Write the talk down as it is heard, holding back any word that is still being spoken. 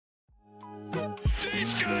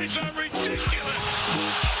guys are ridiculous.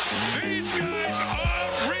 These guys are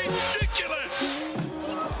ridiculous.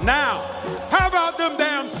 Now, how about them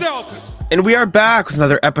damn Celtics? And we are back with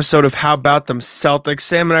another episode of How About Them Celtics.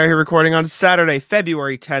 Sam and I are here recording on Saturday,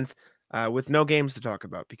 February 10th, with no games to talk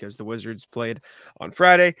about because the Wizards played on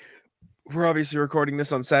Friday. We're obviously recording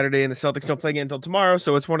this on Saturday, and the Celtics don't play again until tomorrow,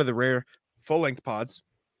 so it's one of the rare full-length pods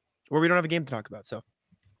where we don't have a game to talk about. So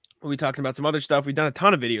we'll be talking about some other stuff. We've done a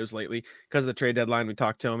ton of videos lately because of the trade deadline. We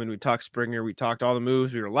talked Tillman, we talked Springer, we talked all the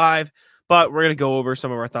moves. We were live, but we're going to go over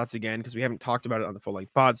some of our thoughts again because we haven't talked about it on the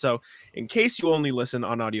full-length pod. So in case you only listen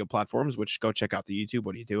on audio platforms, which go check out the YouTube,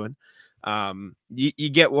 what are you doing? You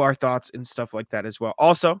get our thoughts and stuff like that as well.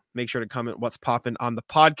 Also, make sure to comment what's popping on the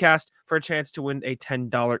podcast for a chance to win a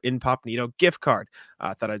 $10 in Pop Nito gift card.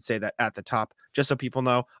 Thought I'd say that at the top just so people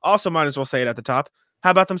know. Also, might as well say it at the top. How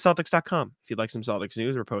about themceltics.com? If you'd like some Celtics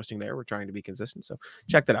news, we're posting there. We're trying to be consistent, so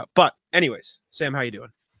check that out. But anyways, Sam, how you doing?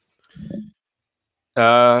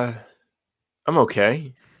 I'm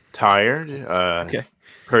okay. Tired. Okay.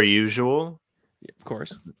 Per usual. Yeah, of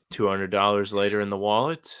course. $200 later in the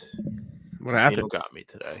wallet. What happened? Casino got me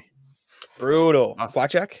today. Brutal.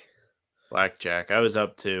 Blackjack? Blackjack. I was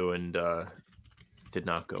up to and did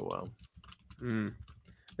not go well.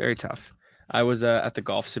 Very tough. I was at the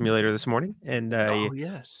golf simulator this morning, and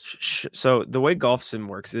yes. So the way golf sim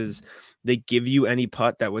works is they give you any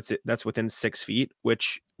putt that's within 6 feet,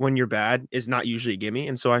 which when you're bad is not usually a gimme.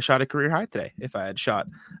 And so I shot a career high today if I had shot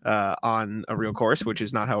on a real course, which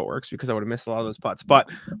is not how it works because I would have missed a lot of those putts. But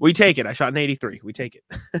we take it. I shot an 83. We take it.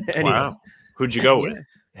 Anyways. Wow. Who'd you go with?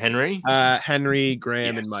 Henry? Henry,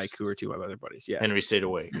 Graham, Yes. and Mike, who are two of my other buddies. Yeah. Henry stayed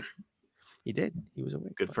awake. He did. He was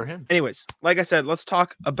awake. Good for him. Anyways, like I said, let's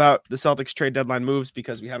talk about the Celtics trade deadline moves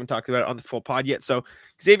because we haven't talked about it on the full pod yet. So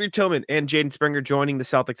Xavier Tillman and Jaden Springer joining the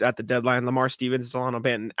Celtics at the deadline. Lamar Stevens, Delano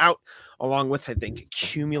Banton out, along with, I think,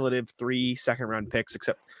 cumulative 3 second-round picks,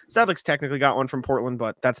 except Celtics technically got one from Portland,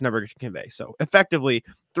 but that's never going to convey. So effectively,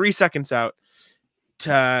 3 seconds out,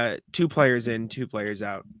 2 players in, 2 players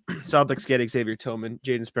out. Celtics get Xavier Tillman,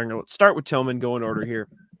 Jaden Springer. Let's start with Tillman, go in order here.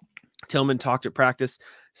 Tillman talked at practice,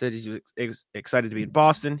 said he was excited to be in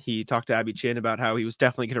Boston. He talked to Abby Chin about how he was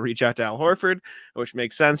definitely going to reach out to Al Horford, which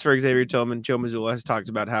makes sense for Xavier Tillman. Joe Mazzulla has talked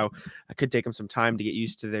about how it could take him some time to get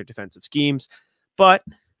used to their defensive schemes, but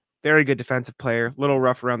very good defensive player, little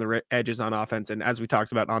rough around the edges on offense. And as we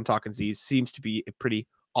talked about on Talking Z's, seems to be a pretty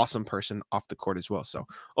awesome person off the court as well. So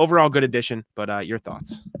overall good addition, but your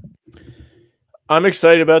thoughts? I'm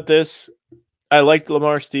excited about this. I liked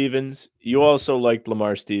Lamar Stevens. You also liked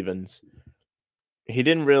Lamar Stevens. He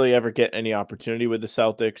didn't really ever get any opportunity with the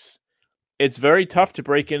Celtics. It's very tough to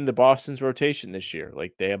break into Boston's rotation this year.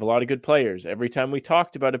 Like, they have a lot of good players. Every time we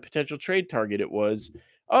talked about a potential trade target, it was,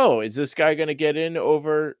 oh, is this guy going to get in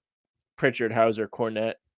over Pritchard, Hauser,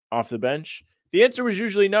 Kornet off the bench? The answer was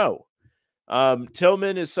usually no.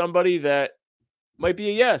 Tillman is somebody that might be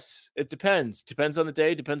a yes. It depends. Depends on the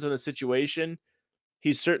day, depends on the situation.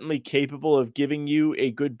 He's certainly capable of giving you a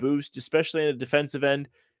good boost, especially in the defensive end.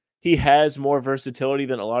 He has more versatility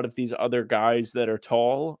than a lot of these other guys that are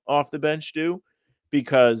tall off the bench do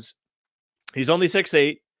because he's only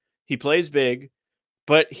 6'8". He plays big,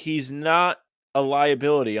 but he's not a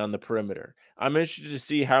liability on the perimeter. I'm interested to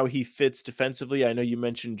see how he fits defensively. I know you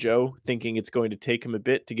mentioned Joe thinking it's going to take him a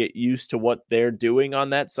bit to get used to what they're doing on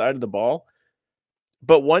that side of the ball.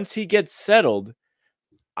 But once he gets settled,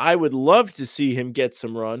 I would love to see him get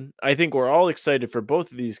some run. I think we're all excited for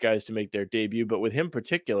both of these guys to make their debut, but with him in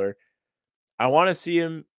particular, I want to see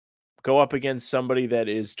him go up against somebody that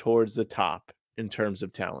is towards the top in terms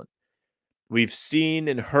of talent. We've seen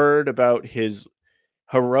and heard about his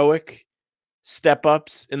heroic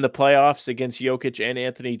step-ups in the playoffs against Jokic and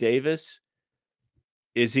Anthony Davis.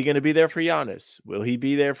 Is he going to be there for Giannis? Will he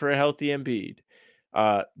be there for a healthy Embiid?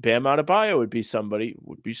 Bam Adebayo would be somebody.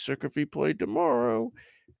 Would be sick if he played tomorrow.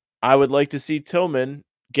 I would like to see Tillman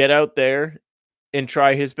get out there and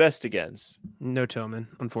try his best against. No Tillman,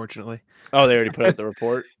 unfortunately. Oh, they already put out the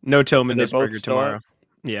report? No Tillman, no Springer tomorrow.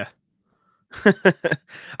 Yeah.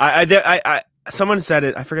 Someone said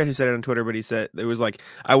it. I forget who said it on Twitter, but he said it was like,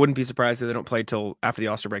 I wouldn't be surprised if they don't play till after the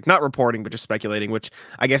All-Star break. Not reporting, but just speculating, which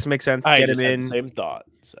I guess makes sense. I get just him had in. the same thought.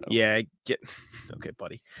 So. Yeah. Okay,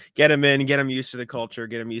 buddy. Get him in, get him used to the culture,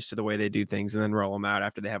 get him used to the way they do things, and then roll him out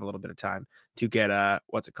after they have a little bit of time to get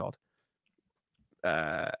what's it called?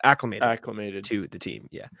 Acclimated to the team.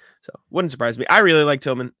 Yeah. So wouldn't surprise me. I really like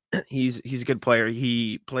Tillman. He's a good player.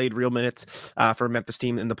 He played real minutes for a Memphis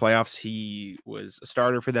team in the playoffs. He was a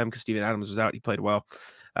starter for them because Steven Adams was out. He played well.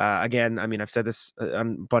 Again, I mean, I've said this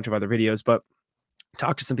on a bunch of other videos, but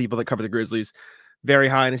talk to some people that cover the Grizzlies. very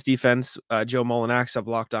high in his defense. Joe Molinax of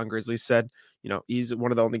Locked On Grizzlies said, he's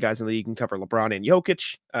one of the only guys in the league who can cover LeBron and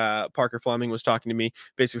Jokic. Parker Fleming was talking to me,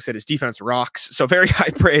 basically said his defense rocks. So very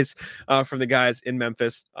high praise from the guys in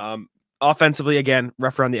Memphis. Offensively, again,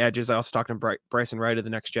 rough around the edges. I also talked to Bryson Wright of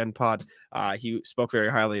the Next Gen Pod. He spoke very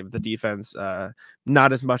highly of the defense,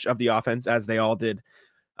 not as much of the offense as they all did.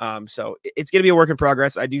 So it's going to be a work in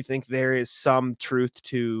progress. I do think there is some truth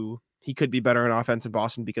to he could be better in offense in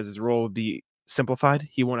Boston because his role would be simplified.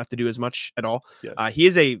 He won't have to do as much at all. Yes. He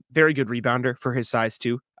is a very good rebounder for his size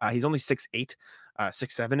too. He's only 6'8",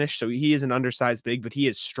 6'7"-ish. So he is an undersized big, but he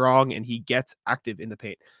is strong and he gets active in the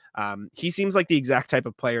paint. He seems like the exact type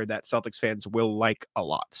of player that Celtics fans will like a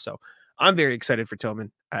lot. So I'm very excited for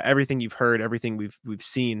Tillman. Everything you've heard, everything we've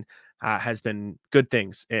seen has been good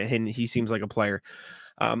things. And he seems like a player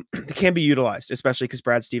that can be utilized, especially because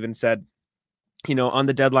Brad Stevens said, on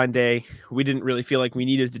the deadline day, we didn't really feel like we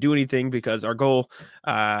needed to do anything because our goal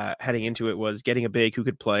heading into it was getting a big who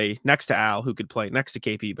could play next to Al, who could play next to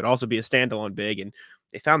KP, but also be a standalone big. And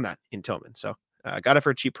they found that in Tillman. So got it for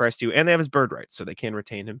a cheap price too. And they have his bird rights, so they can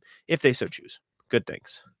retain him if they so choose. Good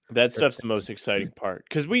things. That stuff's the most exciting part.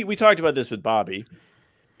 Because we talked about this with Bobby,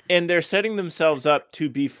 and they're setting themselves up to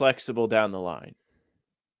be flexible down the line.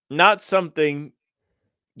 Not something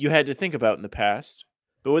you had to think about in the past.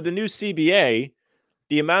 But with the new CBA,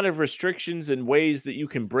 the amount of restrictions and ways that you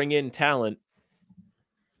can bring in talent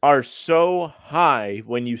are so high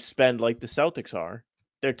when you spend like the Celtics are.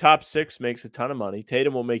 Their top six makes a ton of money.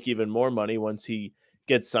 Tatum will make even more money once he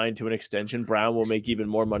gets signed to an extension. Brown will make even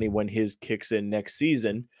more money when his kicks in next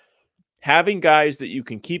season. Having guys that you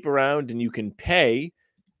can keep around and you can pay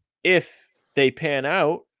if they pan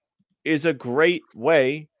out is a great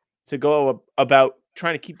way to go about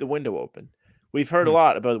trying to keep the window open. We've heard a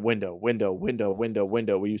lot about window.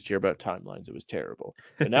 We used to hear about timelines. It was terrible.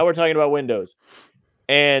 But now we're talking about windows.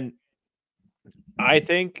 And I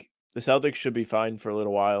think the Celtics should be fine for a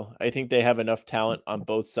little while. I think they have enough talent on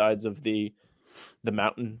both sides of the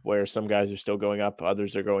mountain where some guys are still going up,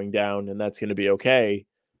 others are going down, and that's going to be okay.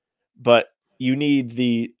 But you need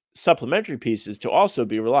the supplementary pieces to also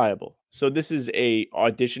be reliable. So this is a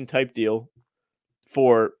audition type deal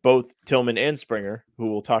for both Tillman and Springer, who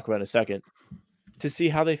we'll talk about in a second, to see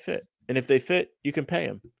how they fit. And if they fit, you can pay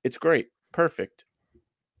them. It's great. Perfect.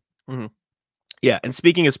 Mm-hmm. Yeah. And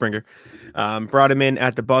speaking of Springer, brought him in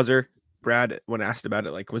at the buzzer. Brad, when asked about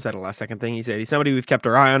it, was that a last second thing? He said, he's somebody we've kept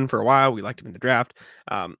our eye on for a while. We liked him in the draft.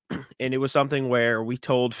 And it was something where we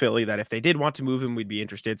told Philly that if they did want to move him, we'd be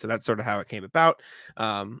interested. So that's sort of how it came about.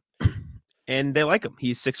 And they like him.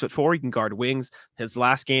 He's 6'4". He can guard wings. His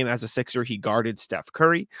last game as a Sixer, he guarded Steph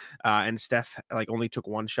Curry. And Steph only took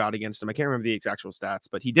one shot against him. I can't remember the exact stats,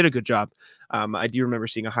 but he did a good job. I do remember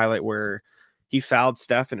seeing a highlight where he fouled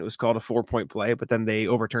Steph and it was called a 4-point play, but then they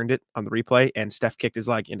overturned it on the replay and Steph kicked his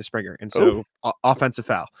leg into Springer. And so offensive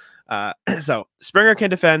foul. So Springer can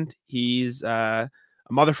defend. He's a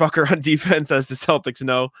motherfucker on defense, as the Celtics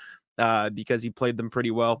know. Because he played them pretty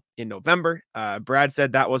well in November. Brad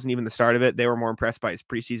said that wasn't even the start of it. They were more impressed by his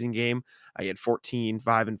preseason game. He had 14,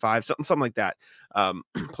 5 and 5, something like that.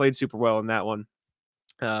 Played super well in that one.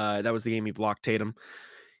 That was the game he blocked Tatum.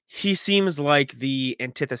 He seems like the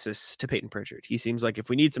antithesis to Peyton Pritchard. He seems like if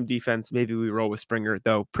we need some defense, maybe we roll with Springer,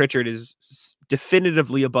 though Pritchard is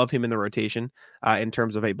definitively above him in the rotation in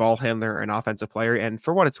terms of a ball handler and offensive player. And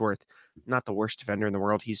for what it's worth, not the worst defender in the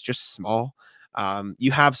world. He's just small.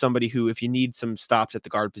 You have somebody who, if you need some stops at the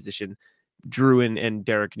guard position, Drew and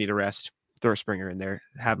Derek need a rest, throw Springer in there,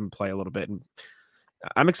 have him play a little bit. And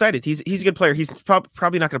I'm excited. He's a good player. He's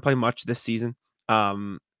probably not going to play much this season.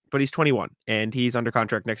 But he's 21 and he's under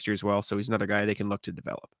contract next year as well. So he's another guy they can look to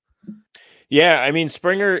develop. Yeah. I mean,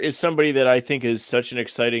 Springer is somebody that I think is such an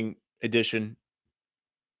exciting addition.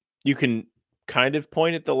 You can kind of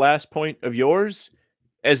point at the last point of yours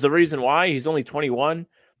as the reason why. He's only 21.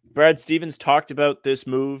 Brad Stevens talked about this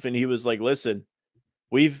move and he was like, listen,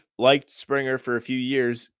 we've liked Springer for a few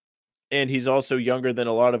years and he's also younger than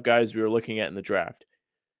a lot of guys we were looking at in the draft.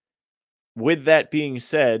 With that being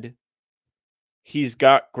said, he's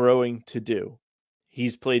got growing to do.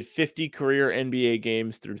 He's played 50 career NBA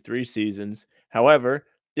games through 3 seasons. However,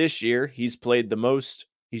 this year he's played the most.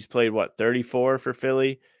 He's played 34 for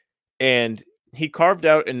Philly, and he carved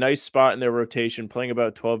out a nice spot in their rotation, playing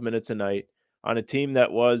about 12 minutes a night on a team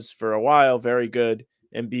that was for a while very good.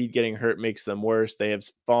 Embiid getting hurt makes them worse. They have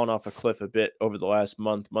fallen off a cliff a bit over the last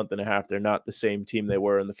month and a half. They're not the same team they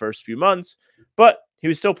were in the first few months, but he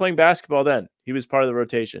was still playing basketball then. He was part of the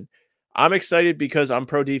rotation. I'm excited because I'm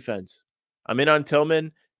pro defense. I'm in on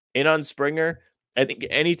Tillman, in on Springer. I think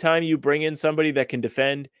anytime you bring in somebody that can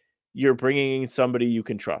defend, you're bringing in somebody you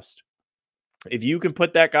can trust. If you can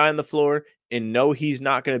put that guy on the floor and know he's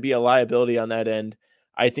not going to be a liability on that end,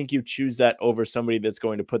 I think you choose that over somebody that's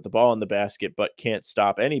going to put the ball in the basket but can't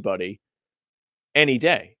stop anybody any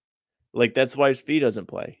day. Like, that's why Fee doesn't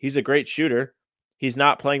play. He's a great shooter. He's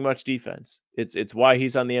not playing much defense. It's why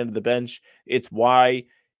he's on the end of the bench. It's why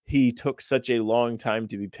he took such a long time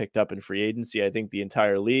to be picked up in free agency. I think the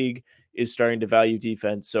entire league is starting to value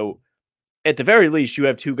defense. So at the very least, you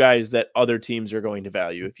have two guys that other teams are going to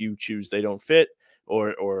value. If you choose they don't fit,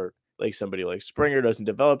 or like somebody like Springer doesn't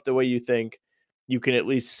develop the way you think, you can at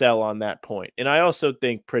least sell on that point. And I also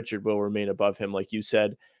think Pritchard will remain above him. Like you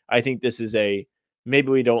said, I think this is a, maybe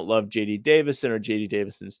we don't love JD Davison, or JD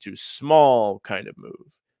Davison's too small kind of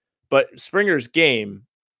move. But Springer's game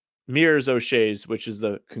mirrors O'Shea's, which is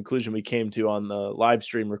the conclusion we came to on the live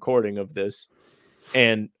stream recording of this.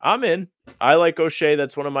 And I'm in. I like O'Shea.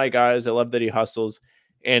 That's one of my guys. I love that he hustles.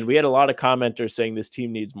 And we had a lot of commenters saying this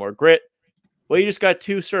team needs more grit. Well, you just got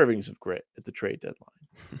 2 servings of grit at the trade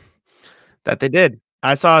deadline. That they did.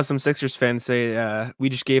 I saw some Sixers fans say we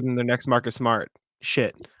just gave them their next Marcus Smart.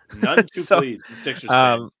 Shit. None too pleased, the Sixers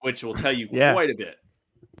fans, which will tell you quite a bit.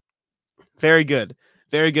 Very good.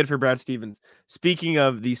 Very good for Brad Stevens. Speaking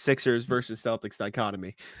of the Sixers versus Celtics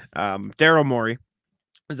dichotomy, Daryl Morey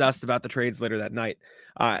was asked about the trades later that night.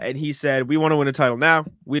 And he said, we want to win a title now.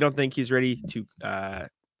 We don't think he's ready to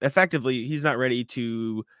effectively. He's not ready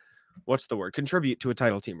to, contribute to a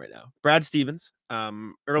title team right now. Brad Stevens,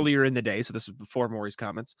 earlier in the day, so this was before Morey's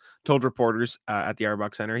comments, told reporters at the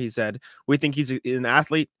Auerbach Center, he said, we think he's an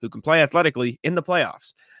athlete who can play athletically in the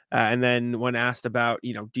playoffs. And then when asked about,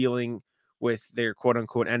 dealing with their quote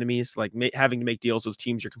unquote enemies, like having to make deals with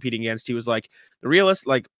teams you're competing against, he was like,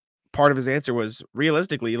 part of his answer was,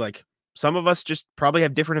 realistically, like, some of us just probably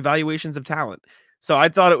have different evaluations of talent. So I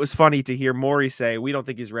thought it was funny to hear Morey say, we don't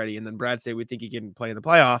think he's ready. And then Brad say, we think he can play in the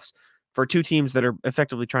playoffs, for 2 teams that are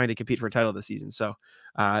effectively trying to compete for a title this season. So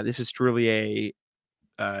this is truly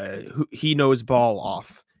he knows ball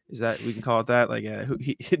off. Is that, we can call it that? Like,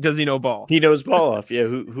 does he know ball? He knows ball off. Yeah.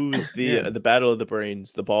 Who's the battle of the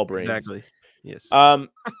brains, the ball brains. Exactly. Yes.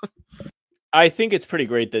 I think it's pretty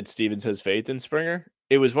great that Stevens has faith in Springer.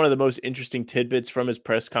 It was one of the most interesting tidbits from his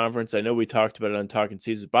press conference. I know we talked about it on Talking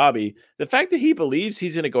Seas with Bobby. The fact that he believes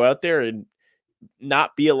he's going to go out there and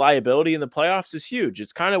not be a liability in the playoffs is huge.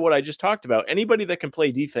 It's kind of what I just talked about. Anybody that can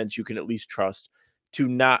play defense, you can at least trust to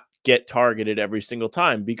not get targeted every single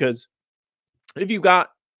time. Because if you got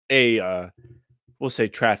a, we'll say,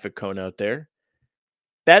 traffic cone out there,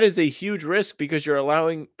 that is a huge risk, because you're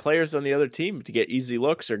allowing players on the other team to get easy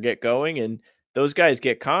looks or get going, and those guys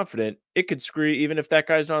get confident. It could screw you even if that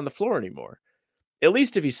guy's not on the floor anymore. At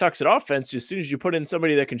least if he sucks at offense, as soon as you put in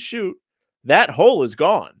somebody that can shoot, that hole is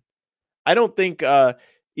gone. I don't think,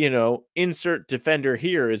 insert defender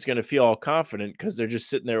here is going to feel all confident because they're just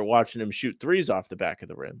sitting there watching him shoot threes off the back of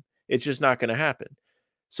the rim. It's just not going to happen.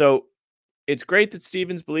 So it's great that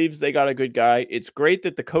Stevens believes they got a good guy. It's great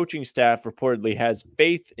that the coaching staff reportedly has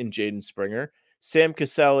faith in Jaden Springer. Sam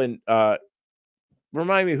Cassell and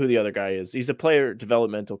remind me who the other guy is. He's a player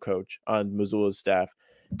developmental coach on Mazzulla's staff.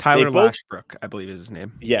 Tyler Lashbrook, I believe is his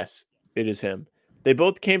name. Yes, it is him. They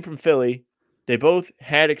both came from Philly. They both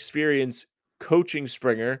had experience coaching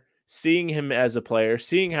Springer, seeing him as a player,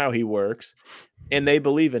 seeing how he works, and they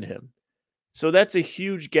believe in him. So that's a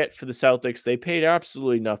huge get for the Celtics. They paid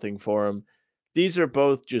absolutely nothing for him. These are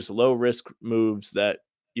both just low-risk moves that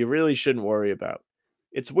you really shouldn't worry about.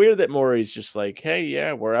 It's weird that Morey's just like, hey,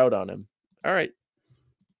 yeah, we're out on him. All right.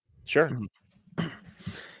 Sure.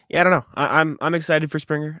 Yeah, I don't know. I'm excited for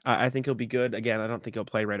Springer. I think he'll be good. Again, I don't think he'll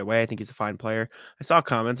play right away. I think he's a fine player. I saw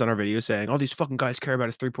comments on our video saying, all these fucking guys care about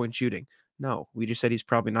his three-point shooting. No, we just said he's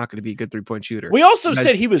probably not going to be a good three-point shooter. We also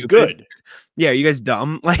said he was good. Yeah, you guys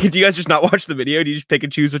dumb? Like, do you guys just not watch the video? Do you just pick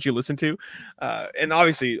and choose what you listen to? And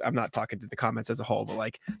obviously, I'm not talking to the comments as a whole, but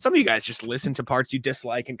like some of you guys just listen to parts you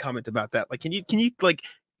dislike and comment about that. Like, can you like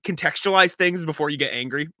contextualize things before you get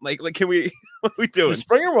angry? Like can we? What are we doing? The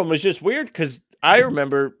Springer one was just weird because I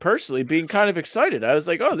remember personally being kind of excited. I was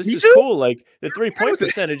like, oh, this is cool. Like the 3-point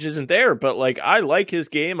percentage isn't there, but like I like his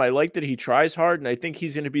game. I like that he tries hard, and I think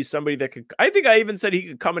he's going to be somebody that could. I think I even said he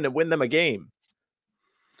could come in and win them a game.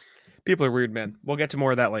 People are weird, man. We'll get to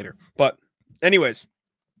more of that later. But anyways,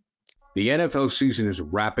 the NFL season is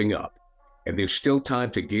wrapping up, and there's still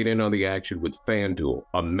time to get in on the action with FanDuel,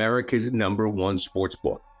 America's #1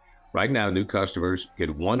 sportsbook. Right now, new customers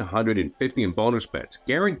get $150 in bonus bets,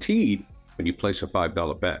 guaranteed when you place a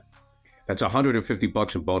 $5 bet. That's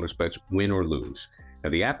 $150 in bonus bets, win or lose.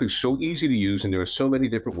 Now, the app is so easy to use, and there are so many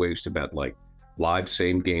different ways to bet, like live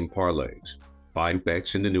same-game parlays, Find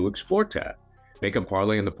bets in the new Explore tab. Make a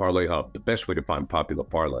parlay in the Parlay Hub, the best way to find popular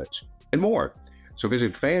parlays, and more. So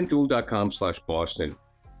visit FanDuel.com/Boston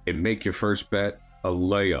and make your first bet a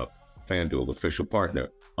layup. FanDuel, official partner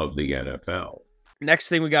of the NFL. Next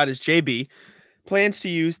thing we got is JB plans to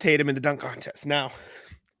use Tatum in the dunk contest. Now,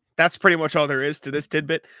 that's pretty much all there is to this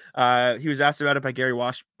tidbit. He was asked about it by Gary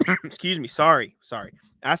Washburn. Excuse me. Sorry.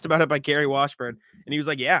 Asked about it by Gary Washburn, and he was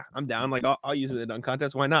like, "Yeah, I'm down. Like, I'll use it in the dunk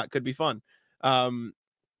contest. Why not? Could be fun."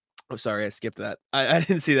 Oh, sorry, I skipped that. I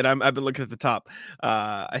didn't see that. I've been looking at the top.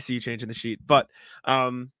 I see you changing the sheet, but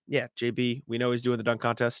yeah, JB, we know he's doing the dunk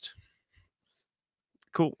contest.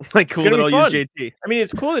 Cool, like cool that I'll use JT. I mean,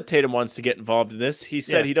 it's cool that Tatum wants to get involved in this. He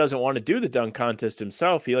said he doesn't want to do the dunk contest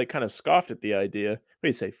himself. He like kind of scoffed at the idea. What do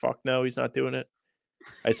you say? Fuck no, he's not doing it.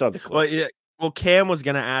 I saw the clip. Well, yeah. Well, Cam was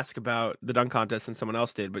gonna ask about the dunk contest and someone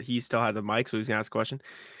else did, but he still had the mic, so he's gonna ask a question.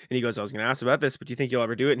 And he goes, "I was gonna ask about this, but do you think you'll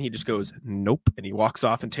ever do it?" And he just goes, "Nope," and he walks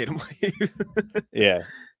off, and Tatum leaves. Yeah,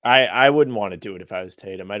 I wouldn't want to do it if I was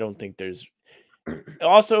Tatum. I don't think there's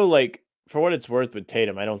also like. For what it's worth with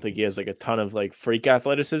Tatum, I don't think he has like a ton of like freak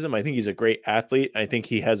athleticism. I think he's a great athlete. I think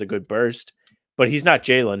he has a good burst, but he's not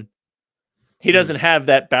Jaylen. He doesn't have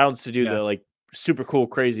that bounce to do the like super cool,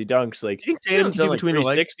 crazy dunks. Like Tatum's done like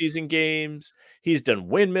 360s in games. He's done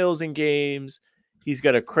windmills in games. He's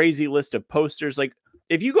got a crazy list of posters. Like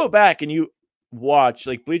if you go back and you watch,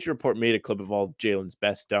 like Bleacher Report made a clip of all Jaylen's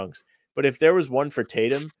best dunks. But if there was one for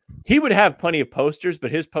Tatum, he would have plenty of posters,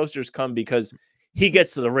 but his posters come because he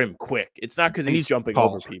gets to the rim quick. It's not because he's jumping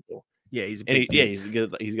over people. Yeah, he's good.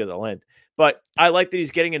 He's got the length. But I like that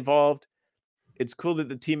he's getting involved. It's cool that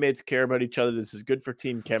the teammates care about each other. This is good for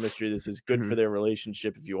team chemistry. This is good for their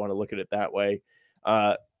relationship. If you want to look at it that way,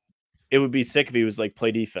 it would be sick if he was like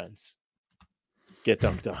play defense, get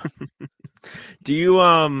dunked on. Do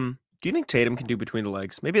you think Tatum can do between the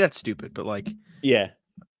legs? Maybe that's stupid, but like, yeah,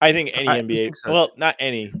 I think any NBA. So. Well, not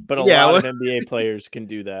any, but a lot of NBA players can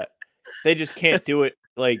do that. They just can't do it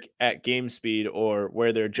like at game speed or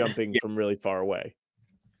where they're jumping from really far away.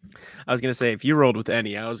 I was going to say, if you rolled with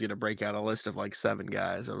any, I was going to break out a list of like 7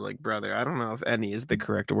 guys. I was like, brother, I don't know if any is the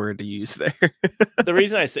correct word to use there. The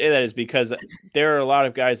reason I say that is because there are a lot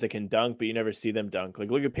of guys that can dunk, but you never see them dunk.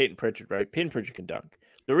 Like look at Peyton Pritchard, right? Peyton Pritchard can dunk.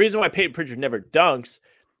 The reason why Peyton Pritchard never dunks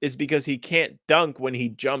is because he can't dunk when he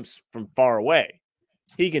jumps from far away.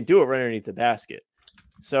 He can do it right underneath the basket.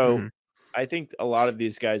 So I think a lot of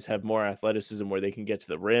these guys have more athleticism where they can get to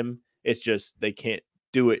the rim. It's just they can't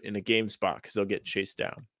do it in a game spot because they'll get chased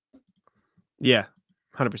down. Yeah,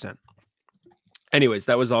 100%. Anyways,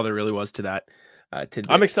 that was all there really was to that.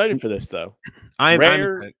 I'm excited for this, though.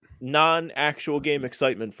 Rare, non-actual game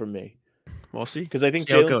excitement from me. We'll see. Because I think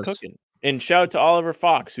Jaylen's cooking. And shout out to Oliver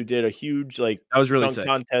Fox, who did a huge that was really dunk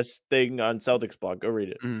contest thing on Celtics blog. Go read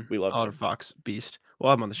it. We love Oliver Fox, beast.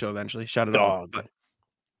 We'll have him on the show eventually. Shout out Dog. But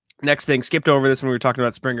next thing, skipped over this when we were talking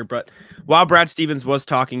about Springer, but while Brad Stevens was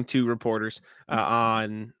talking to reporters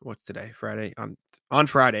on what's today, Friday, on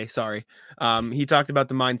Friday, sorry, he talked about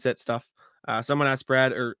the mindset stuff. Someone asked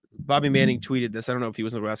Brad, or Bobby Manning tweeted this. I don't know if he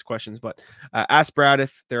was able to ask questions, but asked Brad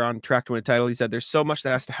if they're on track to win a title. He said, "There's so much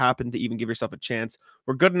that has to happen to even give yourself a chance.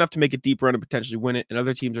 We're good enough to make a deep run and potentially win it, and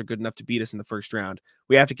other teams are good enough to beat us in the first round.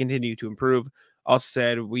 We have to continue to improve." Also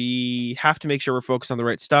said, we have to make sure we're focused on the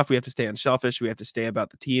right stuff. We have to stay unselfish. We have to stay about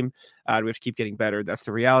the team. We have to keep getting better. That's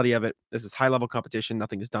the reality of it. This is high-level competition.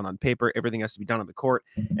 Nothing is done on paper. Everything has to be done on the court.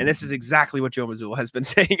 And this is exactly what Joe Mazzulla has been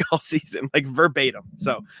saying all season, like verbatim.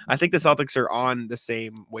 So I think the Celtics are on the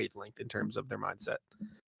same wavelength in terms of their mindset.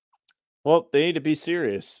 Well, they need to be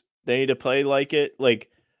serious. They need to play like it. Like,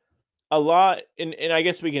 a lot, and I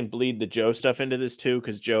guess we can bleed the Joe stuff into this too,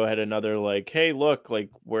 because Joe had another like, hey, look, like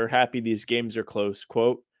we're happy these games are close,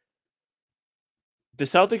 quote. The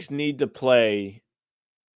Celtics need to play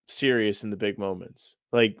serious in the big moments.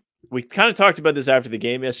 Like we kind of talked about this after the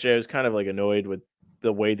game yesterday. I was kind of like annoyed with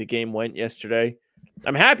the way the game went yesterday.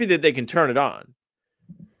 I'm happy that they can turn it on.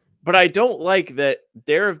 But I don't like that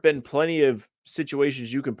there have been plenty of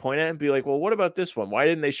situations you can point at and be like, well, what about this one? Why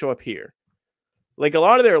didn't they show up here? Like a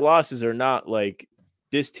lot of their losses are not like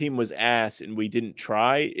this team was ass and we didn't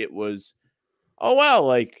try. It was, oh, wow,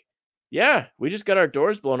 like, yeah, we just got our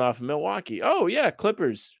doors blown off in Milwaukee. Oh, yeah,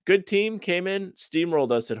 Clippers, good team, came in,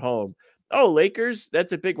 steamrolled us at home. Oh, Lakers,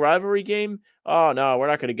 that's a big rivalry game. Oh, no, we're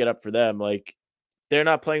not going to get up for them. Like, they're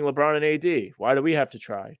not playing LeBron and AD. Why do we have to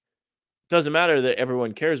try? Doesn't matter that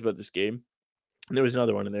everyone cares about this game. And there was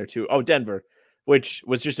another one in there, too. Oh, Denver, which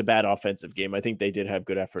was just a bad offensive game. I think they did have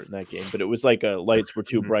good effort in that game, but it was like a lights were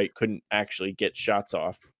too bright, couldn't actually get shots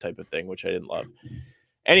off type of thing, which I didn't love.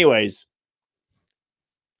 Anyways,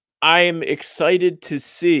 I am excited to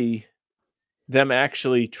see them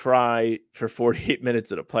actually try for 48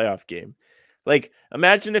 minutes at a playoff game. Like,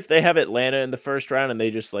 imagine if they have Atlanta in the first round and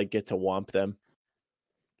they just like get to whomp them,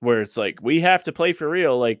 where it's like, we have to play for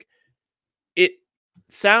real. Like, it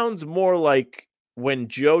sounds more like when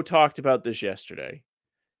Joe talked about this yesterday.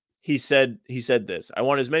 He said this. I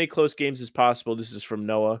want as many close games as possible. This is from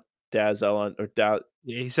Noah Dazel or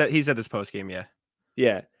Yeah, he said this post game. Yeah.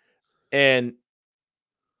 Yeah. And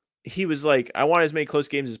he was like, I want as many close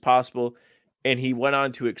games as possible. And he went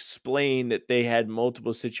on to explain that they had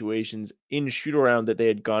multiple situations in shoot around that they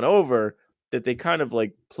had gone over that they kind of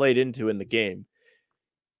like played into in the game.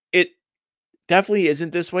 It definitely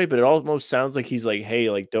isn't this way, but it almost sounds like he's like,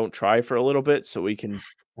 hey, like, don't try for a little bit so we can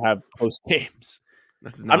have close games.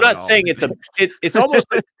 I'm not saying it's almost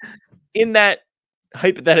like in that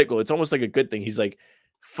hypothetical, it's almost like a good thing. He's like,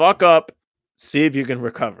 fuck up, see if you can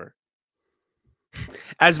recover.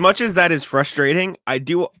 As much as that is frustrating,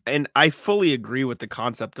 I fully agree with the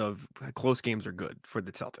concept of close games are good for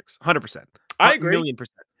the Celtics. 100%. I agree. 1,000,000%.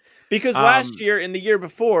 Because last year and the year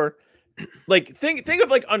before, like think of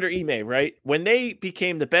like under Ime, right? When they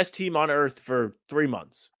became the best team on earth for 3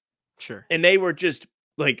 months. Sure. And they were just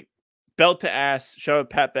like belt to ass, shout out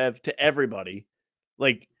Pat Bev to everybody,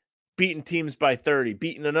 like beating teams by 30,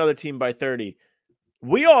 beating another team by 30.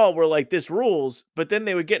 We all were like, this rules, but then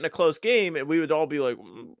they would get in a close game and we would all be like,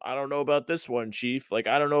 I don't know about this one, Chief. Like,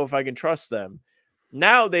 I don't know if I can trust them.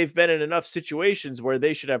 Now they've been in enough situations where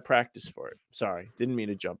they should have practice for it. Sorry, didn't mean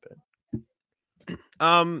to jump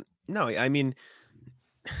in. No, I mean,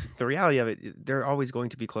 the reality of it, they're always going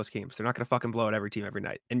to be close games. They're not going to fucking blow out every team every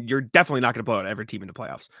night. And you're definitely not going to blow out every team in the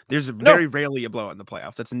playoffs. There's very rarely a blowout in the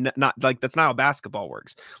playoffs. That's that's not how basketball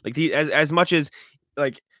works. Like as much as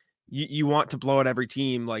like you want to blow out every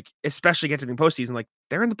team, like especially get to the postseason, like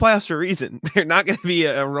they're in the playoffs for a reason. They're not going to be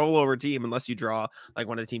a rollover team unless you draw like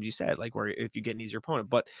one of the teams you said, like where if you get an easier opponent.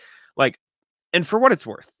 But like, and for what it's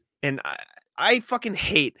worth, and I fucking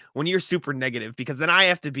hate when you're super negative because then I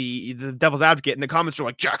have to be the devil's advocate and the comments are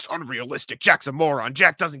like, Jack's unrealistic. Jack's a moron.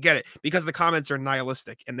 Jack doesn't get it because the comments are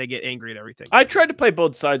nihilistic and they get angry at everything. I tried to play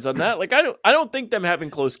both sides on that. Like, I don't think them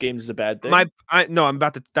having close games is a bad thing. That's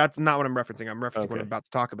not what I'm referencing. I'm referencing what I'm about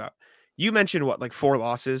to talk about. You mentioned what, like 4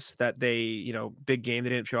 losses that they, big game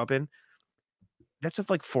they didn't show up in. That's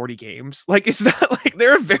of like 40 games. Like, it's not like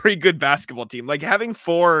they're a very good basketball team. Like having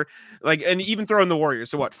 4, like, and even throwing the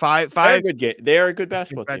Warriors. So what, 5 They're a good game. They are a good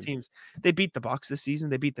basketball team. Teams. They beat the Bucks this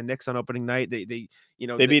season. They beat the Knicks on opening night. They beat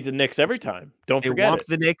the Knicks every time. Don't forget it.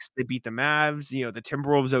 The Knicks. They beat the Mavs. The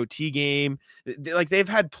Timberwolves OT game. They've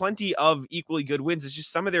had plenty of equally good wins. It's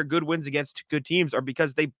just some of their good wins against good teams are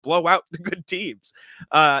because they blow out the good teams.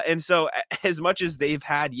 And so as much as they've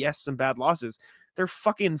had, some bad losses, they're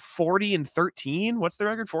fucking 40-13. What's the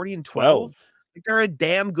record? 40-12. Like, they're a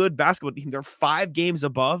damn good basketball team. They're 5 games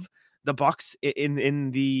above the Bucks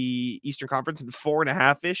in the Eastern Conference and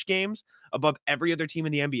 4.5-ish games above every other team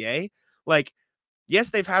in the NBA. Like, yes,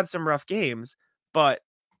 they've had some rough games, but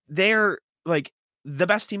they're like the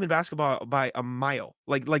best team in basketball by a mile.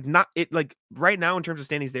 Like right now in terms of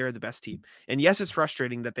standings, they are the best team. And yes, it's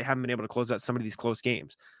frustrating that they haven't been able to close out some of these close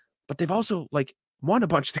games, but they've also won a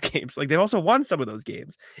bunch of the games. Like, they've also won some of those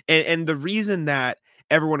games. And the reason that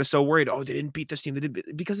everyone is so worried, they didn't beat this team,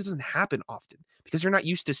 because it doesn't happen often, because they're not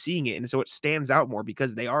used to seeing it. And so it stands out more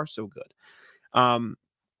because they are so good.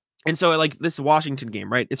 And so like this Washington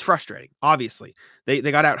game, right? It's frustrating. Obviously, they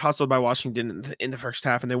got out hustled by Washington in the first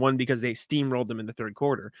half, and they won because they steamrolled them in the third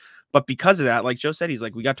quarter. But because of that, like Joe said, he's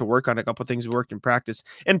like, we got to work on a couple of things we worked in practice,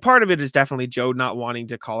 and part of it is definitely Joe not wanting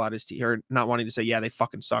to call out his team or not wanting to say, yeah, they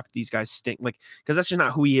fucking suck. These guys stink, like, because that's just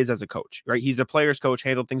not who he is as a coach, right? He's a player's coach,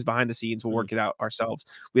 handle things behind the scenes. We'll work it out ourselves.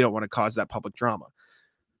 We don't want to cause that public drama.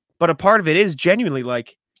 But a part of it is genuinely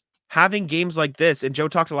like having games like this, and Joe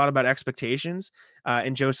talked a lot about expectations,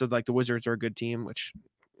 and Joe said like the Wizards are a good team, which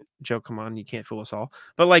Joe, come on, you can't fool us all.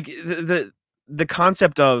 But like the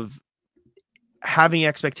concept of having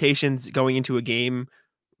expectations going into a game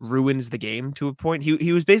ruins the game to a point.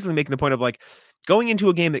 He was basically making the point of like going into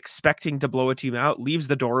a game expecting to blow a team out leaves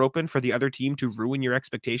the door open for the other team to ruin your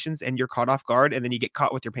expectations, and you're caught off guard, and then you get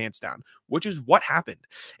caught with your pants down, which is what happened.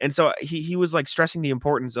 And so he was like stressing the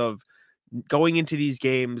importance of going into these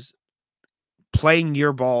games playing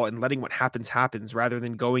your ball and letting what happens rather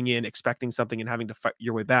than going in expecting something and having to fight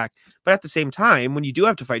your way back. But at the same time, when you do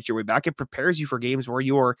have to fight your way back, it prepares you for games where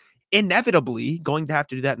you're inevitably going to have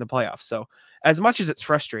to do that in the playoffs. So as much as it's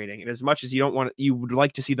frustrating and as much as you would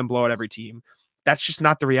like to see them blow out every team, that's just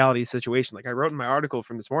not the reality of the situation. Like I wrote in my article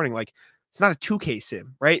from this morning, like it's not a 2K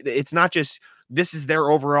sim, right? It's not just this is their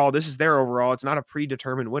overall. It's not a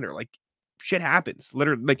predetermined winner. Like shit happens.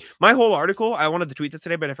 Literally, like my whole article, I wanted to tweet this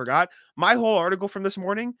today, but I forgot. My whole article from this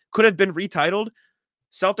morning could have been retitled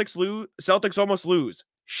Celtics almost lose.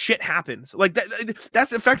 Shit happens. Like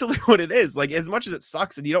that's effectively what it is. Like as much as it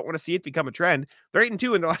sucks and you don't want to see it become a trend, they're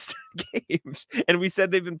 8-2 in the last 10 games. And we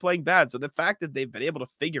said they've been playing bad. So the fact that they've been able to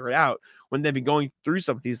figure it out when they've been going through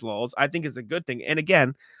some of these lulls, I think is a good thing. And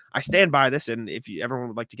again, I stand by this. And if everyone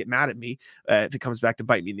would like to get mad at me, if it comes back to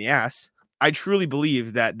bite me in the ass, I truly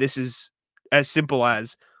believe that this is as simple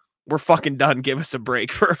as we're fucking done. Give us a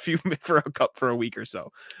break for for a week or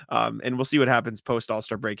so. And we'll see what happens post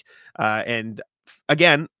All-Star break. And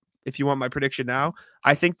again, if you want my prediction now,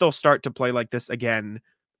 I think they'll start to play like this again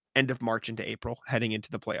end of March into April, heading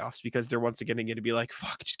into the playoffs, because they're once again going to be like,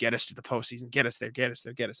 fuck, just get us to the postseason, get us there.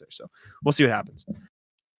 So we'll see what happens.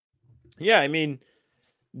 Yeah, I mean,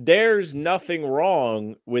 there's nothing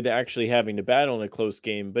wrong with actually having to battle in a close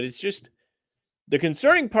game, but it's just the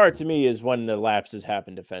concerning part to me is when the lapses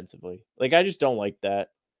happen defensively. Like, I just don't like that.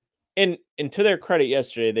 And to their credit,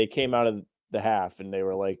 yesterday, they came out of the half and they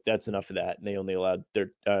were like, that's enough of that. And they only allowed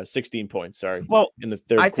their 16 points, in the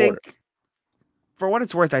third quarter. Think, for what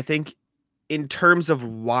it's worth, I think in terms of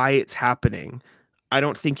why it's happening, I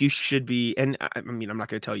don't think you should be, and I mean, I'm not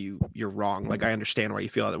going to tell you you're wrong. Like, I understand why you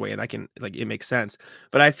feel that way, and I can, like, it makes sense.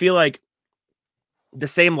 But I feel like the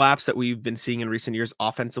same laps that we've been seeing in recent years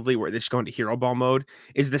offensively, where they're just going to hero ball mode,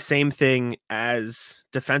 is the same thing as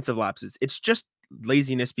defensive lapses. It's just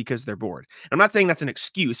laziness because they're bored. I'm not saying that's an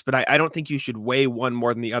excuse, but I don't think you should weigh one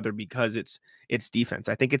more than the other because it's defense.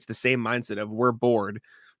 I think it's the same mindset of we're bored,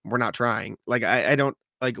 we're not trying. Like, I don't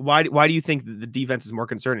like, why do you think that the defense is more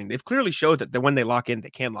concerning? They've clearly showed that when they lock in, they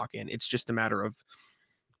can lock in. It's just a matter of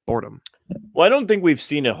boredom. Well, I don't think we've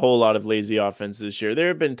seen a whole lot of lazy offense this year. There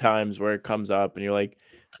have been times where it comes up and you're like,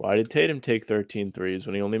 why did Tatum take 13 threes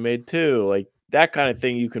when he only made 2? Like, that kind of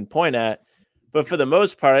thing you can point at. But for the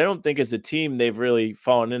most part, I don't think as a team they've really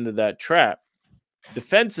fallen into that trap.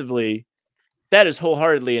 Defensively, that is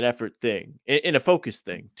wholeheartedly an effort thing, in a focus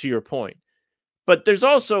thing, to your point. But there's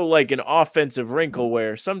also like an offensive wrinkle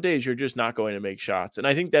where some days you're just not going to make shots. And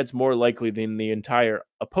I think that's more likely than the entire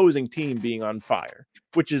opposing team being on fire,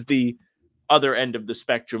 which is the other end of the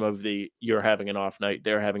spectrum of the you're having an off night,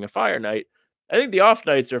 they're having a fire night. I think the off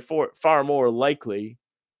nights are far more likely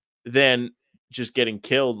than just getting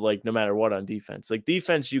killed, like, no matter what on defense. Like,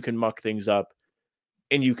 defense, you can muck things up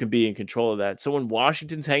and you can be in control of that. So when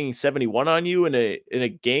Washington's hanging 71 on you in a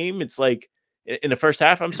game, it's like in the first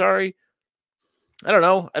half, I'm sorry, I don't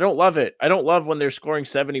know. I don't love it. I don't love when they're scoring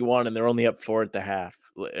 71 and they're only up 4 at the half,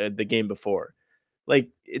 the game before. Like,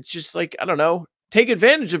 it's just like, I don't know. Take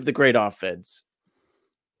advantage of the great offense.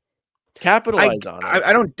 Capitalize on it.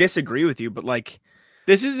 I don't disagree with you, but like,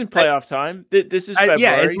 this isn't playoff time. This is February.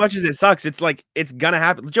 Yeah, as much as it sucks, it's like, it's gonna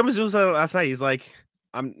happen. Joe Mazzulla last night, he's like,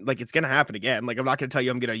 I'm like, it's gonna happen again. Like, I'm not gonna tell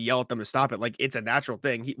you I'm gonna yell at them to stop it. Like, it's a natural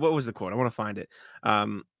thing. What was the quote? I want to find it.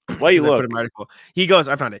 Why you look? He goes,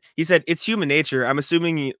 I found it. He said, it's human nature. I'm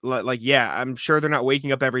assuming, like, yeah, I'm sure they're not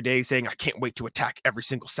waking up every day saying, I can't wait to attack every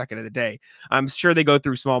single second of the day. I'm sure they go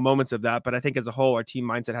through small moments of that, but I think as a whole, our team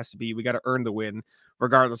mindset has to be, we got to earn the win,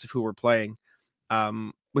 regardless of who we're playing.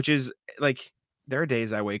 Which is like, there are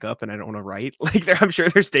days I wake up and I don't want to write. Like, I'm sure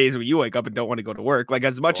there's days where you wake up and don't want to go to work. Like,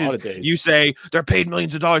 as much as you say they're paid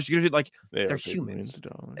millions of dollars to do, like, they're humans.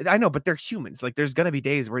 I know, but they're humans. Like, there's gonna be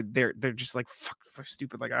days where they're just like fuck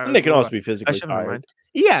stupid. Like, and they can also be physically tired.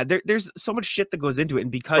 Yeah, there's so much shit that goes into it,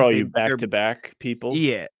 and because you back to back people,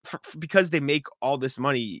 yeah, because they make all this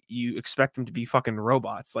money, you expect them to be fucking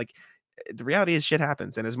robots. Like, the reality is shit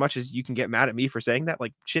happens, and as much as you can get mad at me for saying that,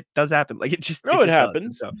 like, shit does happen. Like, it just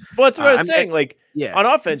happens. So, well, that's what I was saying. Like, yeah, on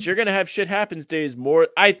offense, you're gonna have shit happens days more.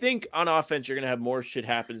 I think on offense, you're gonna have more shit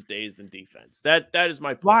happens days than defense. That is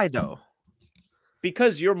my point. Why though?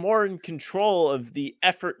 Because you're more in control of the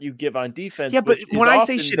effort you give on defense. Yeah, but when I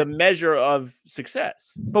say shit, the measure of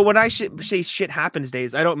success. But when I say shit happens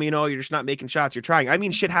days, I don't mean, oh, you're just not making shots, you're trying. I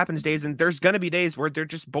mean, shit happens days, and there's gonna be days where they're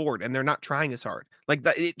just bored and they're not trying as hard. Like,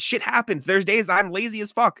 shit happens. There's days I'm lazy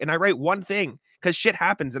as fuck and I write one thing because shit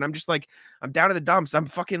happens and I'm just like, I'm down to the dumps. I'm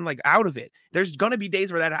fucking like out of it. There's gonna be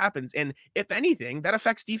days where that happens, and if anything, that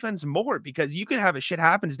affects defense more, because you can have a shit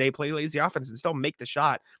happens day, play lazy offense, and still make the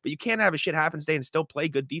shot, but you can't have a shit happens day and still play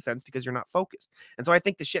good defense because you're not focused. And so I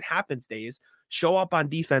think the shit happens days show up on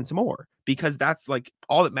defense more, because that's like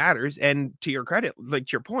all that matters. And to your credit, like,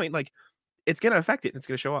 to your point, like, it's gonna affect it and it's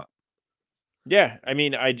gonna show up. Yeah, I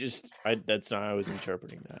mean, that's not how I was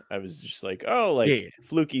interpreting that. I was just like, oh, like,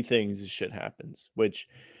 fluky things, shit happens. Which,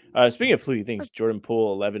 speaking of fluky things, Jordan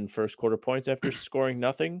Poole, 11 first quarter points after scoring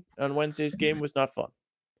nothing on Wednesday's game was not fun.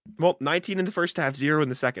 Well, 19 in the first half, 0 in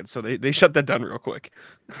the second. So they shut that down real quick.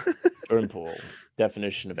 Burn pool.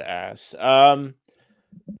 Definition of ass.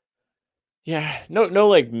 Yeah, no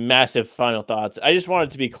like massive final thoughts. I just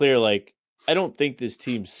wanted to be clear, like, I don't think this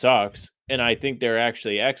team sucks, and I think they're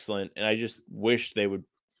actually excellent, and I just wish they would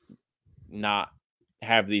not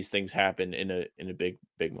have these things happen in a big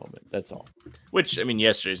moment. That's all. Which, I mean,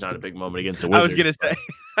 yesterday's not a big moment against the Wizards. I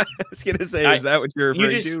was gonna say, is that what you're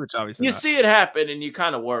referring to? Which obviously you not. see it happen, and you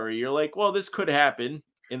kind of worry. You're like, well, this could happen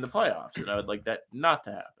in the playoffs, and I would like that not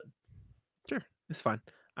to happen. Sure, it's fine.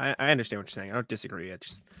 I understand what you're saying. I don't disagree. It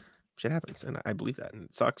just shit happens, and I believe that, and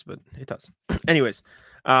it sucks, but it does. Anyways,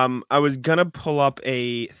 I was gonna pull up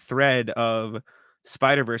a thread of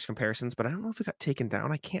Spider-Verse comparisons, but I don't know if it got taken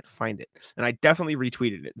down. I can't find it, and I definitely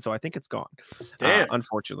retweeted it, so I think it's gone. Damn.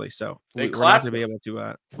 Unfortunately, so They we're not gonna be able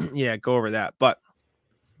to, go over that. But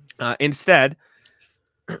instead,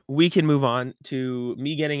 we can move on to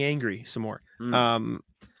me getting angry some more.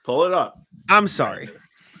 Pull it up. I'm sorry.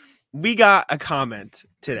 We got a comment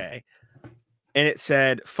today, and it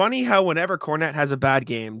said, funny how whenever Kornet has a bad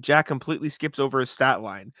game, Jack completely skips over his stat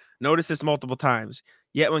line. Notice this multiple times.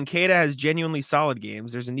 Yet when Keita has genuinely solid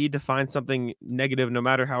games, there's a need to find something negative, no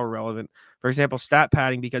matter how irrelevant. For example, stat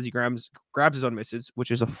padding because he grabs his own misses,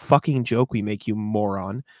 which is a fucking joke we make, you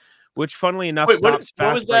moron. Which, funnily enough, Wait, stops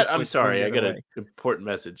what was that? I'm points sorry. going I the got other an important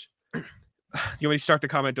message. way. You want me to start the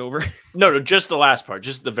comment over? No, just the last part.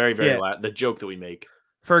 Just the very last, the joke that we make.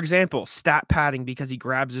 For example, stat padding because he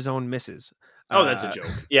grabs his own misses. Oh, that's a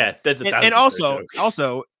joke. Yeah, that's a and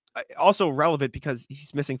also relevant because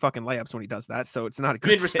he's missing fucking layups when he does that. So it's not a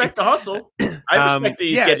good. I mean, respect the hustle. I respect that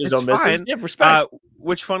he's getting his own misses. Yeah, respect.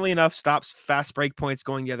 Which, funnily enough, stops fast break points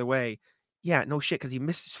going the other way. Yeah, no shit, because he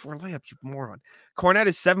misses 4 layups, you moron. Kornet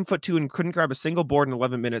is 7'2" and couldn't grab a single board in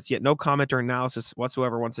 11 minutes, yet no comment or analysis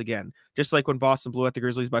whatsoever once again. Just like when Boston blew out the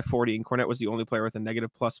Grizzlies by 40 and Kornet was the only player with a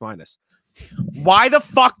negative plus-minus. Why the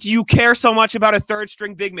fuck do you care so much about a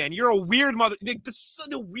third-string big man? You're a weird mother.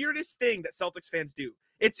 The weirdest thing that Celtics fans do.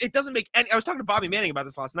 It doesn't make any. I was talking to Bobby Manning about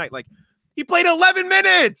this last night. Like, he played 11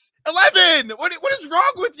 minutes. 11. What is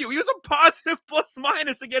wrong with you? He was a positive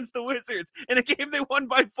plus-minus against the Wizards in a game they won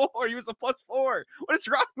by 4. He was a +4. What is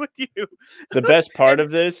wrong with you? The best part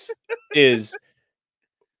of this is,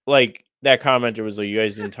 like, that commenter was like, you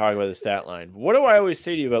guys didn't talk about the stat line. What do I always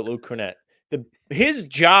say to you about Luke Kornet? His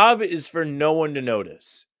job is for no one to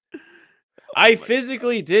notice. I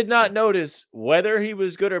physically did not notice whether he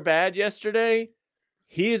was good or bad yesterday.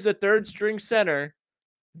 He is a third-string center.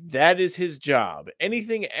 That is his job.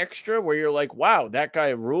 Anything extra where you're like, wow, that guy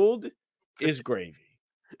ruled is gravy.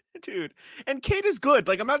 Dude, and Kate is good.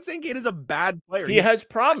 Like, I'm not saying Kate is a bad player. He has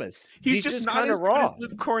promise. He's just not as raw as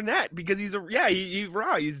Kornet because he's he's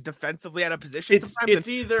raw. He's defensively out of position. It's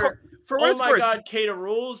either for oh my god, Kata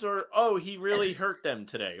rules, or oh, he really hurt them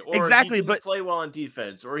today, or exactly, he didn't play well on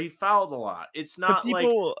defense, or he fouled a lot. It's not like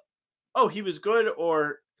oh, he was good,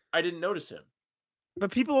 or I didn't notice him. But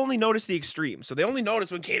people only notice the extreme. So they only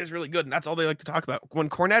notice when Kate is really good, and that's all they like to talk about. When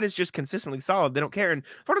Kornet is just consistently solid, they don't care. And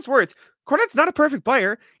for what it's worth, Kornet's not a perfect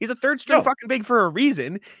player. He's a third-string fucking big for a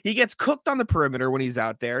reason. He gets cooked on the perimeter when he's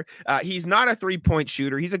out there. He's not a three-point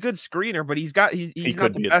shooter. He's a good screener, but he's not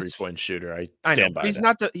the best three-point shooter. I stand by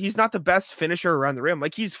that. He's not the best finisher around the rim.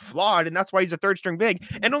 Like, he's flawed, and that's why he's a third-string big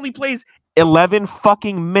and only plays 11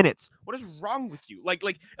 fucking minutes. What is wrong with you? Like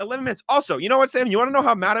 11 minutes. Also, you know what, Sam? You want to know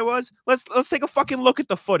how mad I was? Let's take a fucking look at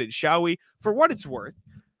the footage, shall we? For what it's worth.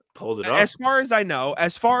 Pulled it up. As far as I know,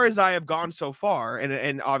 as far as I have gone so far,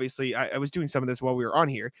 and obviously I was doing some of this while we were on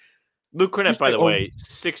here. Luke Kornet, by the way,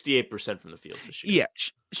 68% from the field this year. Yeah,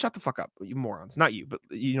 shut the fuck up, you morons. Not you, but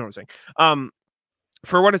you know what I'm saying.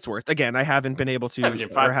 For what it's worth, again, I haven't been able to. Averaging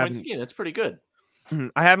 5 points a game. That's pretty good.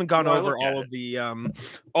 I haven't gone over all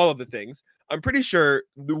of the things. I'm pretty sure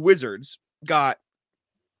the Wizards got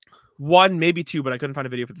 1, maybe 2, but I couldn't find a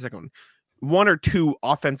video for the second one. 1 or 2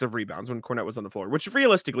 offensive rebounds when Kornet was on the floor, which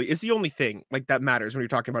realistically is the only thing like that matters when you're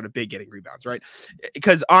talking about a big getting rebounds, right?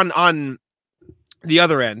 Because on the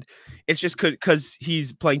other end, it's just because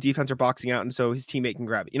he's playing defense or boxing out, and so his teammate can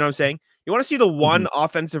grab it. You know what I'm saying? You want to see the one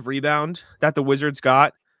offensive rebound that the Wizards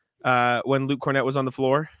got when Luke Kornet was on the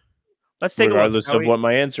floor? Let's take Regardless a look. Regardless of what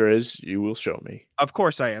my answer is, you will show me. Of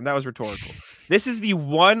course I am. That was rhetorical. This is the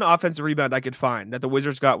one offensive rebound I could find that the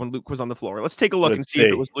Wizards got when Luke was on the floor. Let's take a look and see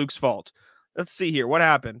if it was Luke's fault. Let's see here. What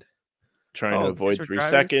happened? Trying to avoid 3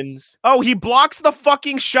 seconds. Oh, he blocks the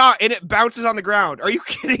fucking shot and it bounces on the ground. Are you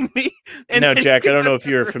kidding me? Now, Jack, I don't know if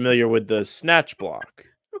you're familiar with the snatch block.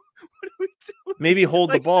 What are we Maybe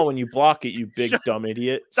hold the ball when you block it, you big dumb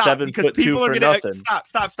idiot. Stop, 7'2" for nothing.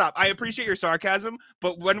 Stop. I appreciate your sarcasm,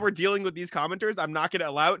 but when we're dealing with these commenters, I'm not going to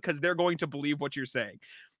allow it because they're going to believe what you're saying.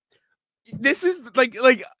 This is like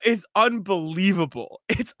it's unbelievable.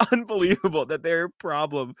 It's unbelievable that their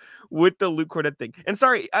problem with the Luke Kornet thing. And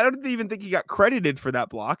sorry, I don't even think he got credited for that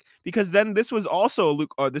block because then this was also a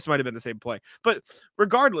Luke. Oh, this might have been the same play, but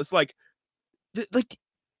regardless, like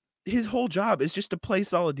his whole job is just to play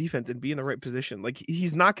solid defense and be in the right position. Like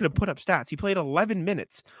he's not going to put up stats. He played 11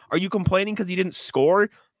 minutes. Are you complaining because he didn't score?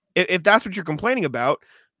 If that's what you're complaining about,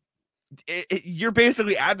 you're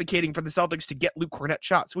basically advocating for the Celtics to get Luke Kornet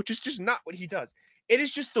shots, which is just not what he does. It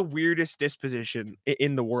is just the weirdest disposition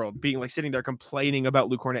in the world, being like sitting there complaining about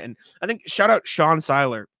Luke Kornet. And I think shout out Sean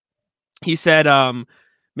Seiler. He said,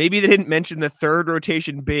 maybe they didn't mention the third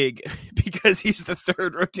rotation big because he's the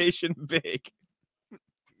third rotation big.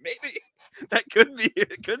 Maybe that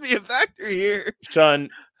could be a factor here. Sean,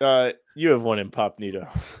 you have one in Pop Nito.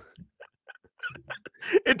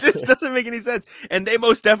 It just doesn't make any sense. And they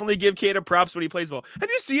most definitely give Kata props when he plays well. Have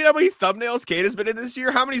you seen how many thumbnails Kata's been in this year?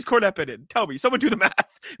 How many's Kornet been in? Tell me. Someone do the math.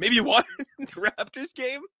 Maybe one in the Raptors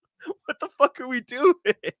game? What the fuck are we doing?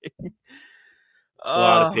 A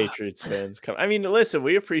lot of Patriots fans come. I mean, listen,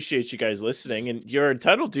 we appreciate you guys listening, and you're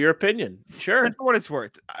entitled to your opinion. Sure. That's what it's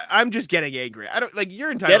worth. I'm just getting angry. I don't like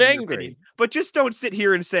you're entitled to your opinion, but just don't sit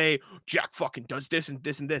here and say Jack fucking does this and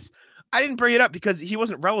this and this. I didn't bring it up because he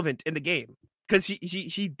wasn't relevant in the game. Because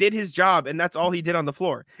he did his job and that's all he did on the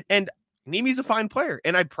floor. And Nemi's a fine player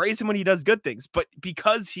and I praise him when he does good things. But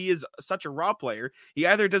because he is such a raw player, he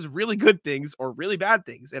either does really good things or really bad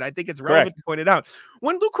things. And I think it's relevant to point it out.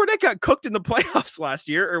 When Luke Kornet got cooked in the playoffs last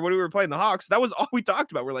year or when we were playing the Hawks, that was all we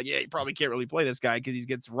talked about. We're like, yeah, you probably can't really play this guy because he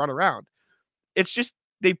gets run around. It's just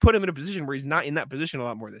they put him in a position where he's not in that position a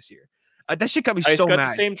lot more this year. That shit got me so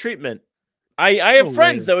mad. The same treatment. I have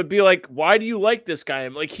friends that would be like, why do you like this guy?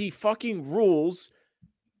 I'm like, he fucking rules.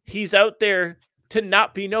 He's out there to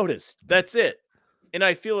not be noticed. That's it. And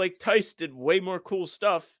I feel like Tice did way more cool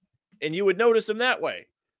stuff, and you would notice him that way.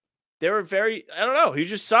 They were I don't know. He's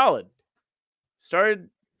just solid. Started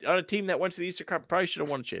on a team that went to the Eastern Conference. Probably should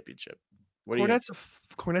have won a championship.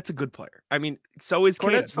 Kornet's a good player. I mean, so is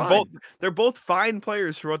Kornet's fine. They're both fine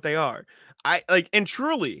players for what they are. And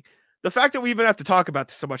truly, the fact that we even have to talk about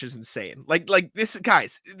this so much is insane. Like this,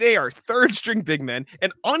 guys, they are third string big men.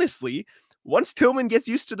 And honestly, once Tillman gets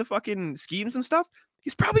used to the fucking schemes and stuff,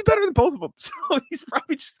 he's probably better than both of them. So he's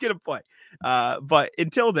probably just going to play. But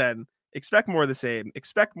until then, expect more of the same.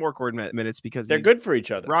 Expect more Kornet minutes because they're good for each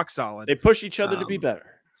other. Rock solid. They push each other to be better.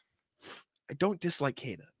 I don't dislike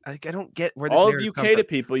Kata. I don't get where this all of you Kata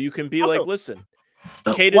people, you can be also, like, listen,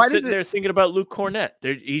 Kata's sitting there thinking about Luke Kornet.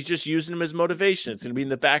 He's just using him as motivation. It's going to be in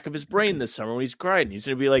the back of his brain this summer when he's grinding. He's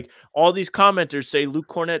going to be like, all these commenters say Luke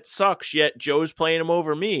Kornet sucks, yet Joe's playing him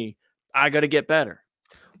over me. I got to get better.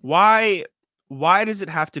 Why does it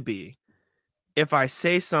have to be if I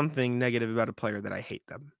say something negative about a player that I hate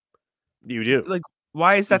them? You do. Like,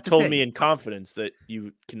 why is that? You told me in confidence that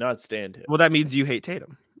you cannot stand him. Well, that means you hate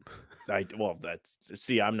Tatum. I'm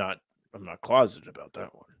not closeted about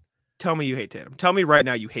that one. Tell me you hate Tatum. Tell me right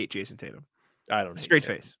now you hate Jayson Tatum. I don't. Straight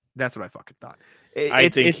face. That's what I fucking thought. I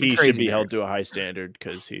think he should be held to a high standard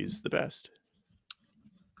because he's the best.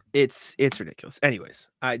 It's ridiculous. Anyways,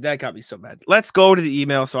 that got me so mad. Let's go to the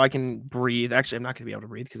email so I can breathe. Actually, I'm not going to be able to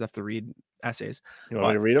breathe because I have to read essays. You want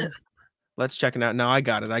me to read them? Let's check it out. No, I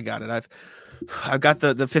got it. I've got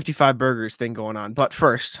the 55 burgers thing going on. But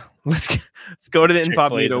first, let's go to the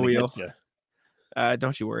incognito wheel.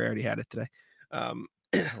 Don't you worry, I already had it today.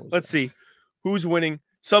 Let's see who's winning.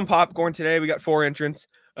 Some popcorn today. We got 4 entrants.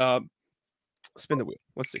 Spin the wheel.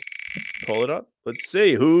 Let's see. Pull it up. Let's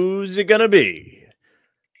see who's it gonna be.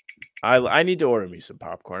 I need to order me some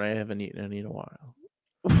popcorn. I haven't eaten any in a while.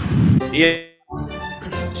 Ian.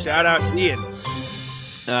 Shout out Ian.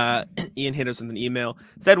 Ian hit us with an email.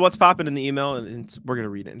 Said what's popping in the email, and we're gonna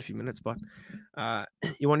read it in a few minutes. But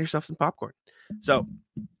you want yourself some popcorn. So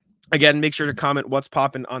again, make sure to comment what's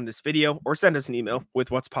popping on this video, or send us an email with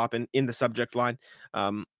what's popping in the subject line,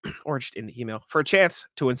 or just in the email for a chance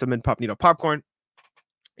to win some Incognito popcorn.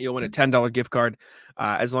 You'll win a $10 gift card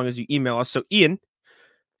as long as you email us. So Ian,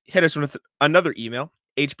 hit us with another email,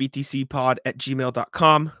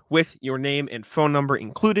 hbtcpod@gmail.com, with your name and phone number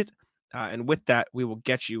included. And with that, we will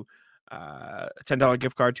get you a $10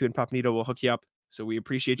 gift card to Incognito. We'll hook you up. So we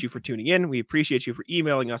appreciate you for tuning in. We appreciate you for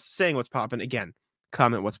emailing us, saying what's popping. Again,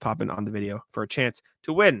 comment what's popping on the video for a chance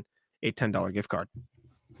to win a $10 gift card.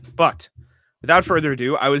 But without further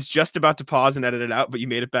ado, I was just about to pause and edit it out, but you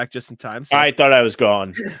made it back just in time. So. I thought I was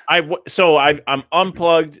gone. I'm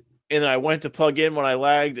unplugged. And then I went to plug in when I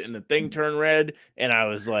lagged and the thing turned red. And I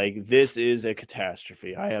was like, this is a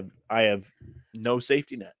catastrophe. I have no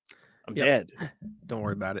safety net. I'm dead. Don't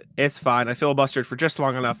worry about it. It's fine. I filibustered for just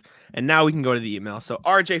long enough. And now we can go to the email. So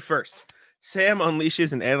RJ first. Sam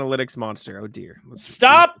unleashes an analytics monster. Oh, dear.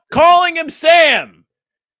 Stop calling him Sam.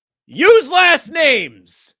 Use last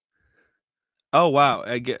names. Oh, wow.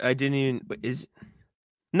 I didn't even...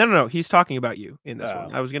 No. He's talking about you in this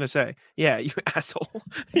one. I was going to say. Yeah, you asshole.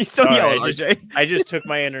 He's so yelling, RJ. I just took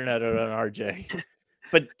my internet out on RJ.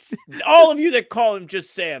 But all of you that call him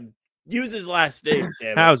just Sam, use his last name.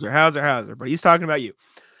 Hauser. But he's talking about you.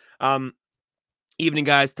 Evening,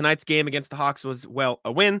 guys. Tonight's game against the Hawks was, well,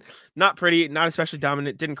 a win. Not pretty, not especially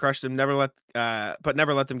dominant. Didn't crush them. Never let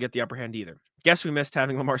them get the upper hand either. Guess we missed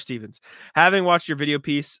having Lamar Stevens. Having watched your video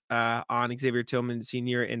piece on Xavier Tillman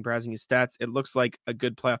Sr. and browsing his stats, it looks like a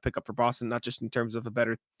good playoff pickup for Boston, not just in terms of a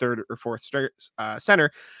better third or fourth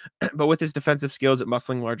center, but with his defensive skills at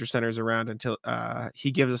muscling larger centers around until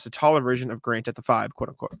he gives us a taller version of Grant at the 5, quote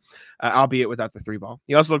unquote, albeit without the 3 ball.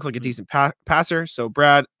 He also looks like a decent passer. So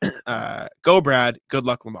Brad, go Brad. Good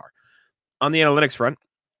luck, Lamar. On the analytics front,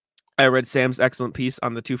 I read Sam's excellent piece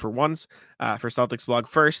on the 2-for-1s for Celtics blog.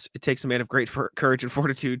 First, it takes a man of great courage and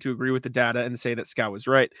fortitude to agree with the data and say that Scout was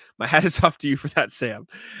right. My hat is off to you for that, Sam.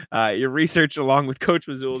 Your research, along with Coach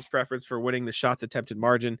Mazzulla's preference for winning the shots attempted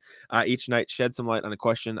margin each night, shed some light on a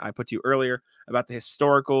question I put to you earlier about the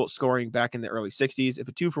historical scoring back in the early 60s. If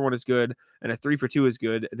a 2-for-1 is good and a 3-for-2 is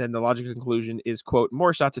good, then the logical conclusion is, quote,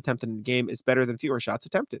 more shots attempted in the game is better than fewer shots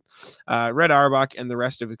attempted. Red Auerbach and the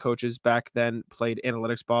rest of the coaches back then played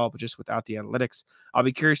analytics ball, but just without the analytics. I'll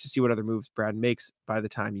be curious to see what other moves Brad makes by the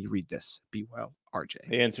time you read this. Be well, RJ.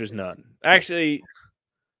 The answer is none. Actually,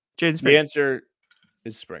 Jaden Springer. The answer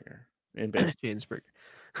is Springer. Jaden Springer.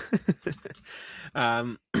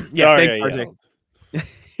 Sorry, thanks, RJ.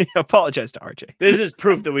 Apologize to RJ. This is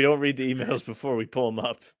proof that we don't read the emails before we pull them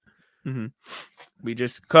up. Mm-hmm. We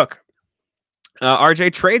just cook.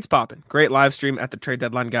 RJ, trades popping. Great live stream at the trade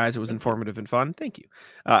deadline, guys. It was informative and fun. Thank you.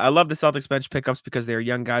 I love the Celtics bench pickups because they are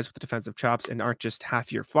young guys with defensive chops and aren't just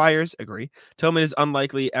half-year flyers. Agree. Tillman is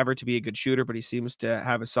unlikely ever to be a good shooter, but he seems to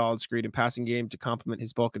have a solid screen and passing game to complement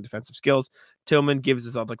his bulk and defensive skills. Tillman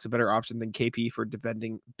gives the Celtics a better option than KP for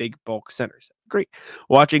defending big bulk centers. Great.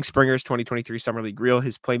 Watching Springer's 2023 Summer League reel,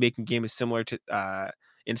 his playmaking game is similar to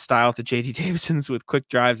in style to JD Davidson's with quick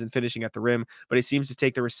drives and finishing at the rim, but he seems to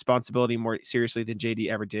take the responsibility more seriously than JD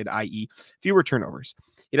ever did, i.e. fewer turnovers.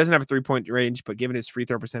 He doesn't have a 3-point range, but given his free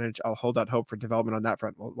throw percentage, I'll hold out hope for development on that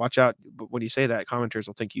front. Well, watch out. But when you say that, commenters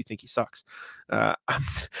will think you think he sucks. I'm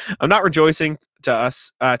not rejoicing to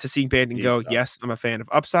seeing Bandon go. Yes, I'm a fan of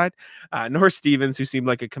upside, nor Stevens, who seemed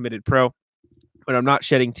like a committed pro. But I'm not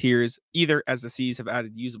shedding tears either, as the C's have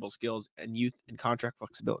added usable skills and youth and contract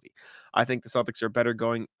flexibility. I think the Celtics are better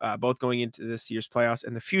both going into this year's playoffs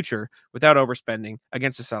and the future without overspending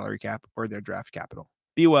against the salary cap or their draft capital.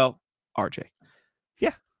 Be well, RJ.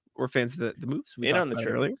 Yeah, we're fans of the moves. We in on the trade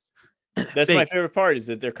earlier. That's my favorite part, is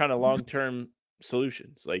that they're kind of long-term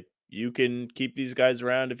solutions. Like, you can keep these guys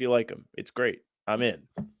around if you like them. It's great. I'm in.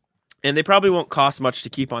 And they probably won't cost much to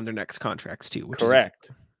keep on their next contracts too. Correct.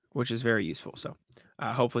 Which is very useful. So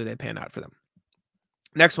hopefully they pan out for them.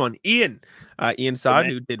 Next one, Ian. Ian Sod,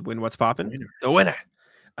 who did win What's Poppin'. The winner.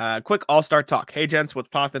 Quick all-star talk. Hey, gents, what's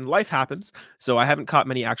poppin'? Life happens. So I haven't caught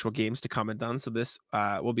many actual games to comment on. So this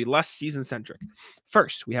will be less season-centric.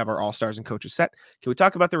 First, we have our all-stars and coaches set. Can we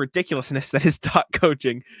talk about the ridiculousness that is Doc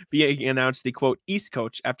coaching, being announced the, quote, East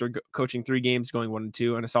coach after coaching 3 games, going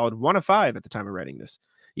 1-2, and a solid 1 of 5 at the time of writing this.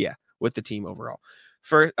 Yeah, with the team overall.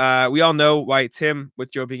 We all know why it's him,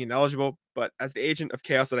 with Joe being ineligible, but as the agent of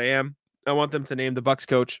chaos that I am, I want them to name the Bucks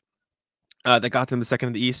coach that got them the second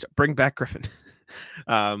in the East. Bring back Griffin.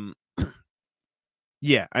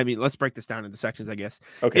 Yeah, I mean, let's break this down into sections, I guess.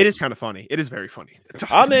 Okay. It is kind of funny. It is very funny.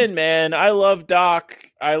 I'm in, man. I love Doc.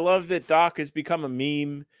 I love that Doc has become a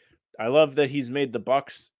meme. I love that he's made the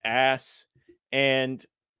Bucks ass, and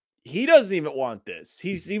he doesn't even want this.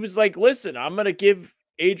 He was like, listen, I'm going to give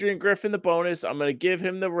Adrian Griffin the bonus. I'm going to give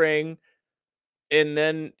him the ring. And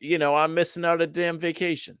then, I'm missing out a damn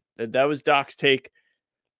vacation. That was Doc's take.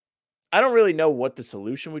 I don't really know what the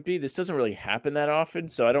solution would be. This doesn't really happen that often.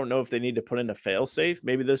 So I don't know if they need to put in a fail-safe.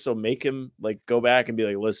 Maybe this will make him go back and be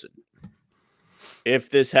like, listen, if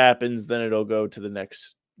this happens, then it'll go to the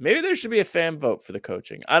next. Maybe there should be a fan vote for the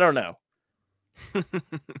coaching. I don't know.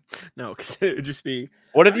 No, because it would just be.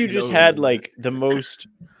 What if you just had the most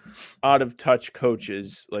out of touch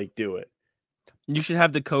coaches do it? You should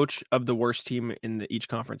have the coach of the worst team in each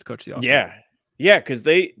conference coach the All-Star. Yeah. Yeah, because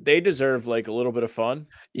they deserve like a little bit of fun.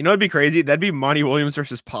 You know, it'd be crazy. That'd be Monty Williams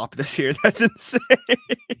versus Pop this year. That's insane.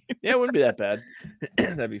 Yeah, it wouldn't be that bad.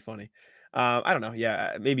 That'd be funny. I don't know.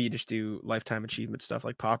 Yeah, maybe you just do lifetime achievement stuff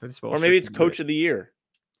like Pop and Or maybe it's Coach of the Year.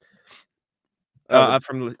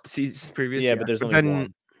 From the season previous. Yeah, but there's only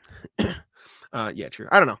one. Yeah, true.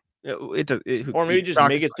 I don't know. Or maybe just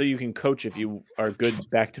make it so you can coach if you are good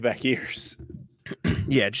back-to-back years.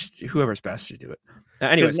 Yeah, just whoever's best to do it.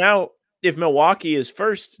 Anyways, now if Milwaukee is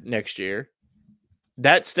first next year,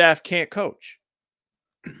 that staff can't coach.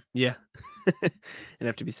 Yeah, it'd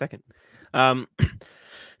have to be second.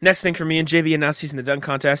 Next thing for me, and JV announced he's in the dunk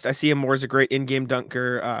contest. I see him more as a great in-game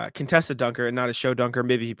dunker, contested dunker, and not a show dunker.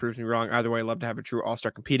 Maybe he proves me wrong. Either way, I'd love to have a true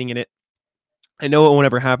all-star competing in it. I know it won't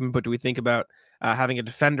ever happen, but do we think about having a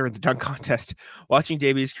defender in the dunk contest? Watching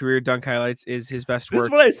JB's career dunk highlights is his best work.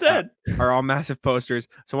 That's what I said. Are all massive posters.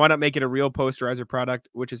 So why not make it a real posterizer product,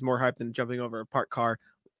 which is more hype than jumping over a parked car?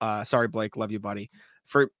 Sorry, Blake. Love you, buddy.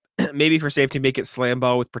 Maybe for safety, make it slam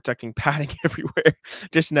ball with protecting padding everywhere.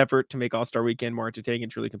 Just an effort to make All-Star Weekend more entertaining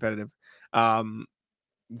and truly competitive.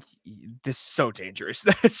 This is so dangerous.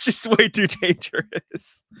 That's just way too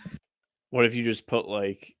dangerous. What if you just put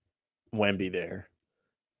like Wemby there?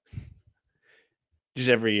 Just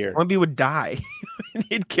every year. Wemby would die.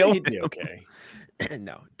 He'd kill him. Okay.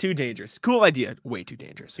 No, too dangerous. Cool idea. Way too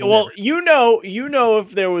dangerous. Well, you know,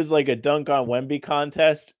 if there was like a dunk on Wemby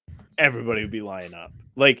contest, everybody would be lining up.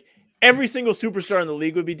 Like every single superstar in the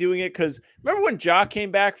league would be doing it. Because remember when Ja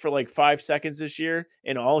came back for like 5 seconds this year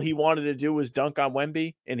and all he wanted to do was dunk on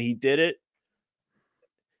Wemby and he did it?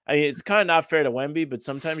 I mean, it's kind of not fair to Wemby, but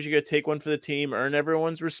sometimes you got to take one for the team, earn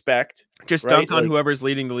everyone's respect. Just right? dunk on whoever's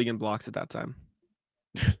leading the league in blocks at that time.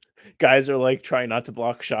 Guys are like trying not to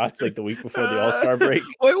block shots like the week before the All-Star break.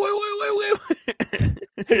 Wait.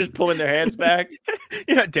 They're just pulling their hands back.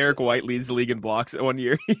 Yeah, Derek White leads the league in blocks 1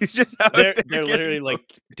 year. He's just they're literally like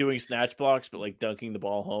doing snatch blocks, but like dunking the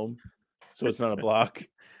ball home, so it's not a block.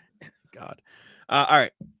 God. All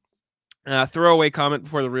right. Throwaway comment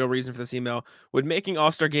before the real reason for this email. Would making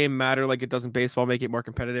All-Star Game matter like it does in baseball? Make it more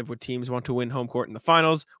competitive? Would teams want to win home court in the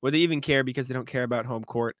finals? Would they even care because they don't care about home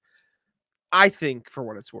court? I think, for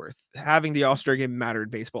what it's worth, having the All-Star Game matter in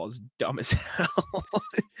baseball is dumb as hell.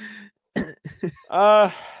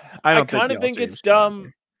 I kind of think it's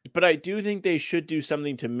dumb, but I do think they should do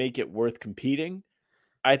something to make it worth competing.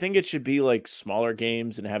 I think it should be like smaller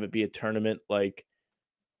games and have it be a tournament, like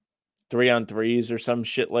 3-on-3s or some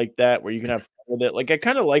shit like that, where you can have fun with it. Like I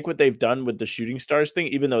kind of like what they've done with the shooting stars thing,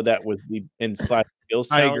 even though that was the inside skills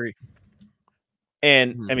challenge. I agree.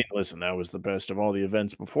 And I mean, listen, that was the best of all the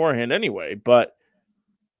events beforehand anyway, but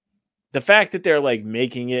the fact that they're like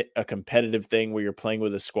making it a competitive thing where you're playing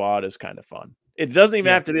with a squad is kind of fun. It doesn't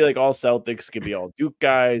even have to be like all Celtics. It could be all Duke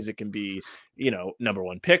guys. It can be, number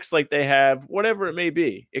 1 picks like they have, whatever it may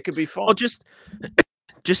be. It could be fun. Well, just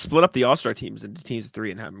split up the All-Star teams into teams of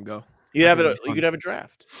 3 and have them go. You could have a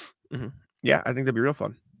draft. Mm-hmm. Yeah, I think that'd be real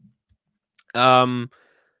fun.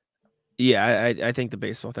 Yeah, I think the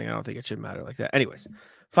baseball thing, I don't think it should matter like that. Anyways,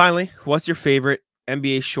 finally, what's your favorite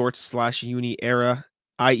NBA shorts / uni era,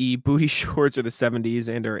 i.e. booty shorts or the 70s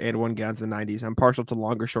and one gowns in the 90s? I'm partial to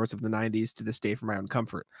longer shorts of the 90s to this day for my own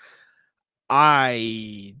comfort.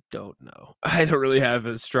 I don't know. I don't really have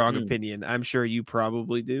a strong opinion. I'm sure you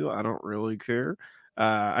probably do. I don't really care.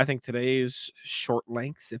 I think today's short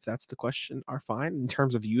lengths, if that's the question, are fine. In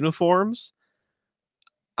terms of uniforms,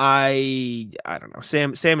 I don't know.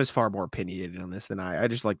 Sam is far more opinionated on this than I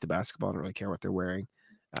just like the basketball. I don't really care what they're wearing.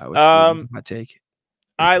 My take.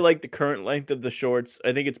 I like the current length of the shorts.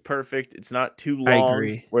 I think it's perfect. It's not too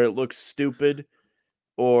long where it looks stupid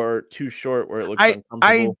or too short where it looks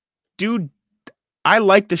uncomfortable. I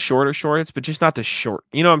like the shorter shorts, but just not the short.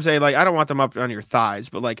 You know what I'm saying? Like I don't want them up on your thighs,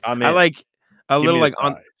 but like I like a little like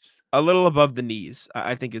on a little above the knees.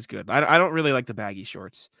 I think is good. I don't really like the baggy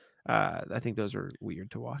shorts. I think those are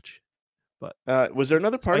weird to watch. But was there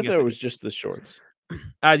another part of that, or was just the shorts?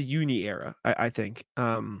 The uni era, I think.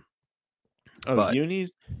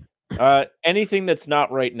 Unis. Anything that's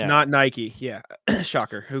not right now. Not Nike. Yeah.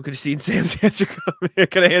 Shocker. Who could have seen Sam's answer coming? I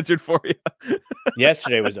could have answered for you.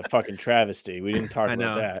 Yesterday was a fucking travesty. We didn't talk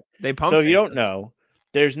about that. They pumped. So if you don't know,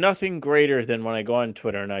 there's nothing greater than when I go on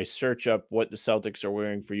Twitter and I search up what the Celtics are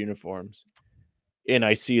wearing for uniforms, and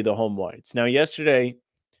I see the home whites. Now, yesterday,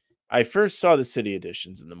 I first saw the city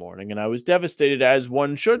editions in the morning, and I was devastated, as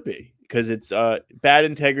one should be, because it's bad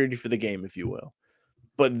integrity for the game, if you will.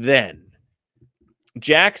 But then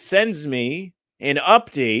Jack sends me an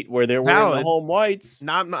update where they're wearing the home whites.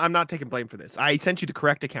 No, I'm not taking blame for this. I sent you the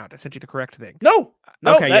correct account. I sent you the correct thing. No,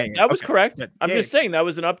 okay, that was correct. Good. I'm just saying that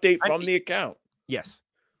was an update from the account. Yes.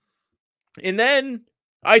 And then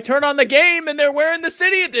I turn on the game and they're wearing the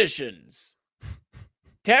City Editions.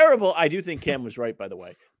 Terrible. I do think Cam was right, by the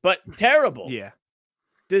way, but terrible. Yeah.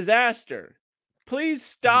 Disaster. Please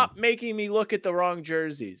stop making me look at the wrong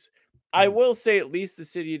jerseys. I will say at least the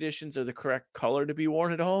City Editions are the correct color to be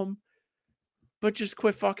worn at home, but just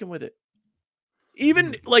quit fucking with it.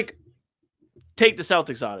 Even like take the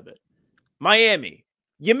Celtics out of it. Miami,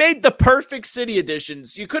 you made the perfect City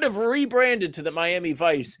Editions. You could have rebranded to the Miami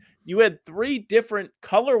Vice. You had 3 different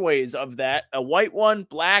colorways of that, a white one,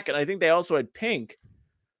 black, and I think they also had pink.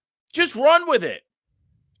 Just run with it.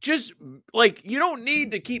 Just like, you don't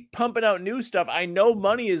need to keep pumping out new stuff. I know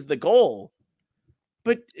money is the goal,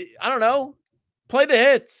 but I don't know. Play the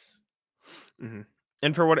hits. Mm-hmm.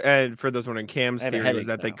 And for what, for those wondering, Cam's theory was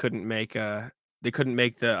that they couldn't make the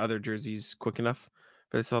other jerseys quick enough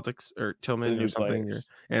for the Celtics or Tillman or something.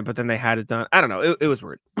 But then they had it done. I don't know. It was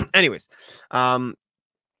weird. Anyways,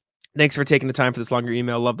 thanks for taking the time for this longer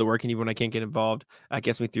email. Love the work, and even when I can't get involved, it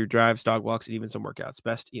gets me through drives, dog walks, and even some workouts.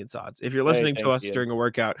 Best Ian Sods. If you're listening to us during a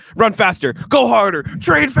workout, run faster, go harder,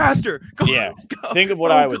 train faster. Go, think of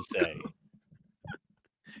what I would say.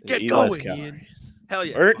 Get going, Ian. Hell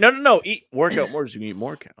yeah. Or, no. Eat workout more so you can eat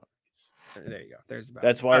more calories. There you go. There's the balance.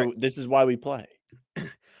 That's why this is why we play.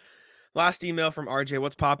 Last email from RJ.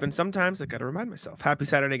 What's poppin'? Sometimes I got to remind myself. Happy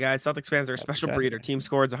Saturday, guys. Celtics fans are a special breed. Our team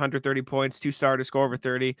scores 130 points. 2 starters score over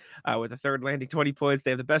 30, with a third landing 20 points.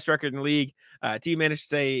 They have the best record in the league. Team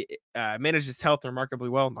manages health remarkably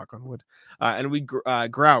well, knock on wood. And we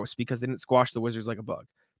grouse because they didn't squash the Wizards like a bug.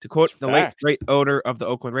 To quote the late great owner of the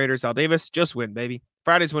Oakland Raiders, Al Davis, just win, baby.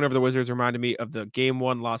 Friday's win over the Wizards reminded me of the Game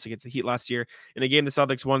 1 loss against the Heat last year. In a game the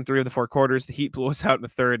Celtics won 3 of the 4 quarters, the Heat blew us out in the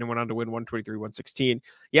third and went on to win 123-116.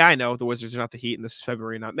 Yeah, I know the Wizards are not the Heat, and this is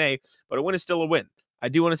February, not May, but a win is still a win. I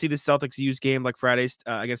do want to see the Celtics use game like Friday's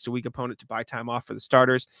against a weak opponent to buy time off for the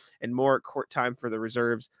starters and more court time for the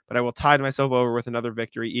reserves, but I will tide myself over with another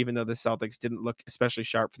victory, even though the Celtics didn't look especially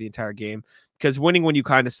sharp for the entire game, because winning when you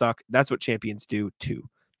kind of suck, that's what champions do too.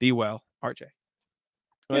 Be well, RJ.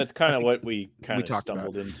 Well, that's kind of what we kind of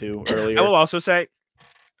stumbled into earlier. I will also say,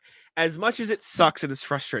 as much as it sucks and it's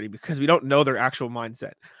frustrating because we don't know their actual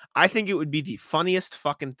mindset, I think it would be the funniest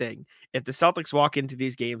fucking thing if the Celtics walk into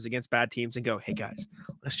these games against bad teams and go, hey guys,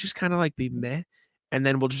 let's just kind of like be meh, and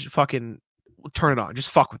then we'll just fucking turn it on. Just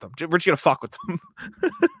fuck with them. We're just going to fuck with them.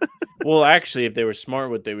 Well, actually, if they were smart,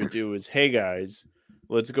 what they would do is, hey guys,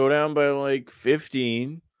 let's go down by like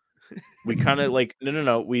 15. We kind of like,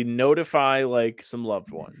 no. We notify like some loved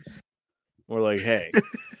ones. We're like, hey,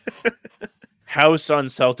 house on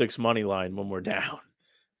Celtics money line when we're down.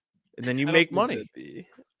 And then you make money.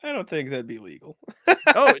 I don't think that'd be legal.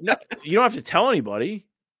 Oh, no, you don't have to tell anybody.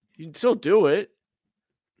 You can still do it.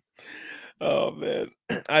 Oh, man.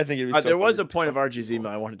 I think it'd be so there was a point of RG's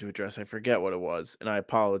email I wanted to address. I forget what it was, and I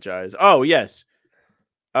apologize. Oh, yes.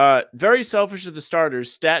 Very selfish of the starters.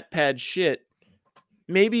 Stat pad shit.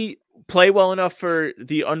 Maybe play well enough for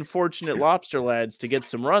the unfortunate lobster lads to get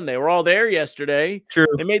some run. They were all there yesterday. True.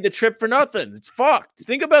 They made the trip for nothing. It's fucked.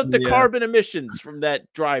 Think about the carbon emissions from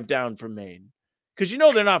that drive down from Maine. Because you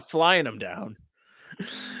know they're not flying them down.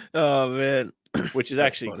 Oh, man. Which is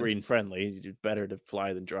actually green friendly. It's better to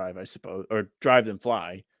fly than drive, I suppose. Or drive than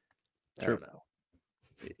fly. True.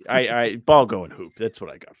 I don't know. I ball going hoop. That's what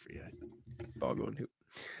I got for you. Ball going hoop.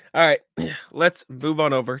 All right. Let's move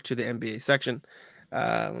on over to the NBA section.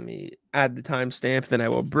 Let me add the timestamp, then I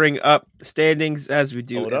will bring up the standings as we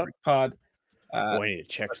do every pod. I need to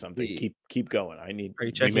check something. Keep going. We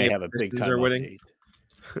may have a big time update.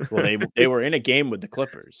 Well, they were in a game with the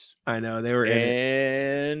Clippers. I know they were in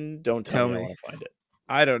it. And don't tell me I want to find it.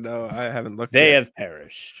 I don't know. I haven't looked. They have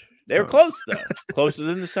perished. They were close though, closer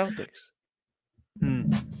than the Celtics.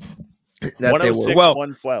 106,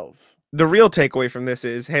 112. The real takeaway from this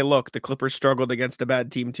is, hey, look, the Clippers struggled against a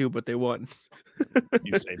bad team too, but they won.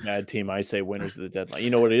 You say bad team, I say winners of the deadline. You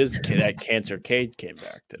know what it is? That Cancer Cade came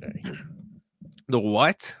back today. The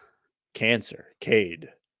what? Cancer Cade.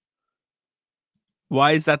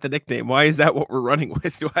 Why is that the nickname? Why is that what we're running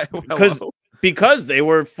with? Because they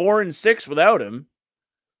were 4-6 without him.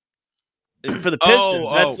 For the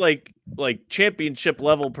Pistons, that's like championship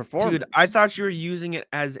level performance. Dude, I thought you were using it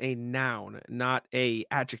as a noun, not a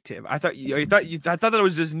adjective. I thought that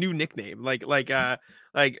was his new nickname, like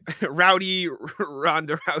Rowdy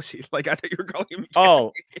Ronda Rousey. Like I thought you were calling him.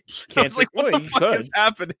 Cancer. I was like, what the fuck is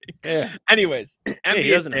happening? Yeah. Anyways, he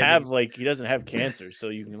doesn't have cancer, so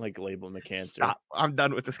you can like label him a cancer. Stop. I'm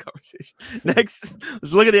done with this conversation. Next,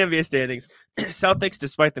 let's look at the NBA standings. Celtics,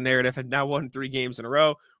 despite the narrative, have now won 3 games in a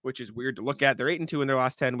row, which is weird to look at. They're 8-2 in their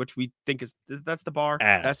last 10, which we think that's the bar.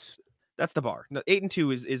 That's the bar. No,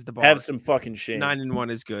 8-2 is the bar. Have some fucking shame.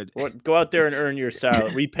 9-1 is good. Go out there and earn your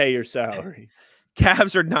salary. Repay your salary.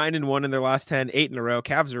 Cavs are 9-1 in their last 10, 8 in a row.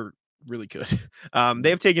 Cavs are really good. They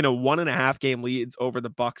have taken a 1.5 game leads over the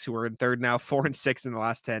Bucks, who are in third now, 4-6 in the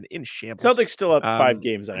last 10 in shambles. Celtics still up 5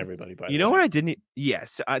 games on everybody. By you know what I didn't?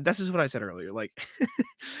 Yes, this is what I said earlier. Like,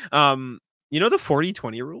 the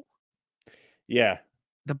 40-20 rule. Yeah,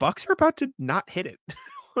 the Bucks are about to not hit it.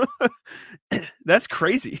 That's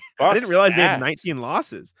crazy. Bucks I didn't realize they had ass. 19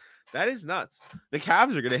 losses. That is nuts. The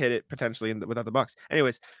Cavs are going to hit it potentially without the Bucks.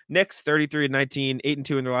 Anyways, Knicks 33-19,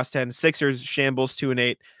 8-2 in their last 10. Sixers shambles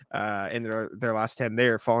 2-8 in their last 10.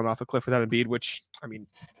 They're falling off a cliff without Embiid, which I mean,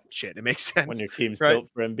 shit, it makes sense. When your team's right? built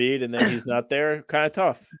for Embiid and then he's not there, kind of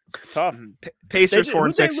tough. Pacers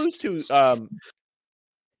 4-6. They lose to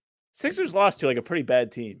Sixers lost to like a pretty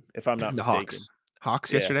bad team, if I'm not mistaken.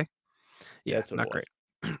 Hawks yesterday. Yeah, that's what not it great.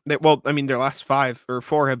 was. Their last 5 or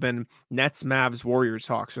 4 have been Nets, Mavs, Warriors,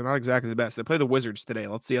 Hawks. They're not exactly the best. They play the Wizards today.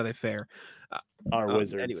 Let's see how they fare. Our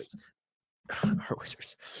Wizards. Anyways, our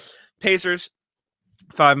Wizards. Pacers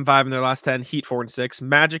 5-5 in their last 10. Heat 4-6.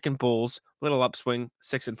 Magic and Bulls, little upswing,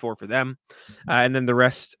 6-4 for them. And then the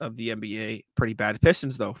rest of the NBA, pretty bad.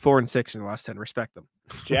 Pistons though, 4-6 in the last 10. Respect them.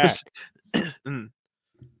 Jack.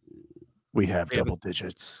 We have double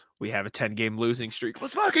digits. We have a 10-game losing streak.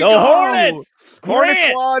 Let's fucking go! Hornets!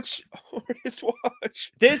 Hornets watch! Hornets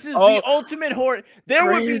watch! This is the ultimate Hornet. There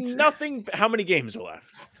would be nothing. How many games are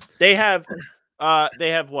left? They have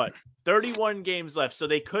what? 31 games left, so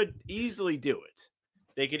they could easily do it.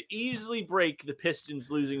 They could easily break the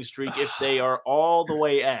Pistons losing streak if they are all the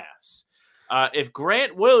way ass. If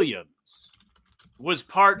Grant Williams was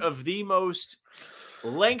part of the most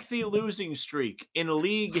lengthy losing streak in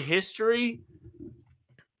league history,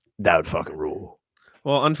 that would fucking rule.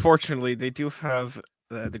 Well, unfortunately, they do have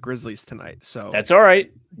the Grizzlies tonight, so that's all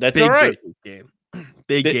right. That's all right. Game.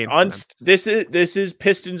 Big game. This is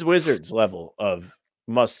Pistons Wizards level of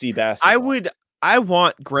must see basketball. I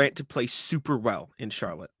want Grant to play super well in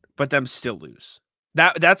Charlotte, but them still lose.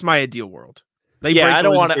 That's my ideal world. I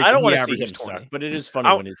don't want to see him suck, but it is funny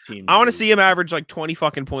when his team. I want to see him average like 20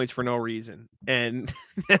 fucking points for no reason and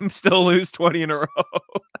them still lose 20 in a row.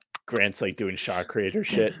 Grant's like doing shot creator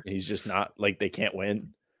shit. He's just not like they can't win.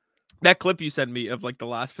 That clip you sent me of like the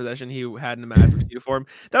last possession he had in the Mavericks uniform.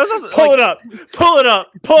 That was also pull it up,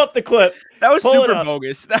 pull up the clip. That was super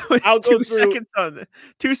bogus. That was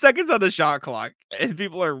 2 seconds on the shot clock, and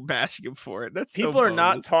people are bashing him for it. People are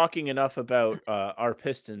not talking enough about our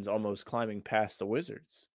Pistons almost climbing past the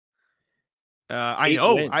Wizards. I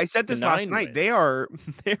know. I said this last night. They are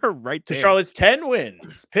right there. Charlotte's 10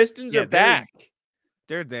 wins. Pistons are back.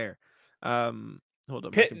 They're there. Hold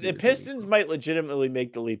on. The Pistons might legitimately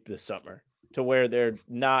make the leap this summer to where they're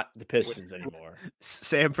not the Pistons anymore.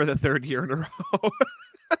 Sam for the 3rd year in a row.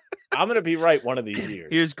 I'm going to be right one of these years.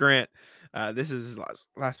 Here's Grant. This is his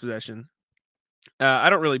last possession. I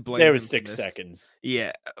don't really blame him. There was 6 seconds.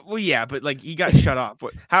 Yeah. Well, yeah, but like he got shut off.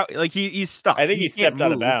 How like he's stuck. I think he stepped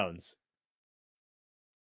out of bounds.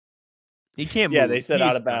 He can't move. Yeah, they said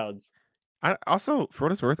out of bounds. I also, for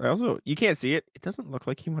what it's worth, you can't see it. It doesn't look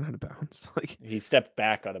like he went out of bounds. Like he stepped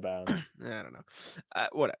back out of bounds. I don't know.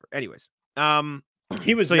 Whatever. Anyways,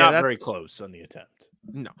 he was not very close on the attempt.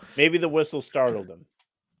 No, maybe the whistle startled him.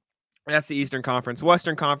 That's the Eastern Conference.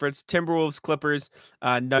 Western Conference: Timberwolves, Clippers,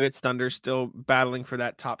 Nuggets, Thunder still battling for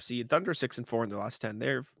that top seed. Thunder 6-4 in their last 10.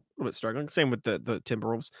 They're a little bit struggling. Same with the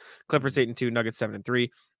Timberwolves. Clippers 8-2, Nuggets 7-3.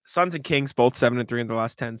 Suns and Kings both 7-3 in the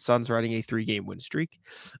last 10. Suns riding a 3-game win streak.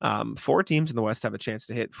 4 teams in the West have a chance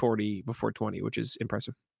to hit 40 before 20, which is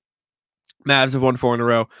impressive. Mavs have won 4 in a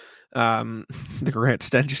row. The Grant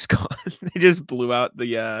stench is gone. They just blew out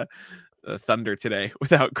the Thunder today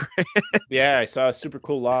without Grant. Yeah, I saw super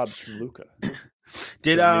cool lobs from Luka.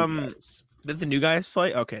 Did the new guys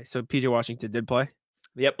play? Okay, so PJ Washington did play.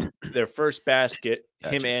 Yep, their first basket,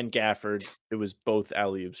 him and Gafford. It was both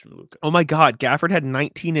alley-oops from Luka. Oh my God, Gafford had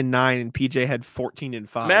 19 and 9, and PJ had 14 and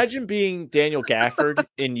 5. Imagine being Daniel Gafford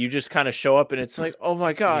and you just kind of show up, and it's like, oh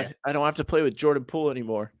my God, I don't have to play with Jordan Poole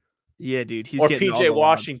anymore. Yeah, dude, he's or getting PJ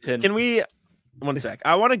Washington. Can we? 1 sec.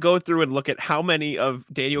 I want to go through and look at how many of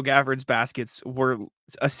Daniel Gafford's baskets were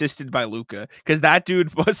assisted by Luka, because that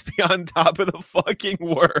dude must be on top of the fucking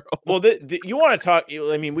world. Well, you want to talk?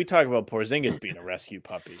 I mean, we talk about Porzingis being a rescue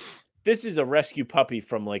puppy. This is a rescue puppy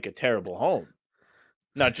from like a terrible home,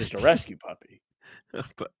 not just a rescue puppy.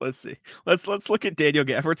 But let's see. Let's look at Daniel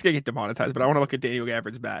Gafford. It's gonna get demonetized, but I want to look at Daniel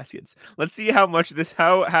Gafford's baskets. Let's see how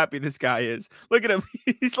happy this guy is. Look at him.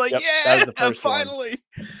 He's like, yeah, finally.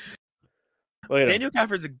 Daniel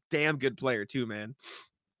Gafford's a damn good player too, man.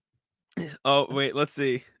 Oh wait, let's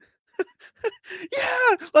see.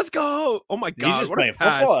 Yeah, let's go. Oh my god, He's just what a playing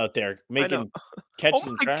pass. football out there, making catches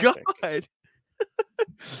in traffic. God.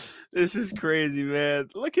 This is crazy, man.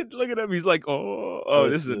 Look at him. He's like,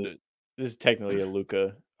 this is technically a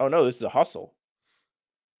Luka. Oh no, this is a hustle.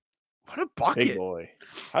 What a bucket. Big boy.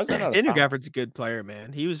 How's that not a Daniel foul? Gafford's a good player,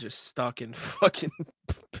 man. He was just stuck in fucking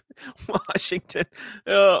Washington.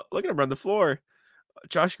 Look at him run the floor.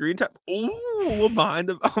 Josh Green type. Ooh, behind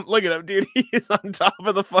him. Look at him, dude. He is on top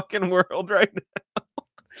of the fucking world right now.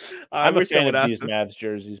 I'm a fan of these Mavs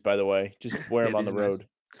jerseys, by the way. Just wear them on the road.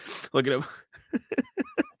 Look at him.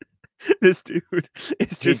 This dude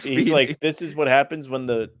is just he's like, this is what happens when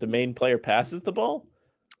the main player passes the ball.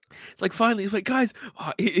 It's like, finally, he's like, guys,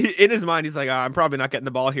 in his mind, he's like, I'm probably not getting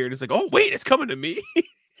the ball here. And he's like, oh, wait, it's coming to me.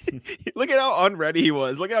 Look at how unready he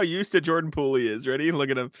was. Look how used to Jordan Poole he is. Ready? Look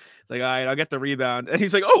at him. Like, all right, I'll get the rebound. And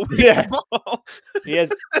he's like, oh, yeah.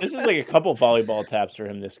 This is like a couple volleyball taps for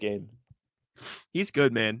him this game. He's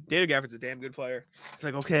good, man. Daniel Gafford's a damn good player. It's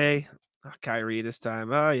like, okay, Kyrie this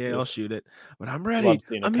time. Oh, yeah, I'll shoot it. But I'm ready. Love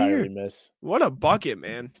seeing I'm Kyrie here. miss. What a bucket,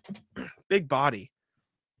 man. Big body.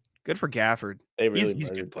 Good for Gafford. He's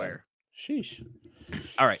a good player. Sheesh.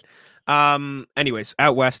 All right. Anyways,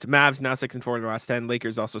 out west, Mavs now 6-4 in the last 10.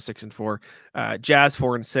 Lakers also 6-4. Jazz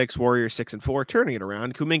 4-6. Warriors 6-4. Turning it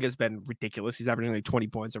around. Kuminga's been ridiculous. He's averaging like 20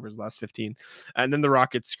 points over his last 15. And then the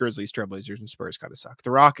Rockets, Grizzlies, Trailblazers, and Spurs kind of suck.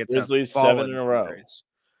 The Rockets, Grizzlies 7 in a row. Grace.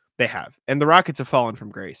 They have, and the Rockets have fallen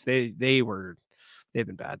from grace. They've been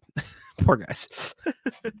bad. Poor guys.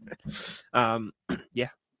 Yeah,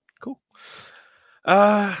 cool.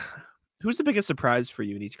 Who's the biggest surprise for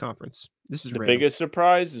you in each conference? This is the random. Biggest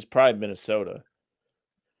surprise is probably Minnesota.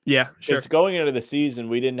 Yeah, sure. Because going into the season,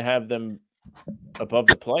 we didn't have them above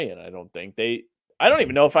the play-in. I don't think I don't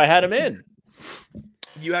even know if I had them in.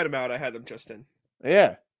 You had them out. I had them just in.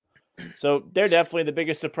 Yeah. So they're definitely the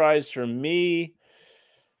biggest surprise for me.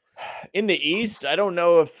 In the East, I don't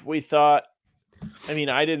know if we thought. I mean,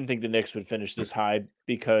 I didn't think the Knicks would finish this high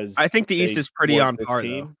because I think the East is pretty on par,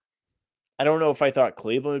 though. I don't know if I thought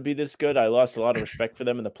Cleveland would be this good. I lost a lot of respect for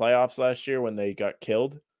them in the playoffs last year when they got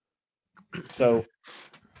killed. So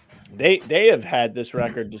they have had this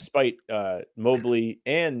record despite Mobley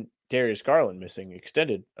and Darius Garland missing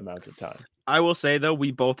extended amounts of time. I will say, though,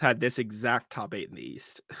 we both had this exact top 8 in the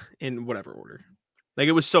East in whatever order. Like,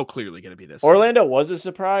 it was so clearly going to be this. Orlando was a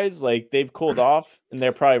surprise. Like, they've cooled off, and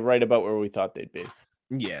they're probably right about where we thought they'd be.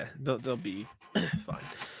 Yeah, they'll be fine.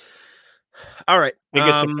 All right.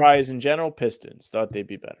 Biggest surprise in general, Pistons. Thought they'd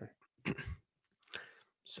be better.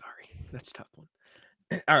 Sorry. That's a tough one.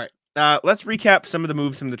 All right. Let's recap some of the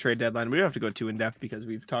moves from the trade deadline. We don't have to go too in-depth because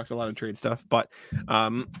we've talked a lot of trade stuff, but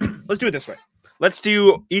let's do it this way. Let's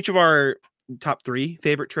do each of our top 3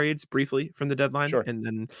 favorite trades briefly from the deadline, sure, and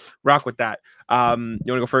then rock with that. You want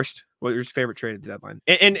to go first? What was your favorite trade at the deadline?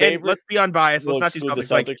 And let's be unbiased. Let's not do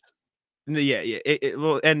Celtics. Like, yeah.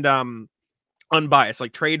 Well, and unbiased.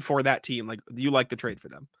 Like, trade for that team. Like, you like the trade for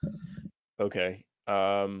them? Okay.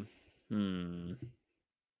 Can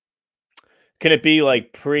it be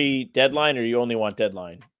like pre-deadline, or you only want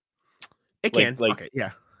deadline? It can. Okay,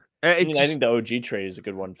 yeah. I think the OG trade is a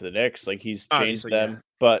good one for the Knicks. Like, he's changed them,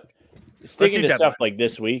 but sticking to stuff like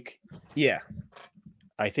this week. Yeah.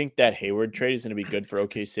 I think that Hayward trade is going to be good for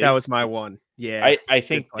OKC. That was my one. Yeah. I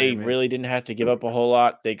think they really didn't have to give up a whole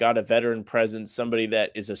lot. They got a veteran presence, somebody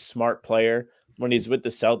that is a smart player. When he's with the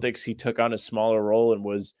Celtics, he took on a smaller role and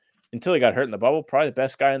was, until he got hurt in the bubble, probably the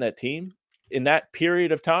best guy on that team in that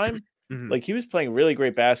period of time. Like, he was playing really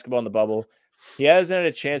great basketball in the bubble. He hasn't had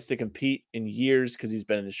a chance to compete in years because he's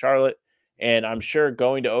been in Charlotte. And I'm sure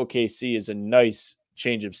going to OKC is a nice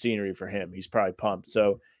change of scenery for him. He's probably pumped.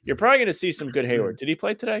 So you're probably going to see some good Hayward. Did he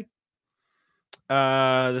play today?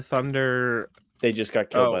 The Thunder. They just got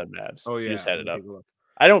killed by the Mavs. Oh, yeah. He just had it up.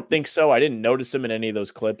 I don't think so. I didn't notice him in any of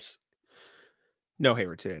those clips. No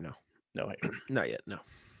Hayward today, no. No Hayward. Not yet, no.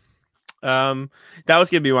 That was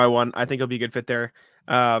going to be my one. I think it'll be a good fit there.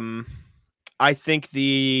 I think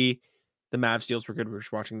the Mavs deals were good. We were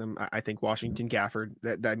just watching them. I think Washington, Gafford,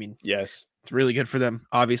 I mean, yes, it's really good for them,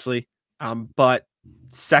 obviously. But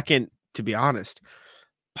second, to be honest,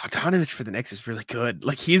 Bogdanović for the Knicks is really good.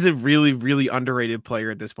 Like, he's a really, really underrated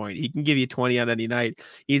player at this point. He can give you 20 on any night.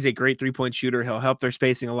 He's a great 3-point shooter. He'll help their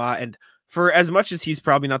spacing a lot. And for as much as he's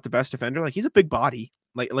probably not the best defender, like, he's a big body.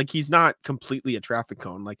 Like he's not completely a traffic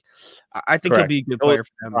cone. Like, I think he'll be a good player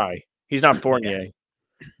for them. Right. He's not Fournier.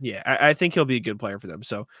 Yeah, I think he'll be a good player for them.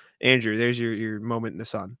 So, Andrew, there's your moment in the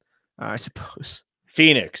sun, I suppose.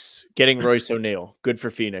 Phoenix getting Royce O'Neal. Good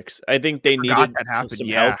for Phoenix. I think they needed that happened. some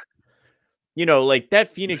help. You know, like, that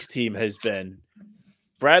Phoenix team has been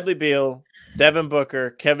Bradley Beal, Devin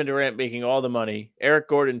Booker, Kevin Durant making all the money. Eric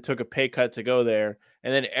Gordon took a pay cut to go there,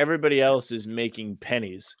 and then everybody else is making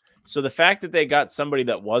pennies. So the fact that they got somebody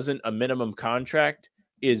that wasn't a minimum contract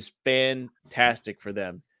is fantastic for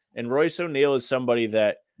them. And Royce O'Neal is somebody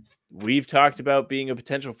that we've talked about being a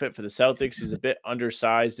potential fit for the Celtics. He's a bit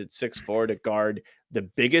undersized at 6'4" to guard the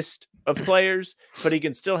biggest of players, but he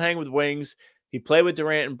can still hang with wings. He played with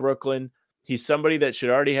Durant in Brooklyn. He's somebody that should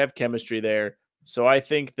already have chemistry there. So I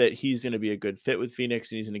think that he's going to be a good fit with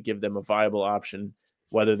Phoenix, and he's going to give them a viable option,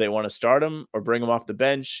 whether they want to start him or bring him off the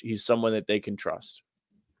bench. He's someone that they can trust.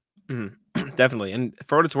 Definitely. And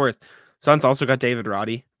for what it's worth, Suns also got David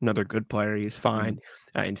Roddy, another good player. He's fine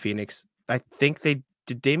in Phoenix. I think did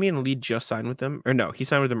Damian Lee just sign with them? Or no, he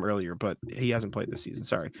signed with them earlier, but he hasn't played this season.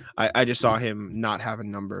 Sorry. I just saw him not have a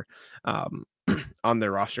number on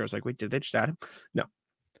their roster. I was like, wait, did they just add him? No.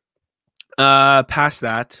 Past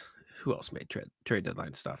that, who else made trade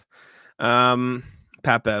deadline stuff?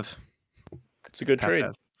 Pat Bev. It's a good trade.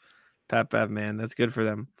 Pat Bev, man. That's good for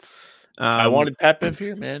them. I wanted Pat Bev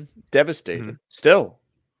here, man. Devastated. Still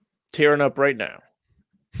tearing up right now.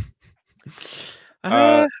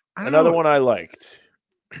 Another one I liked.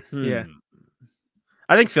 Yeah.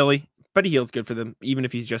 I think Philly. Buddy Hield's good for them, even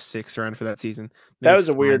if he's just 6 around for that season. That was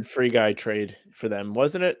a weird free guy trade for them,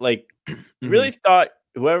 wasn't it? Like, really thought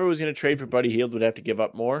whoever was going to trade for Buddy Hield would have to give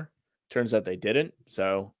up more. Turns out they didn't.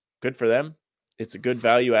 So good for them. It's a good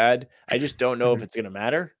value add. I just don't know if it's going to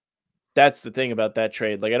matter. That's the thing about that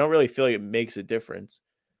trade. Like, I don't really feel like it makes a difference.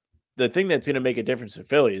 The thing that's going to make a difference for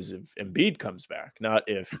Philly is if Embiid comes back, not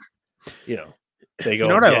if, they go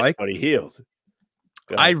what I like? Buddy Hield.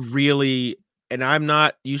 I really, and I'm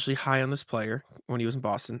not usually high on this player when he was in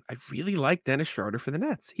Boston. I really like Dennis Schroeder for the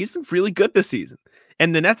Nets. He's been really good this season.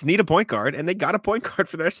 And the Nets need a point guard, and they got a point guard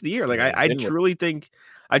for the rest of the year. Like, I truly think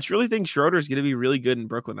Schroeder is going to be really good in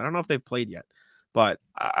Brooklyn. I don't know if they've played yet, but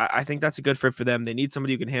I think that's a good fit for them. They need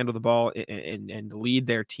somebody who can handle the ball and lead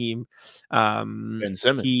their team. Ben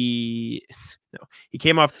Simmons. He's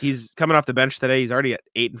coming off the bench today. He's already at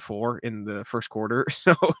 8-4 in the first quarter.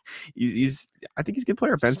 So I think he's a good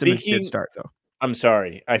player. Ben Simmons did start though. I'm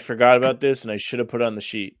sorry. I forgot about this and I should have put on the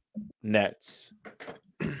sheet. Nets.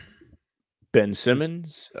 Ben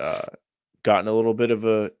Simmons got in a little bit of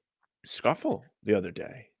a scuffle the other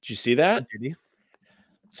day. Did you see that? Did he?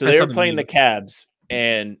 So they were playing the Cavs,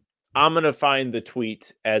 and I'm going to find the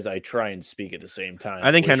tweet as I try and speak at the same time.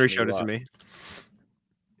 I think Henry showed it to me.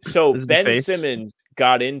 So Ben Simmons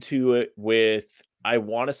got into it with, I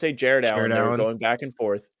want to say Jared Allen. They were going back and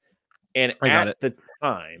forth. And at the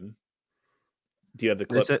time, do you have the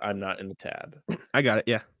clip? I'm not in the tab. I got it,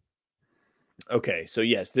 yeah. Okay, so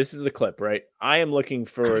yes, this is a clip, right? I am looking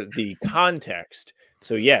for the context.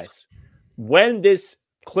 So yes, when this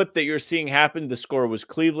clip that you're seeing happen, the score was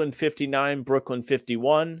Cleveland 59, Brooklyn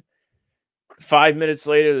 51. 5 minutes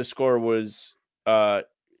later, the score was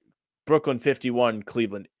Brooklyn 51,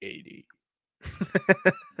 Cleveland 80.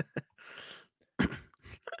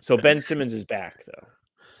 So Ben Simmons is back, though.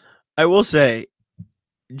 I will say,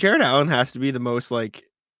 Jared Allen has to be the most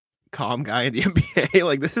calm guy in the NBA.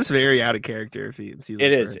 Like, this is very out of character. If he sees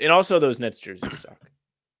it is, and also those Nets jerseys suck.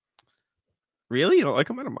 Really, you don't like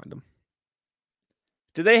them? I don't mind them.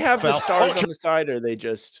 Do they have the stars on the side, or are they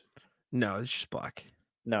just? No, it's just black.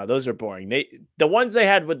 No, those are boring. The ones they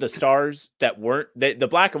had with the stars that weren't the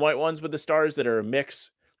black and white ones with the stars that are a mix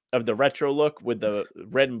of the retro look with the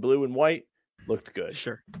red and blue and white looked good.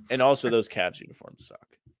 Sure. And also those Cavs uniforms suck.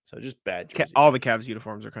 So just bad jerseys. All the Cavs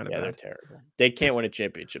uniforms are kind of bad. They're terrible. They can't win a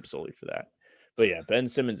championship solely for that. But yeah, Ben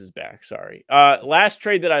Simmons is back. Sorry. Last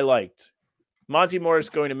trade that I liked. Monty Morris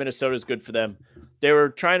going to Minnesota is good for them. They were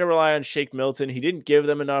trying to rely on Shake Milton. He didn't give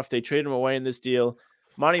them enough. They traded him away in this deal.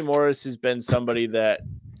 Monty Morris has been somebody that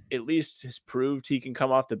at least has proved he can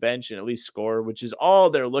come off the bench and at least score, which is all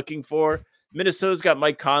they're looking for. Minnesota's got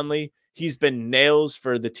Mike Conley. He's been nails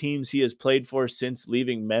for the teams he has played for since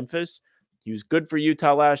leaving Memphis. He was good for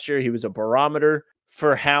Utah last year. He was a barometer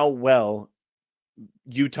for how well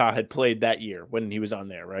Utah had played that year when he was on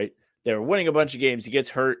there, right? They were winning a bunch of games. He gets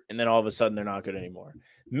hurt, and then all of a sudden they're not good anymore.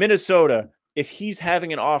 Minnesota, if he's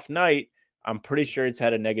having an off night, I'm pretty sure it's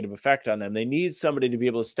had a negative effect on them. They need somebody to be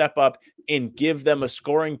able to step up and give them a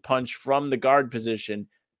scoring punch from the guard position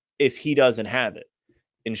if he doesn't have it.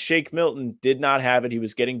 And Shake Milton did not have it. He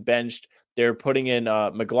was getting benched. They're putting in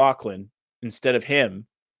McLaughlin instead of him.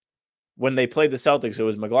 When they played the Celtics, it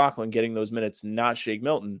was McLaughlin getting those minutes, not Shake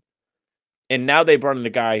Milton. And now they brought in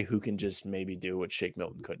a guy who can just maybe do what Shake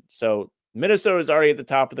Milton couldn't. So Minnesota is already at the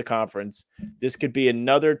top of the conference. This could be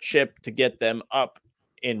another chip to get them up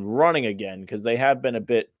and running again because they have been a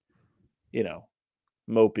bit,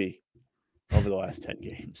 mopey. over the last 10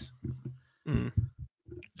 games.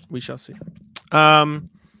 We shall see.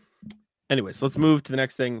 Anyways, let's move to the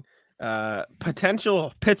next thing.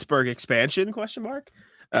 Potential Pittsburgh expansion, question mark.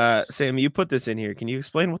 Sam, you put this in here. Can you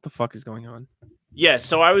explain what the fuck is going on? Yeah,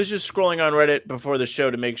 so I was just scrolling on Reddit before the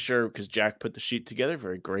show to make sure, because Jack put the sheet together.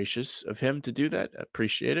 Very gracious of him to do that.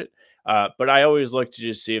 Appreciate it. But I always look to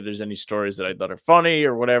just see if there's any stories that I thought are funny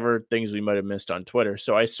or whatever, things we might have missed on Twitter.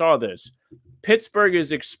 So I saw this. Pittsburgh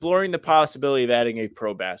is exploring the possibility of adding a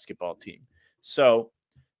pro basketball team. So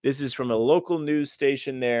this is from a local news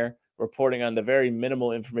station there, reporting on the very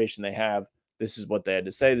minimal information they have. This is what they had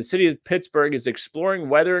to say. The city of Pittsburgh is exploring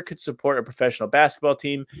whether it could support a professional basketball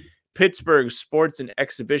team. Pittsburgh Sports and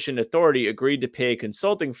Exhibition Authority agreed to pay a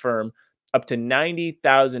consulting firm up to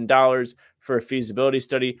 $90,000 for a feasibility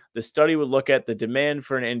study. The study would look at the demand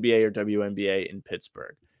for an NBA or WNBA in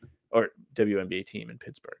Pittsburgh, or WNBA team in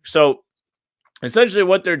Pittsburgh. So essentially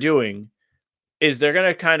what they're doing is they're going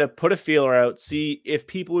to kind of put a feeler out, see if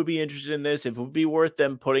people would be interested in this, if it would be worth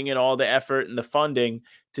them putting in all the effort and the funding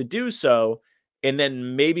to do so. And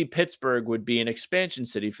then maybe Pittsburgh would be an expansion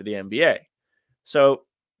city for the NBA. So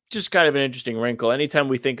just kind of an interesting wrinkle. Anytime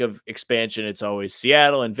we think of expansion, it's always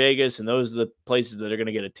Seattle and Vegas, and those are the places that are going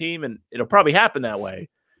to get a team, and it'll probably happen that way.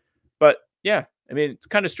 But yeah, I mean, it's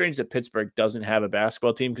kind of strange that Pittsburgh doesn't have a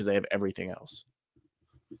basketball team because they have everything else.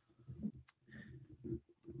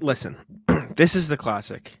 Listen, this is the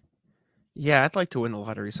classic. Yeah, I'd like to win the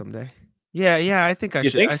lottery someday. Yeah, I think I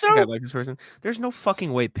should. Think I so? think I'd like this person. There's no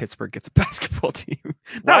fucking way Pittsburgh gets a basketball team.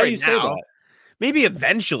 Why do you say that? Maybe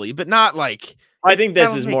eventually, but not like. I think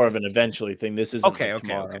this is more of an eventually thing. This isn't okay.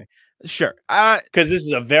 Sure. Because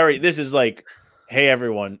this is like, hey,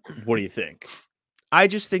 everyone, what do you think? I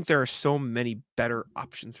just think there are so many better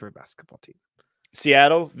options for a basketball team.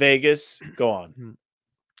 Seattle, Vegas, go on.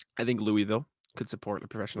 I think Louisville could support a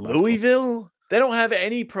professional Louisville? They don't have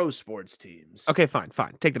any pro sports teams. Okay, fine.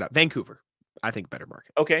 Take that out. Vancouver, I think better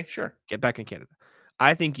market. Okay, sure. Get back in Canada.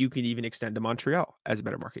 I think you could even extend to Montreal as a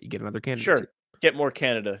better market. You get another Canada. Sure. Get more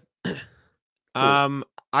Canada. Cool.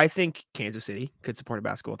 I think Kansas City could support a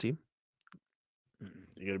basketball team.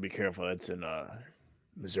 You got to be careful. That's in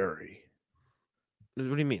Missouri. What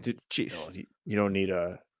do you mean? Chief? You don't need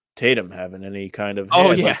Tatum having any kind of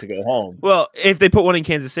I'd like to go home. Well, if they put one in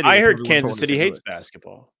Kansas City, I heard Kansas City hates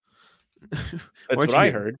basketball. That's what I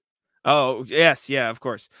heard. Oh, yes, yeah, of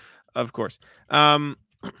course. I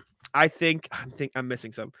think I'm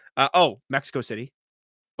missing some. Mexico City,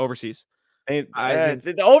 overseas.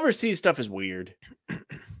 The overseas stuff is weird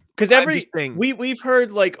because we've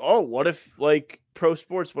heard like, oh, what if like pro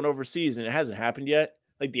sports went overseas, and it hasn't happened yet.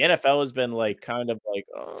 Like the NFL has been like kind of like,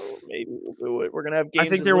 oh, maybe we'll do it. We're gonna have games. I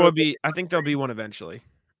think there will be. I think there'll be one eventually.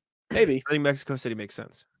 Maybe. I think Mexico City makes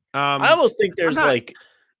sense. I almost think there's like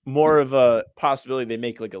more of a possibility they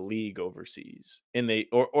make like a league overseas, and they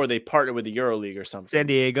partner with the Euro League or something. San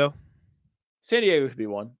Diego could be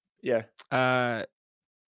one. Yeah.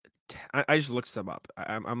 I just looked some up.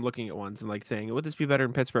 I'm looking at ones and like saying, would this be better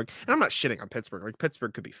in Pittsburgh? And I'm not shitting on Pittsburgh. Like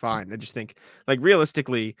Pittsburgh could be fine. I just think like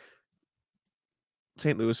realistically,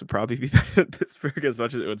 St. Louis would probably be better than Pittsburgh as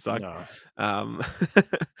much as it would suck. No.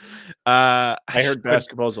 I heard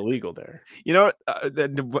basketball's illegal there. You know,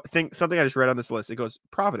 something I just read on this list. It goes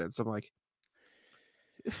Providence. I'm like,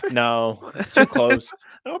 no, it's too close.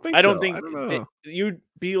 I don't think. I don't know. You'd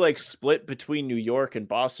be like split between New York and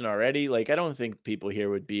Boston already. Like, I don't think people here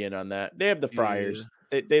would be in on that. They have the Friars.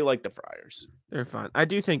 Yeah. They like the Friars. They're fine. I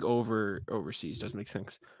do think overseas does make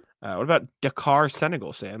sense. What about Dakar,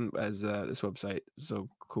 Senegal, Sam, as this website so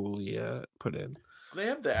coolly put in? They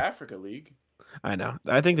have the Africa League. I know.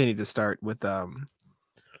 I think they need to start with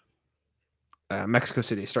Mexico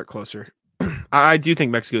City, start closer. I do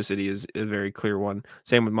think Mexico City is a very clear one.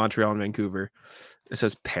 Same with Montreal and Vancouver. It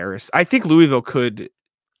says Paris. I think Louisville could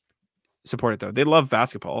support it, though. They love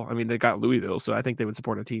basketball. I mean, they got Louisville, so I think they would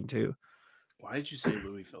support a team, too. Why did you say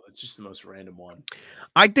Louisville? It's just the most random one.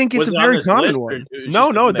 I think it's a very common one.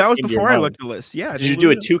 No, that was before I looked at the list. Yeah. Did you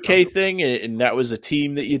do a 2K thing, and that was a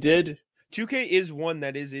team that you did? 2K is one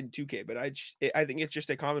that is in 2K, but I think it's just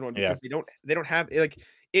a common one because they don't have like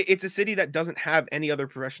it's a city that doesn't have any other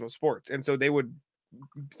professional sports, and so they would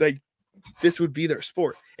like this would be their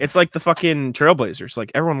sport. It's like the fucking Trailblazers.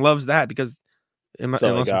 Like everyone loves that because unless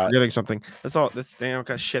I'm forgetting something. That's all. They don't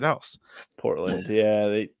got shit else. Portland, yeah,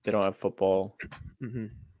 they don't have football.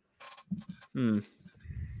 Mm-hmm.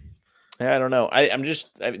 Yeah, I don't know.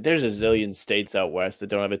 There's a zillion states out west that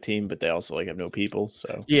don't have a team, but they also like have no people.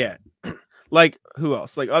 So yeah, like who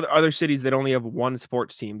else? Like other cities that only have one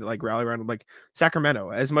sports team that like rally around, like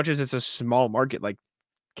Sacramento. As much as it's a small market, like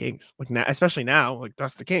Kings. Like now, especially now, like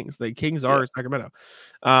that's the Kings. The Kings are Sacramento.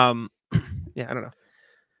 Yeah, I don't know.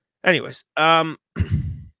 Anyways, there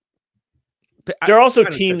are also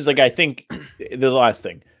teams like I think the last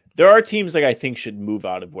thing. There are teams like I think should move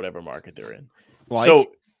out of whatever market they're in. Like,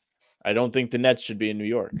 so I don't think the Nets should be in New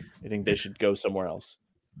York. I think they should go somewhere else.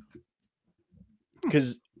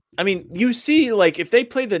 Because I mean, you see, like if they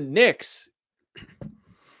play the Knicks,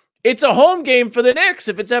 it's a home game for the Knicks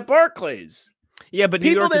if it's at Barclays. Yeah, but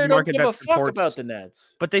New York is a market that supports fuck about the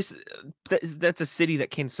Nets. But that's a city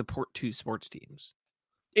that can support 2 sports teams.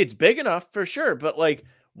 It's big enough for sure, but like,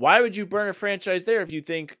 why would you burn a franchise there if you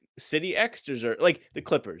think City Xers are like the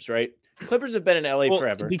Clippers, right? Clippers have been in LA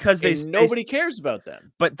forever because nobody cares about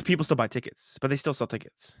them. But people still buy tickets. But they still sell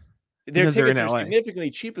tickets. Their tickets are significantly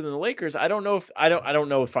cheaper than the Lakers. I don't know if I don't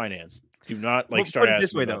know if finance. Do not like start put it asking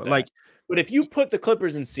this way though. that. Like, but if you put the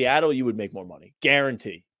Clippers in Seattle, you would make more money,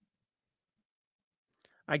 guarantee.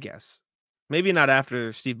 I guess. Maybe not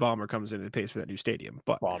after Steve Ballmer comes in and pays for that new stadium,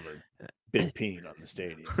 but Ballmer big peen on the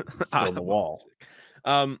stadium. On the wall.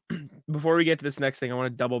 Before we get to this next thing, I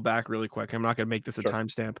want to double back really quick. I'm not going to make this a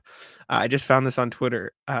timestamp. I just found this on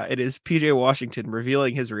Twitter. It is PJ Washington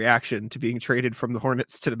revealing his reaction to being traded from the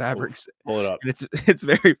Hornets to the Mavericks. Pull it up. And it's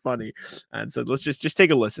very funny. And so let's just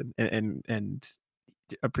take a listen and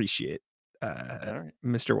appreciate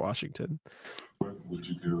Mr. Washington. What would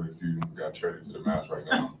you do if you got traded to the Mavs right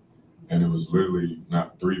now? And it was literally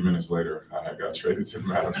not 3 minutes later, I had got traded to the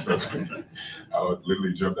Mavs. So I would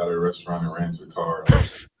literally jumped out of the restaurant and ran to the car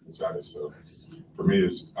and decided. So for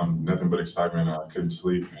me, I'm nothing but excitement. I couldn't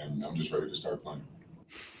sleep, and I'm just ready to start playing.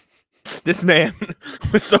 This man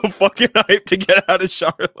was so fucking hyped to get out of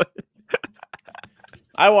Charlotte.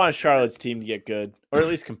 I want Charlotte's team to get good, or at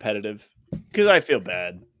least competitive, because I feel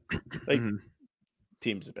bad. Like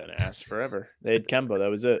teams have been ass forever. They had Kemba. That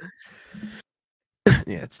was it.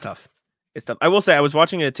 Yeah, it's tough. It's tough. I will say I was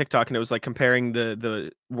watching a TikTok and it was like comparing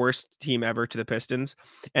the worst team ever to the Pistons,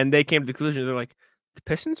 and they came to the conclusion they're like, the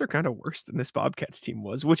Pistons are kind of worse than this Bobcats team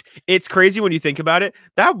was, which it's crazy when you think about it.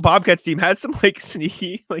 That Bobcats team had some like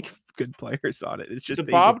sneaky, like good players on it. It's just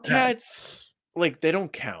the Bobcats, like they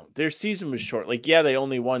don't count. Their season was short. Like, yeah, they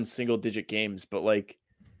only won single-digit games, but like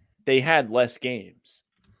they had less games.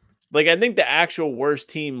 Like I think the actual worst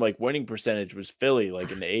team, like winning percentage, was Philly,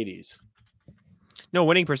 like in the 80s. No,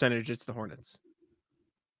 winning percentage, it's the Hornets.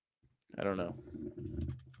 I don't know.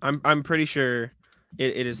 I'm pretty sure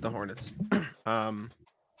it is the Hornets.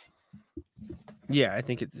 Yeah, I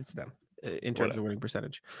think it's them in terms of winning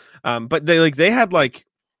percentage. But they had like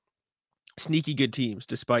sneaky good teams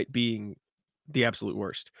despite being the absolute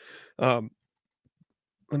worst. Why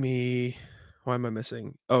am I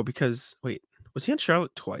missing? Oh, because wait, was he in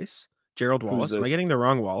Charlotte twice? Gerald Wallace? Am I getting the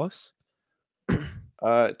wrong Wallace?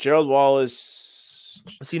 Gerald Wallace.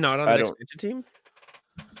 Was he not on the expansion team?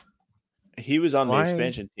 He was on the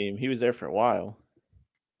expansion team. He was there for a while.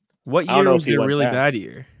 What year was their really bad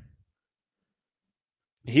year?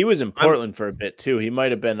 He was in Portland for a bit too. He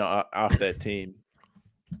might have been off that team.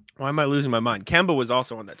 Why am I losing my mind? Kemba was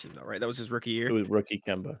also on that team though, right? That was his rookie year. It was rookie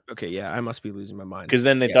Kemba. Okay, yeah, I must be losing my mind. Because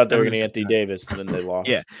then they thought they were going to Anthony Davis, and then they lost.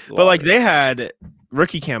 Yeah, but like they had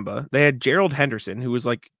rookie Kemba. They had Gerald Henderson, who was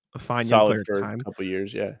like a fine young player at the time. A couple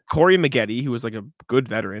years, yeah. Corey Maggette, who was like a good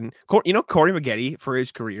veteran. Corey Maggette for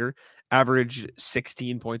his career averaged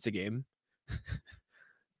 16 points a game.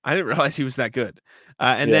 I didn't realize he was that good.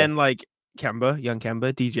 Then like young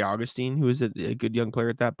Kemba, DJ Augustine, who was a good young player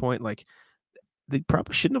at that point. Like they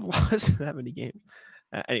probably shouldn't have lost that many games.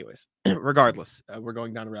 Anyways, regardless, we're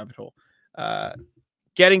going down a rabbit hole.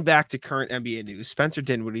 Getting back to current NBA news, Spencer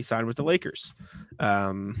Dinwiddie signed with the Lakers.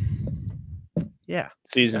 Yeah,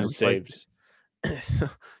 season is saved.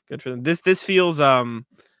 Good for them. This feels God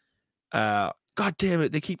damn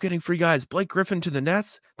it, they keep getting free guys. Blake Griffin to the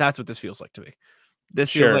Nets. That's what this feels like to me.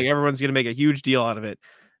 This feels like everyone's gonna make a huge deal out of it.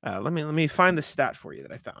 Let me find the stat for you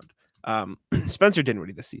that I found. Spencer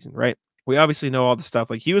Dinwiddie this season, right? We obviously know all the stuff.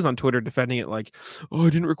 Like he was on Twitter defending it, like, "Oh, I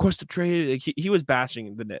didn't request a trade." Like, he was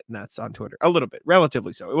bashing the Nets on Twitter a little bit,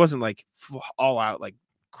 relatively so. It wasn't like all out like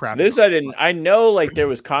crap. This I didn't. I know like there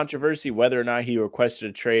was controversy whether or not he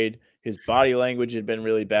requested a trade. His body language had been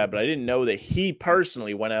really bad, but I didn't know that he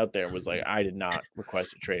personally went out there and was like, "I did not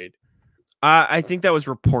request a trade." I think that was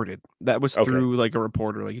reported. That was through like a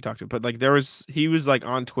reporter, like you talked to. But like he was like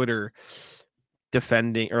on Twitter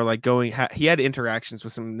defending or like going. He had interactions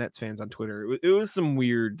with some Nets fans on Twitter. It was some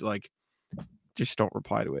weird like, just don't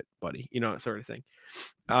reply to it, buddy. You know, sort of thing.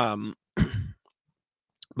 But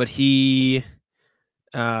he.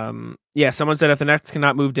 Someone said if the Nets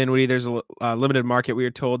cannot move Dinwiddie, there's a limited market. We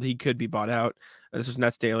are told he could be bought out. This was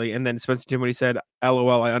Nets Daily. And then Spencer Dinwiddie said,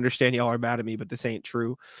 LOL, I understand y'all are mad at me, but this ain't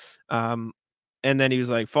true. And then he was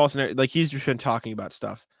like, false. Like, he's just been talking about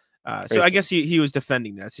stuff. So I guess he was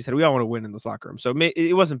defending that. He said, we all want to win in this locker room. So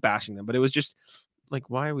it wasn't bashing them, but it was just like,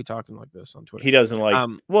 why are we talking like this on Twitter? He doesn't like,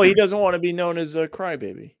 he doesn't want to be known as a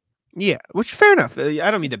crybaby. Yeah, which fair enough.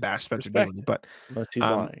 I don't mean to bash Spencer Dinwiddie, but unless he's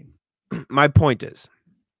lying. My point is,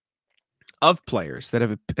 of players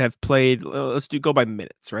that have played, let's go by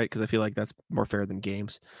minutes, right? Because I feel like that's more fair than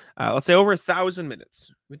games. Let's say over 1,000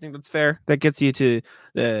 minutes. We think that's fair. That gets you to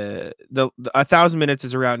the 1,000 minutes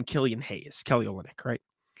is around Kelly Olynyk, right?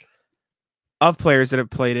 Of players that have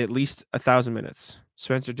played at least 1,000 minutes,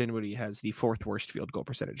 Spencer Dinwiddie has the 4th worst field goal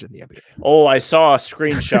percentage in the NBA. Oh, I saw a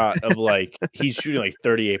screenshot of like he's shooting like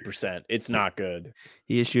 38%. It's not good.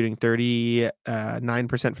 He is shooting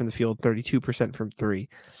 39% from the field, 32% from 3.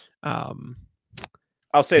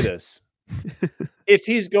 I'll say this. If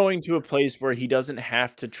he's going to a place where he doesn't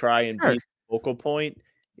have to try and be the focal point,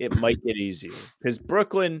 it might get easier. Because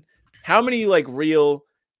Brooklyn, how many like real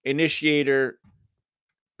initiator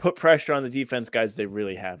put pressure on the defense guys they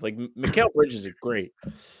really have? Like Mikal Bridges is great.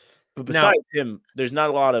 But besides him, there's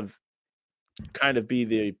not a lot of kind of be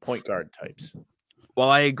the point guard types. Well,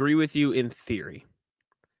 I agree with you in theory.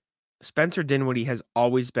 Spencer Dinwiddie has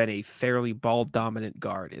always been a fairly ball-dominant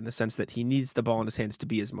guard in the sense that he needs the ball in his hands to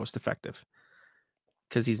be his most effective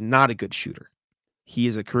because he's not a good shooter. He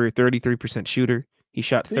is a career 33% shooter. He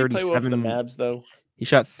shot 37. Did he play well for the Mavs, though? He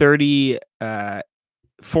shot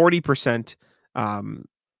 40%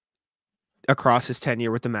 across his tenure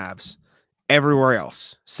with the Mavs. Everywhere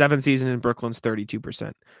else, 7 seasons in Brooklyn's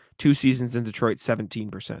 32%, 2 seasons in Detroit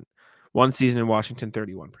 17%, 1 season in Washington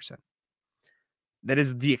 31%. That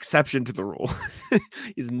is the exception to the rule.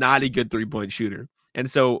 He's not a good 3-point shooter.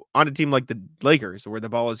 And so on a team like the Lakers, where the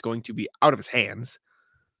ball is going to be out of his hands,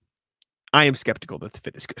 I am skeptical that the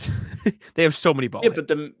fit is good. They have so many balls. Yeah, but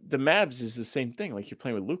the Mavs is the same thing. Like you're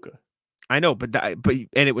playing with Luka. I know, but and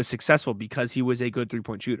it was successful because he was a good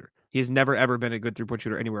 3-point shooter. He has never ever been a good 3-point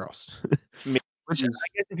shooter anywhere else. Which I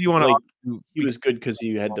guess if you want to, he was good because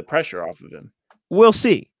he had the pressure off of him. We'll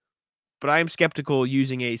see. But I am skeptical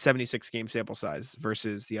using a 76 game sample size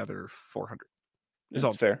versus the other 400.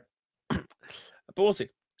 That's fair. But we'll see.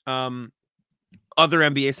 Other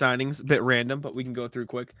NBA signings, a bit random, but we can go through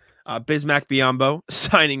quick. Bismack Biyombo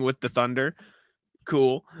signing with the Thunder.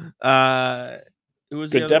 Cool. It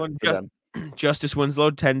was good depth for them. Justice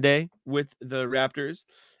Winslow, 10-day with the Raptors.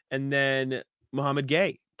 And then Mohamed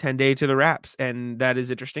Gay, 10-day to the Raps. And that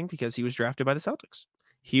is interesting because he was drafted by the Celtics.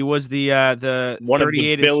 He was the one of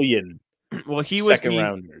the billion. Well, he was second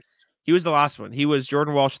rounders. He was the last one. He was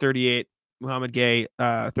Jordan Walsh 38, Mohamed Gay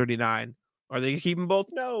 39. Are they keeping both?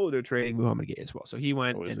 No, they're trading Mohamed Gay as well. So he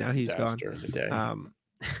went, and now he's gone.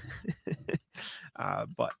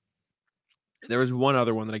 But there was one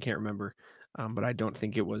other one that I can't remember, but I don't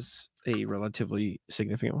think it was a relatively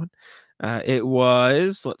significant one. It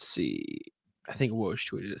was, let's see. I think Woj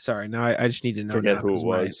tweeted it. Sorry, now I just need to know. Forget who it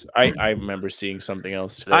was. I remember seeing something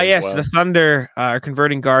else today. Yes, the Thunder are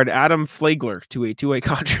converting guard Adam Flagler to a 2-way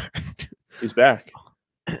contract. He's back.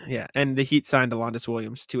 Yeah, and the Heat signed Alondas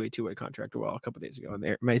Williams to a 2-way contract a couple days ago,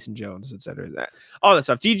 and Mason Jones, etc. All that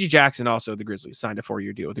stuff. G.G. Jackson also, the Grizzlies, signed a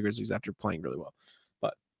 4-year deal with the Grizzlies after playing really well.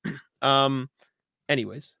 But,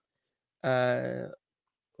 anyways,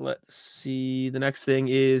 let's see. The next thing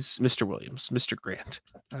is Mr. Williams, Mr. Grant.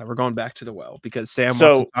 We're going back to the well because Sam wants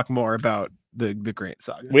to talk more about the Grant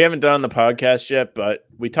saga. We haven't done the podcast yet, but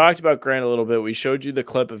we talked about Grant a little bit. We showed you the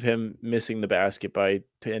clip of him missing the basket by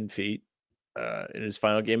 10 feet in his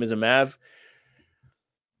final game as a Mav.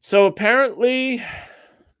 So apparently,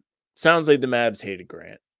 sounds like the Mavs hated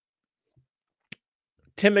Grant.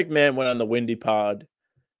 Tim McMahon went on the Windy Pod.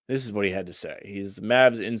 This is what he had to say. He's the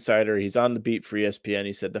Mavs insider. He's on the beat for ESPN.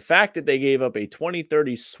 He said, the fact that they gave up a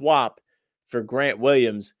 2030 swap for Grant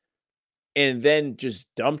Williams and then just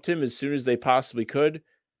dumped him as soon as they possibly could,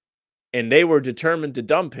 and they were determined to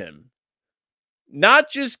dump him.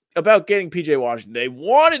 Not just about getting PJ Washington. They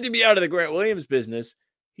wanted to be out of the Grant Williams business.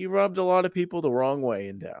 He rubbed a lot of people the wrong way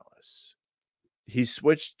in Dallas. He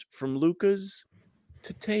switched from Luka's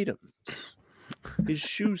to Tatum's. His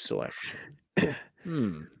shoe selection.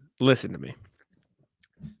 Listen to me.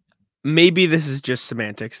 Maybe this is just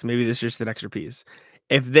semantics. Maybe this is just an extra piece.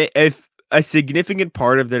 If a significant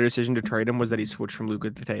part of their decision to trade him was that he switched from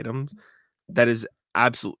Luka to Tatum, that is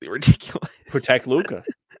absolutely ridiculous. Protect Luka.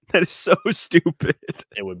 That is so stupid.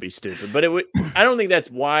 It would be stupid, but it would. I don't think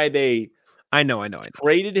that's why they. I know.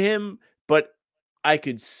 Traded him, but I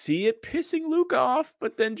could see it pissing Luka off.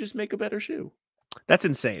 But then just make a better shoe. That's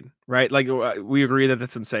insane, right? Like we agree that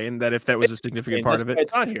that's insane. That if that was a significant part of it,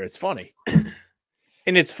 it's on here. It's funny,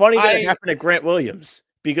 and it's funny that it happened to Grant Williams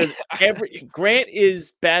because Grant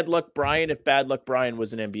is Bad Luck Brian. If Bad Luck Brian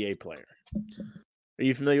was an NBA player, are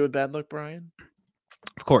you familiar with Bad Luck Brian?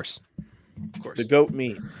 Of course. The goat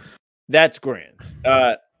meat. That's Grant.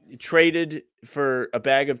 Traded for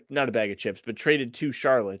not a bag of chips, but traded to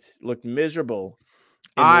Charlotte. Looked miserable.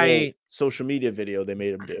 In the social media video they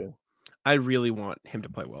made him do. I really want him to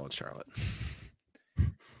play well in Charlotte.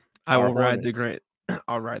 I will ride the Grant.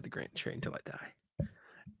 I'll ride the Grant train until I die.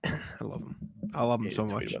 I love him. I love him so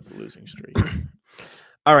much. About the losing streak.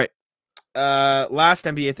 All right. Last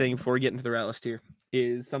NBA thing before we get into the rat list here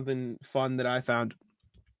is something fun that I found.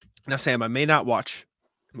 Now, Sam, I may not watch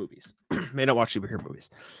movies. May not watch superhero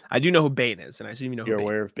movies. I do know who Bane is, and I assume you know. You're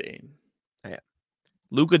aware of Bane. I am.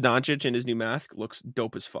 Luka Doncic in his new mask looks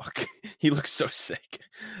dope as fuck. He looks so sick,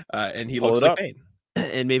 and he looks like Bane.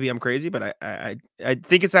 And maybe I'm crazy, but I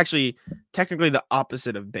think it's actually technically the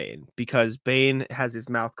opposite of Bane because Bane has his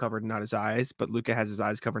mouth covered, not his eyes, but Luka has his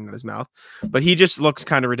eyes covered, not his mouth. But he just looks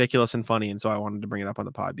kind of ridiculous and funny, and so I wanted to bring it up on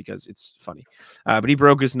the pod because it's funny. But he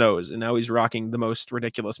broke his nose, and now he's rocking the most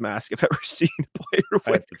ridiculous mask I've ever seen a player with.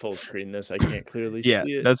 I have to full screen this. I can't clearly see it.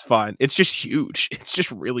 Yeah, that's fine. It's just huge. It's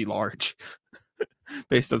just really large.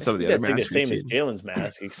 Based on some of the other masks. It's the same as Jalen's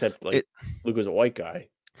mask, except like Luka's a white guy.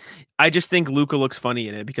 I just think Luka looks funny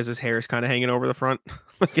in it because his hair is kind of hanging over the front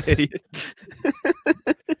like an idiot.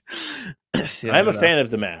 Yeah, I'm a fan of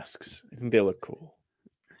the masks. I think they look cool.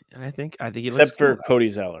 And I think he except looks for cool, Cody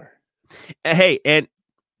Zeller. Hey, and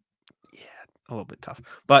yeah, a little bit tough.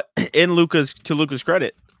 But to Luka's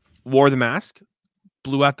credit, wore the mask,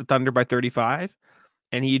 blew out the Thunder by 35.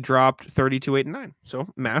 And he dropped 32, 8, and 9. So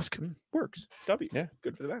mask works. W. Yeah.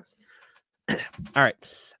 Good for the mask. All right.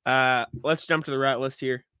 Let's jump to the rat list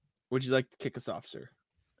here. Would you like to kick us off, sir?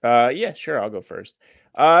 Yeah, sure. I'll go first.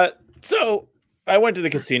 So I went to the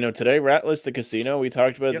casino today. Rat list the casino. We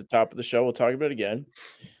talked about it at the top of the show. We'll talk about it again.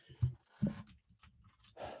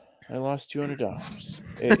 I lost $200.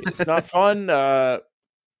 It's not fun.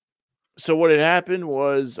 So what had happened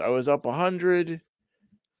was I was up 100.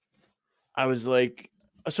 I was like,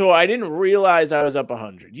 so I didn't realize I was up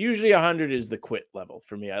 100. Usually 100 is the quit level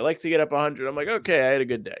for me. I like to get up 100. I'm like, okay, I had a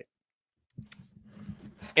good day.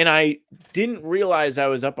 And I didn't realize I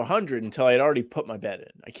was up 100 until I had already put my bet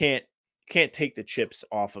in. I can't take the chips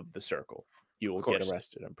off of the circle. You will get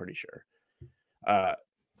arrested, I'm pretty sure.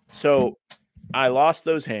 So I lost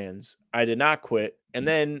those hands. I did not quit. And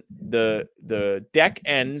then the deck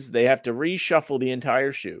ends. They have to reshuffle the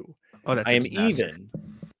entire shoe. Oh, that's I am even.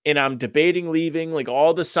 And I'm debating leaving. Like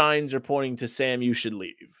all the signs are pointing to Sam, you should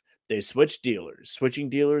leave. They switched dealers. Switching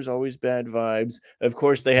dealers, always bad vibes. Of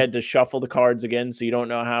course, they had to shuffle the cards again, so you don't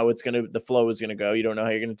know how the flow is gonna go. You don't know how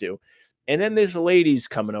you're gonna do. And then this lady's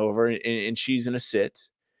coming over, and she's in a sit,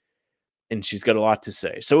 and she's got a lot to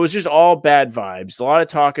say. So it was just all bad vibes. A lot of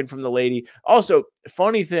talking from the lady. Also,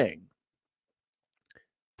 funny thing.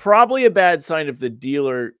 Probably a bad sign if the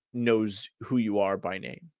dealer knows who you are by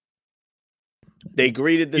name. They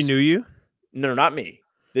greeted this. He knew you? No, not me.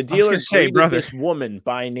 The dealer greeted this woman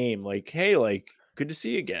by name, like, "Hey, like, good to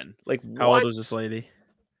see you again." Like, how old was this lady?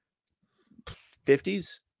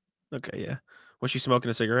 50s. Okay, yeah. Was she smoking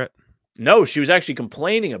a cigarette? No, she was actually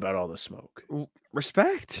complaining about all the smoke.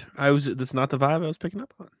 Respect. That's not the vibe I was picking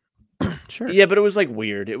up on. Sure. Yeah, but it was like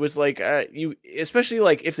weird. It was like you, especially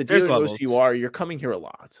like if the dealer knows who you are, you're coming here a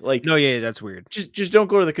lot. Like, no, yeah, that's weird. Just don't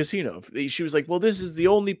go to the casino. She was like, "Well, this is the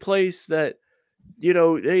only place that." They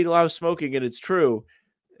allow smoking, and it's true.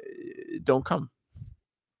 Don't come.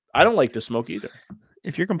 I don't like the smoke either.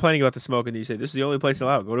 If you're complaining about the smoke and you say this is the only place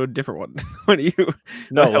allowed, go to a different one. What do you?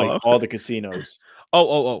 No, like all the casinos.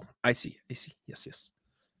 Oh! I see. Yes.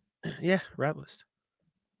 Yeah, rat list.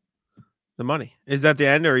 The money is that the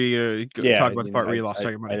end, or are you talk about the part where you lost all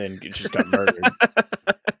your money? And then it just got murdered.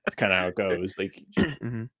 That's kind of how it goes. Like.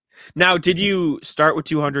 Mm-hmm. Now, did you start with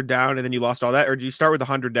 200 down and then you lost all that, or did you start with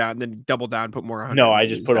 100 down and then double down, put more 100? No, I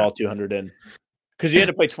just put all 200 in because you had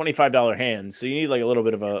to play $25 hands, so you need like a little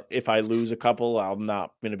bit of a. If I lose a couple, I'm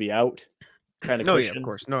not going to be out. Kind of. No, yeah, of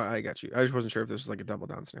course. No, I got you. I just wasn't sure if this was like a double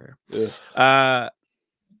down scenario.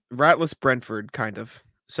 Ratless Brentford, kind of.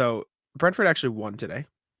 So Brentford actually won today.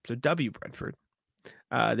 So W Brentford.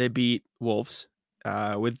 They beat Wolves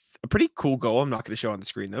with a pretty cool goal. I'm not going to show on the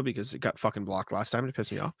screen though because it got fucking blocked last time to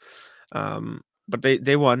piss me off. But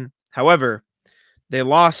they won. However, they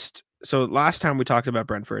lost. So last time we talked about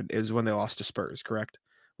Brentford is when they lost to Spurs, correct?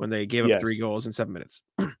 When they gave up 3 goals in 7 minutes.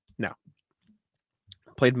 Now,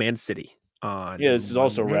 played Man City on. Yeah, this is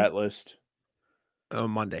also rat list. On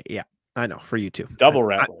Monday, yeah. I know, for you too. Double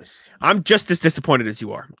rat list. I'm just as disappointed as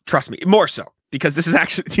you are. Trust me, more so, because this is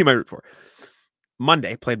actually the team I root for.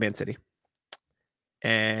 Monday played Man City,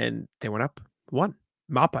 and they went up 1.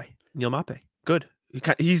 Neil Mape, good.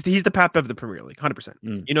 He's the Pap of the Premier League, 100%.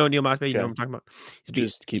 You know Neil Mape, you know what I'm talking about.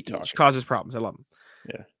 Just keep talking. He causes problems. I love him.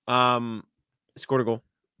 Yeah. Scored a goal,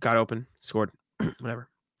 got open, scored, whatever.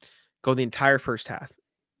 Go the entire first half,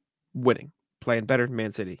 winning, playing better than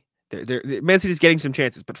Man City. Man City's getting some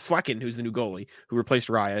chances, but Flecken, who's the new goalie, who replaced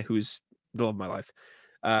Raya, who's the love of my life,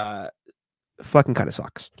 Flecken kind of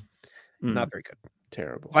sucks. Not very good.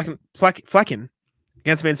 Terrible. Flecken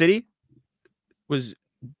against Man City was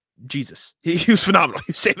Jesus. He was phenomenal.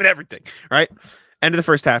 He was saving everything, right? End of the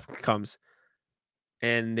first half comes,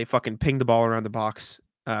 and they fucking ping the ball around the box.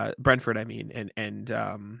 Brentford, I mean, and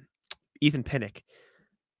Ethan Pinnock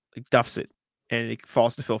like duffs it, and it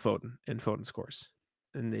falls to Phil Foden, and Foden scores,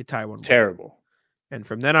 and they tie 1-1. Terrible. And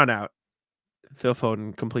from then on out, Phil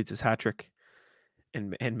Foden completes his hat trick,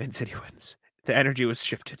 and Man City wins. The energy was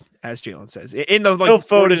shifted, as Jaylen says. In the Phil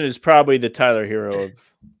Foden is probably the Tyler Hero of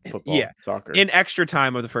football, soccer. In extra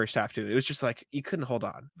time of the first half, too. It was just like you couldn't hold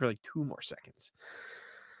on for like 2 more seconds.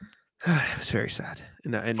 It was very sad.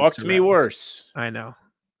 And fucked me worse. I know.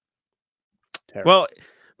 Terrible. Well,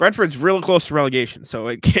 Brentford's real close to relegation, so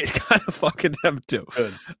it kind of fucking them too.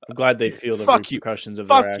 Good. I'm glad they feel the repercussions of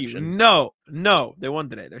their actions. No, they won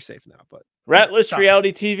today. They're safe now. But Ratless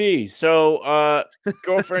reality TV. So,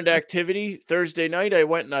 girlfriend activity Thursday night. I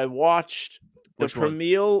went and I watched the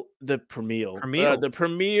premiere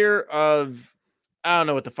of, I don't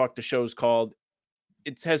know what the fuck the show's called.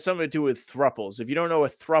 It has something to do with thruples. If you don't know a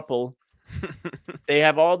thruple, they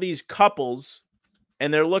have all these couples,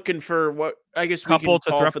 and they're looking for what I guess we can call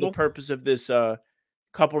for the purpose of this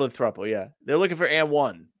couple to thruple. Yeah, they're looking for and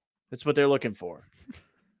one. That's what they're looking for.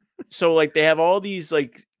 So like they have all these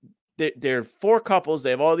like they're 4 couples. They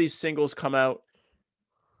have all these singles come out.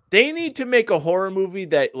 They need to make a horror movie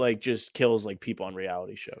that like just kills like people on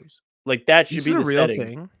reality shows. Like that should be the real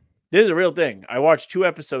thing. This is a real thing. I watched 2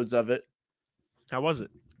 episodes of it. How was it?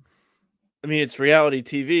 I mean, it's reality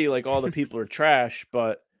TV. Like all the people are trash,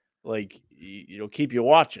 but like it'll keep you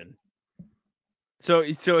watching. So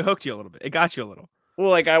it hooked you a little bit. It got you a little. Well,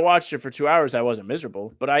 like I watched it for 2 hours. I wasn't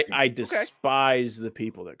miserable, but I despise the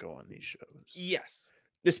people that go on these shows. Yes.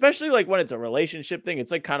 Especially like when it's a relationship thing.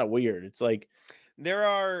 It's like kind of weird. It's like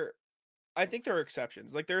I think there are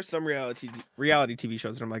exceptions. Like there are some reality TV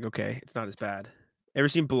shows that I'm like, okay, it's not as bad. Ever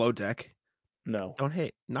seen Below Deck? No. Don't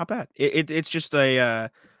hate. Not bad. It's just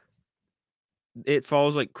a it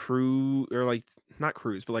follows like crew or like not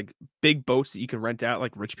crews, but like big boats that you can rent out,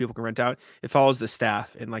 like rich people can rent out. It follows the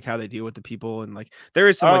staff and like how they deal with the people, and like there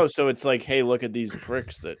is some so it's like, hey, look at these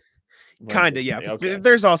pricks that kind of, yeah. Okay.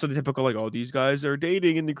 There's also the typical like, oh, these guys are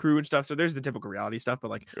dating in the crew and stuff. So there's the typical reality stuff,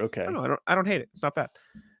 but like, okay, I don't hate it. It's not bad.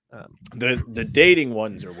 The dating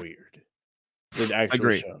ones are weird. The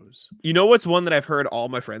actual shows. You know what's one that I've heard all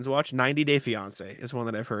my friends watch? 90 Day Fiance is one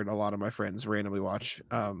that I've heard a lot of my friends randomly watch.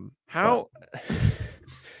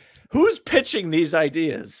 Who's pitching these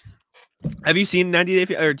ideas? Have you seen 90 Day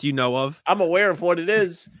Fiance, or do you know of? I'm aware of what it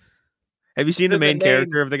is. Have you seen the main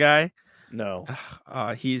character of the guy? No.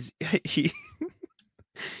 He's a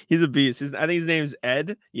beast. I think his name's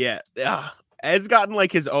Ed. Yeah. Ed's gotten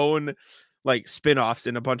like his own like spin-offs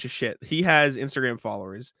and a bunch of shit. He has Instagram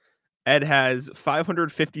followers. Ed has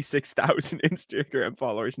 556,000 Instagram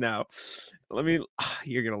followers now.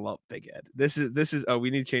 You're gonna love Big Ed. This is we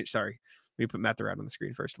need to change. Sorry, we put Matt Thorad on the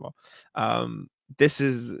screen first of all. I'll do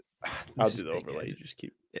the overlay. You just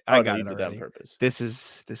keep. I got it already. On purpose. This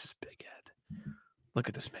is Big Ed. Look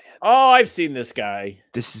at this man. Oh, I've seen this guy.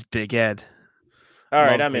 This is Big Ed. All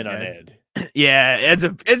right, I'm in on Ed. Yeah, Ed's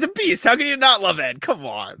a beast. How can you not love Ed? Come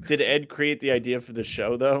on. Did Ed create the idea for the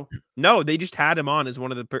show though? No, they just had him on as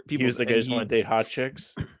one of the people. He was like, I just want to date hot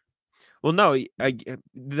chicks. Well, no,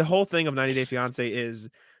 the whole thing of 90 Day Fiance is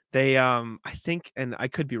they, I think, and I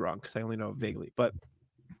could be wrong because I only know vaguely, but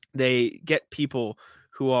they get people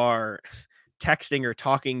who are texting or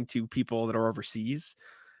talking to people that are overseas.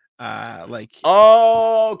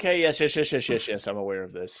 Okay, yes, I'm aware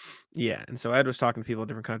of this. Yeah, and so Ed was talking to people in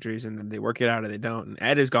different countries, and then they work it out or they don't. And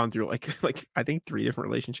Ed has gone through like I think 3 different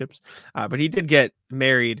relationships, but he did get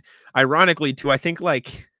married, ironically, to I think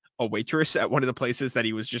like a waitress at one of the places that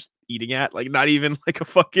he was just eating at, like not even like a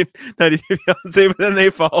fucking 90 Day Fiance, but then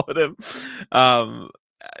they followed him.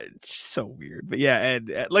 It's so weird, but yeah,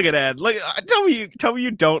 Ed, look at Ed. Look, tell me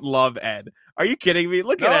you don't love Ed. Are you kidding me?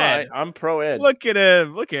 Look at Ed. I'm pro Ed. Look at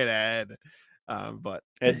him. Look at Ed. But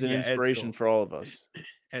Ed's an inspiration for all of us.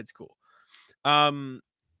 Ed's cool.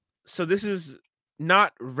 So this is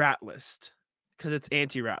not rat list because it's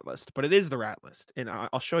anti-rat list, but it is the rat list, and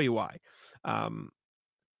I'll show you why. I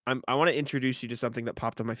want to introduce you to something that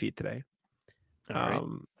popped on my feed today. All right.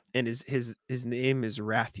 And his name is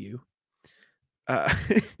Rathu. I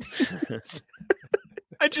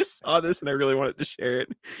just saw this and I really wanted to share it.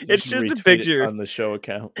 It's just a picture on the show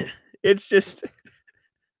account. It's just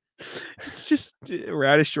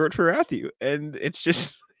rat is short for Rathu, and it's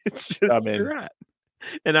just rat.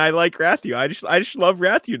 And I like Rathu. I just love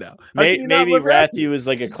Rathu now. Maybe Rathu is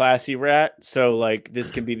like a classy rat, so like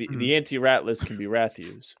this can be the anti-rat list can be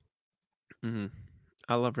Rathus. Mm-hmm.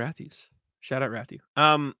 I love Rathus. Shout out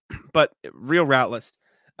Rathu. But real rat list.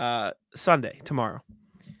 Sunday, tomorrow.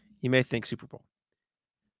 You may think Super Bowl.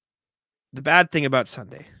 The bad thing about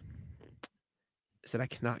Sunday is that I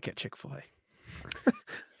cannot get Chick-fil-A.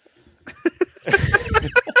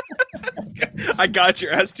 I got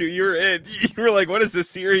your ass too. You were in. You were like, "What is this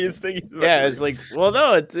serious thing?" Yeah, it's like, well,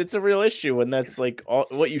 no, it's a real issue, and that's like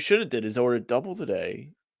what you should have did is order double today.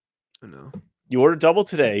 I know. You order double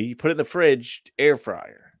today. You put it in the fridge, air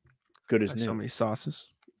fryer. Good as new. So many sauces.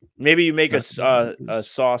 Maybe you make a sauce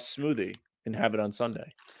smoothie and have it on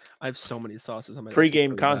Sunday. I have so many sauces on my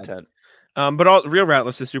pre-game content. But all real rat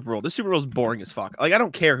list is Super Bowl. This Super Bowl is boring as fuck. Like I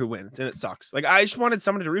don't care who wins, and it sucks. Like I just wanted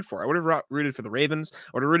someone to root for. I would have rooted for the Ravens. I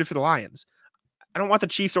would have rooted for the Lions. I don't want the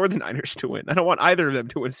Chiefs or the Niners to win. I don't want either of them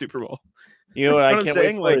to win Super Bowl. You know what I can't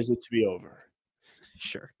wait for is it to be over.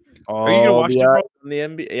 Sure. Are you gonna watch Super Bowl in the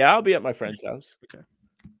NBA? Yeah, I'll be at my friend's house. Okay.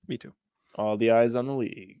 Me too. All the eyes on the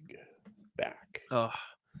league. Back. Oh.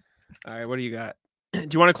 All right. What do you got? Do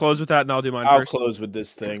you want to close with that, and I'll do mine first? I'll close with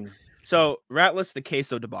this thing. So, Ratless, the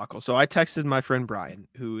queso debacle. So, I texted my friend Brian,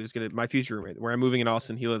 who is my future roommate, where I'm moving in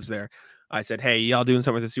Austin. He lives there. I said, "Hey, y'all doing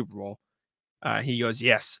something with the Super Bowl?" He goes,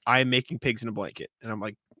 "Yes, I am making pigs in a blanket." And I'm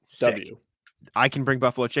like, "Sick. W. I can bring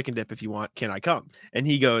buffalo chicken dip if you want. Can I come?" And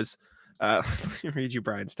he goes, let me read you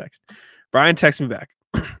Brian's text. Brian texts me back,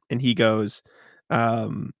 and he goes,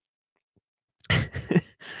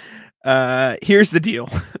 here's the deal.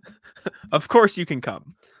 Of course you can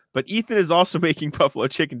come. But Ethan is also making buffalo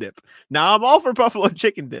chicken dip. Now I'm all for buffalo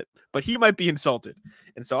chicken dip, but he might be insulted,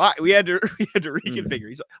 and so we had to reconfigure.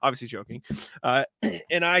 He's obviously joking,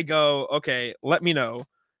 and I go, "Okay, let me know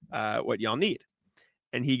what y'all need."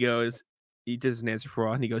 And he goes, he doesn't answer for a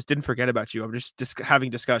while, and he goes, "Didn't forget about you. I'm just having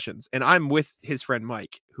discussions." And I'm with his friend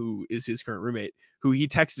Mike, who is his current roommate, who he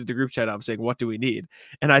texted the group chat up saying, "What do we need?"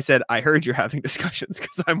 And I said, "I heard you're having discussions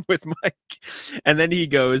because I'm with Mike." And then he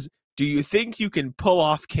goes, "Do you think you can pull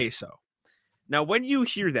off queso?" Now, when you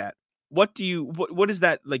hear that, what does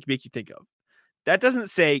that like make you think of? That doesn't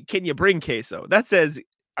say, "Can you bring queso?" That says,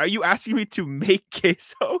 "Are you asking me to make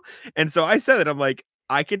queso?" And so I said that I'm like,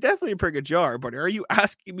 I could definitely bring a jar, but are you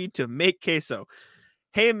asking me to make queso?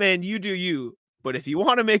 Hey man, you do you. But if you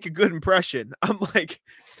want to make a good impression, I'm like,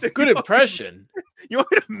 so good impression. You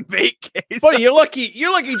want me to make queso? Buddy, you're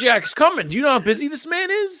lucky Jack's coming. Do you know how busy this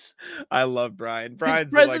man is? I love Brian.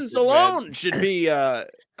 Brian's his presence alone should be a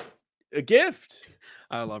gift.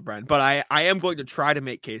 I love Brian, but I am going to try to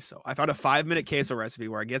make queso. I found a 5-minute queso recipe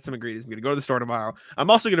where I get some ingredients. I'm going to go to the store tomorrow. I'm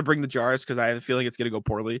also going to bring the jars because I have a feeling it's going to go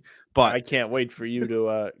poorly. But I can't wait for you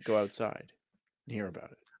to go outside and hear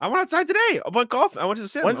about it. I went outside today. I went golf. I went to the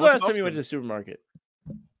sim. When's the last time you went to the supermarket?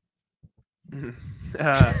 When's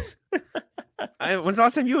the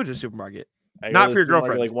last time you went to the supermarket? Not for your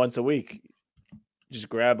girlfriend. Like once a week. Just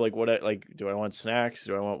grab like do I want snacks?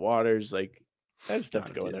 Do I want waters? Like I have stuff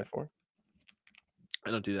to go in there for. I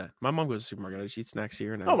don't do that. My mom goes to the supermarket. I just eat snacks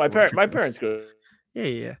here. And my parents go.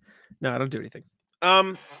 Yeah. No, I don't do anything.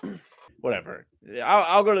 Whatever.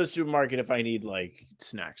 I'll go to the supermarket if I need like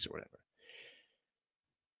snacks or whatever.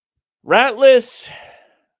 Ratless,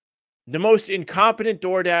 the most incompetent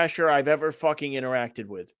DoorDasher I've ever fucking interacted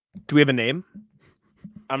with. Do we have a name?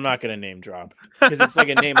 I'm not going to name drop because it's like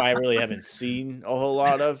a name I really haven't seen a whole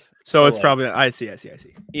lot of. So it's like, probably, I see.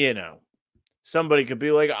 You know, somebody could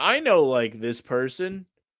be like, I know like this person.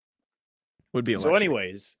 Would be electric. So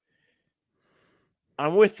anyways,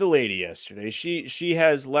 I'm with the lady yesterday. She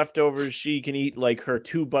has leftovers. She can eat like her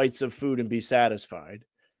 2 bites of food and be satisfied.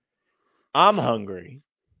 I'm hungry.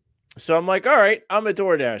 So I'm like, all right, I'm a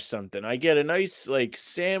DoorDash something. I get a nice like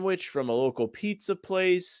sandwich from a local pizza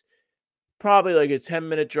place. Probably like a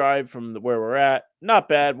 10-minute drive from where we're at. Not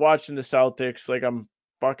bad. Watching the Celtics. Like I'm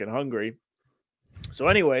fucking hungry. So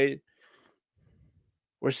anyway,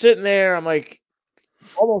 we're sitting there. I'm like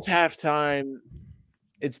almost halftime.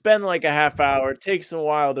 It's been like a half hour. It takes a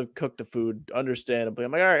while to cook the food, understandably.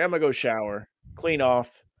 I'm like, all right, I'm going to go shower, clean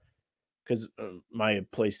off. Because my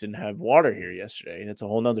place didn't have water here yesterday. And it's a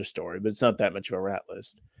whole nother story, but it's not that much of a rat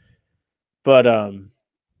list. But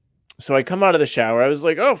so I come out of the shower. I was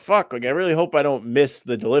like, oh fuck, like I really hope I don't miss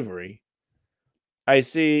the delivery. I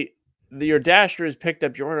see your dasher has picked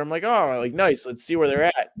up your order. I'm like, oh, like nice. Let's see where they're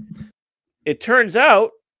at. It turns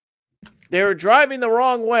out they were driving the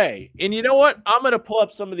wrong way. And you know what? I'm going to pull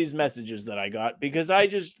up some of these messages that I got because I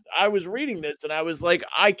was reading this and I was like,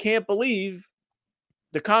 I can't believe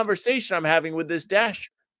the conversation I'm having with this dasher.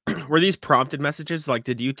 Were these prompted messages? Like,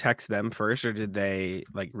 did you text them first or did they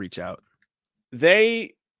like reach out?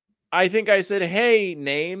 I think I said, hey,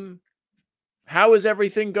 name, how is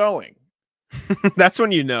everything going? That's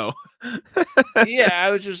when you know. Yeah,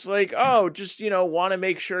 I was just like, oh, just, want to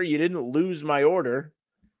make sure you didn't lose my order.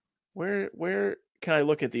 Where can I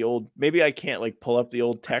look at the old, maybe I can't like pull up the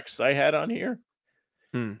old texts I had on here.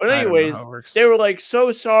 But anyways, they were like,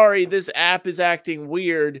 so sorry, this app is acting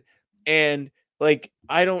weird. And like,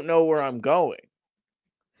 I don't know where I'm going.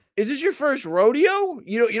 Is this your first rodeo?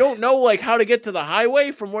 You don't know like how to get to the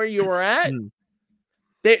highway from where you were at?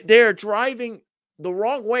 They're driving the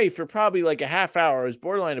wrong way for probably like a half hour. I was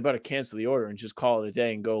borderline about to cancel the order and just call it a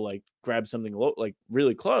day and go like grab something like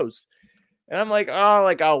really close. And I'm like, oh,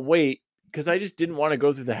 like I'll wait because I just didn't want to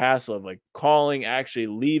go through the hassle of like calling, actually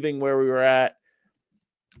leaving where we were at.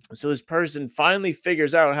 So this person finally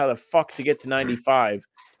figures out how the fuck to get to 95.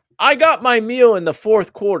 I got my meal in the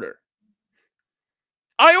fourth quarter.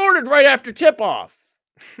 I ordered right after tip-off.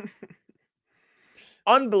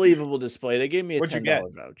 Unbelievable display. They gave me a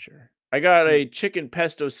 $10 voucher. I got a chicken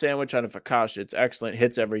pesto sandwich on a focaccia. It's excellent.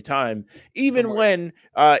 Hits every time. Even when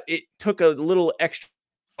it took a little extra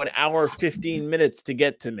 1 hour, 15 minutes to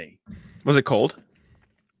get to me. Was it cold?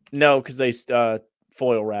 No, because they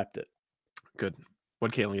foil wrapped it. Good.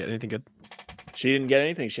 What did Caitlin get? Anything good? She didn't get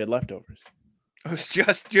anything. She had leftovers. It was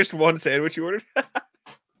just one sandwich you ordered?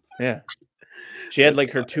 Yeah. She had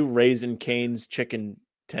like her 2 Raisin Cane's chicken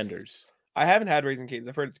tenders. I haven't had Raisin Cane's.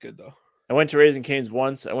 I've heard it's good though. I went to Raisin Cane's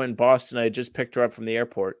once. I went in Boston. I just picked her up from the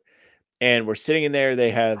airport. And we're sitting in there. They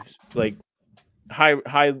have like high,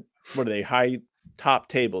 what are they? High top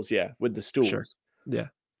tables, yeah, with the stools. Sure. Yeah.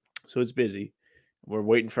 So it's busy. We're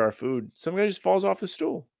waiting for our food. Some guy just falls off the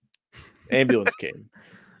stool. Ambulance came.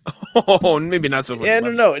 Oh, maybe not so much. Yeah,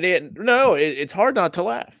 no. It's hard not to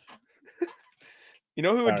laugh. You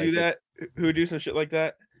know who would do that? Who would do some shit like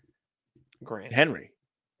that? Grant.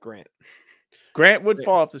 Grant would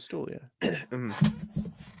fall off the stool, yeah.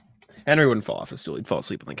 Henry wouldn't fall off the stool. He'd fall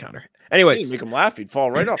asleep on the counter. Anyways. Make him laugh. He'd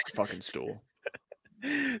fall right off the fucking stool.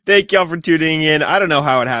 Thank y'all for tuning in. I don't know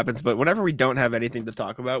how it happens, but whenever we don't have anything to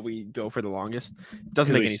talk about, we go for the longest. It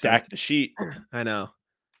doesn't make any sense. Stack the sheet. I know.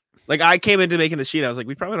 Like I came into making the sheet. I was like,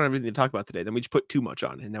 we probably don't have anything to talk about today. Then we just put too much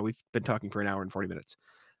on. And now we've been talking for 1 hour and 40 minutes.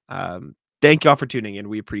 Thank y'all for tuning in.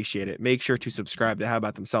 We appreciate it. Make sure to subscribe to How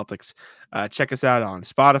About Them Celtics. Check us out on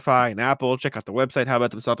Spotify and Apple. Check out the website,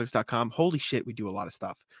 howaboutthamceltics.com. Holy shit, we do a lot of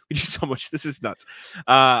stuff. We do so much. This is nuts.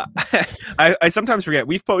 I sometimes forget.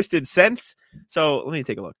 We've posted since, so let me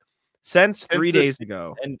take a look. Since 3 days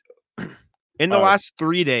ago. And in the last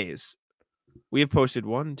 3 days, we have posted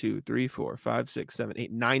 1, 2, 3, 4, 5, 6, 7,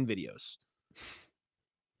 8, 9 videos.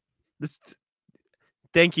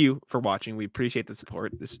 Thank you for watching. We appreciate the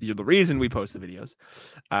support. You're the reason we post the videos.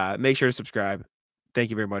 Make sure to subscribe. Thank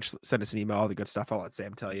you very much. Send us an email, all the good stuff. I'll let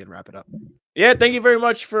Sam tell you and wrap it up. Yeah, thank you very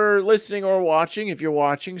much for listening or watching. If you're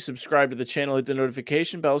watching, subscribe to the channel, hit the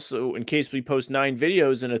notification bell, so in case we post 9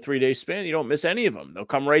 videos in a 3-day span, you don't miss any of them. They'll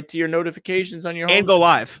come right to your notifications on your home. And go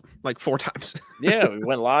live like 4 times. Yeah, we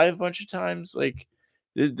went live a bunch of times. Like,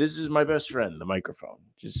 this is my best friend, the microphone.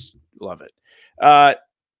 Just love it.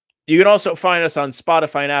 You can also find us on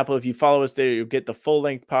Spotify and Apple. If you follow us there, you'll get the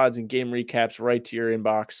full-length pods and game recaps right to your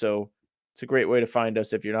inbox. So it's a great way to find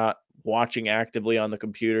us if you're not watching actively on the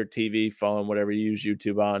computer, TV, phone, whatever you use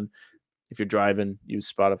YouTube on. If you're driving,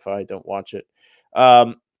 use Spotify. Don't watch it.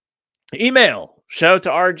 Email. Shout out to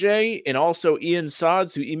RJ and also Ian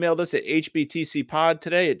Sods, who emailed us at hbtcpod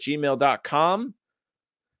today at gmail.com.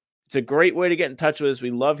 It's a great way to get in touch with us.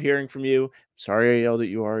 We love hearing from you. Sorry I yelled at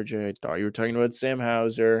you, RJ. I thought you were talking about Sam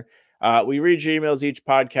Hauser. We read your emails each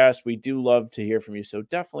podcast. We do love to hear from you, so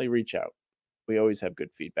definitely reach out. We always have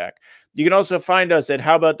good feedback. You can also find us at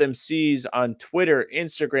How About Them C's on Twitter,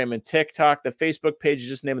 Instagram, and TikTok. The Facebook page is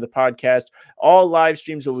just the name of the podcast. All live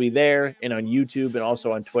streams will be there and on YouTube and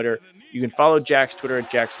also on Twitter. You can follow Jack's Twitter at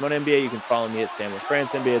JackSimoneNBA. You can follow me at Sam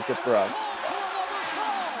LaFrance NBA. That's it for us.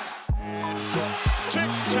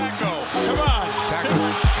 Tic-tac-toe.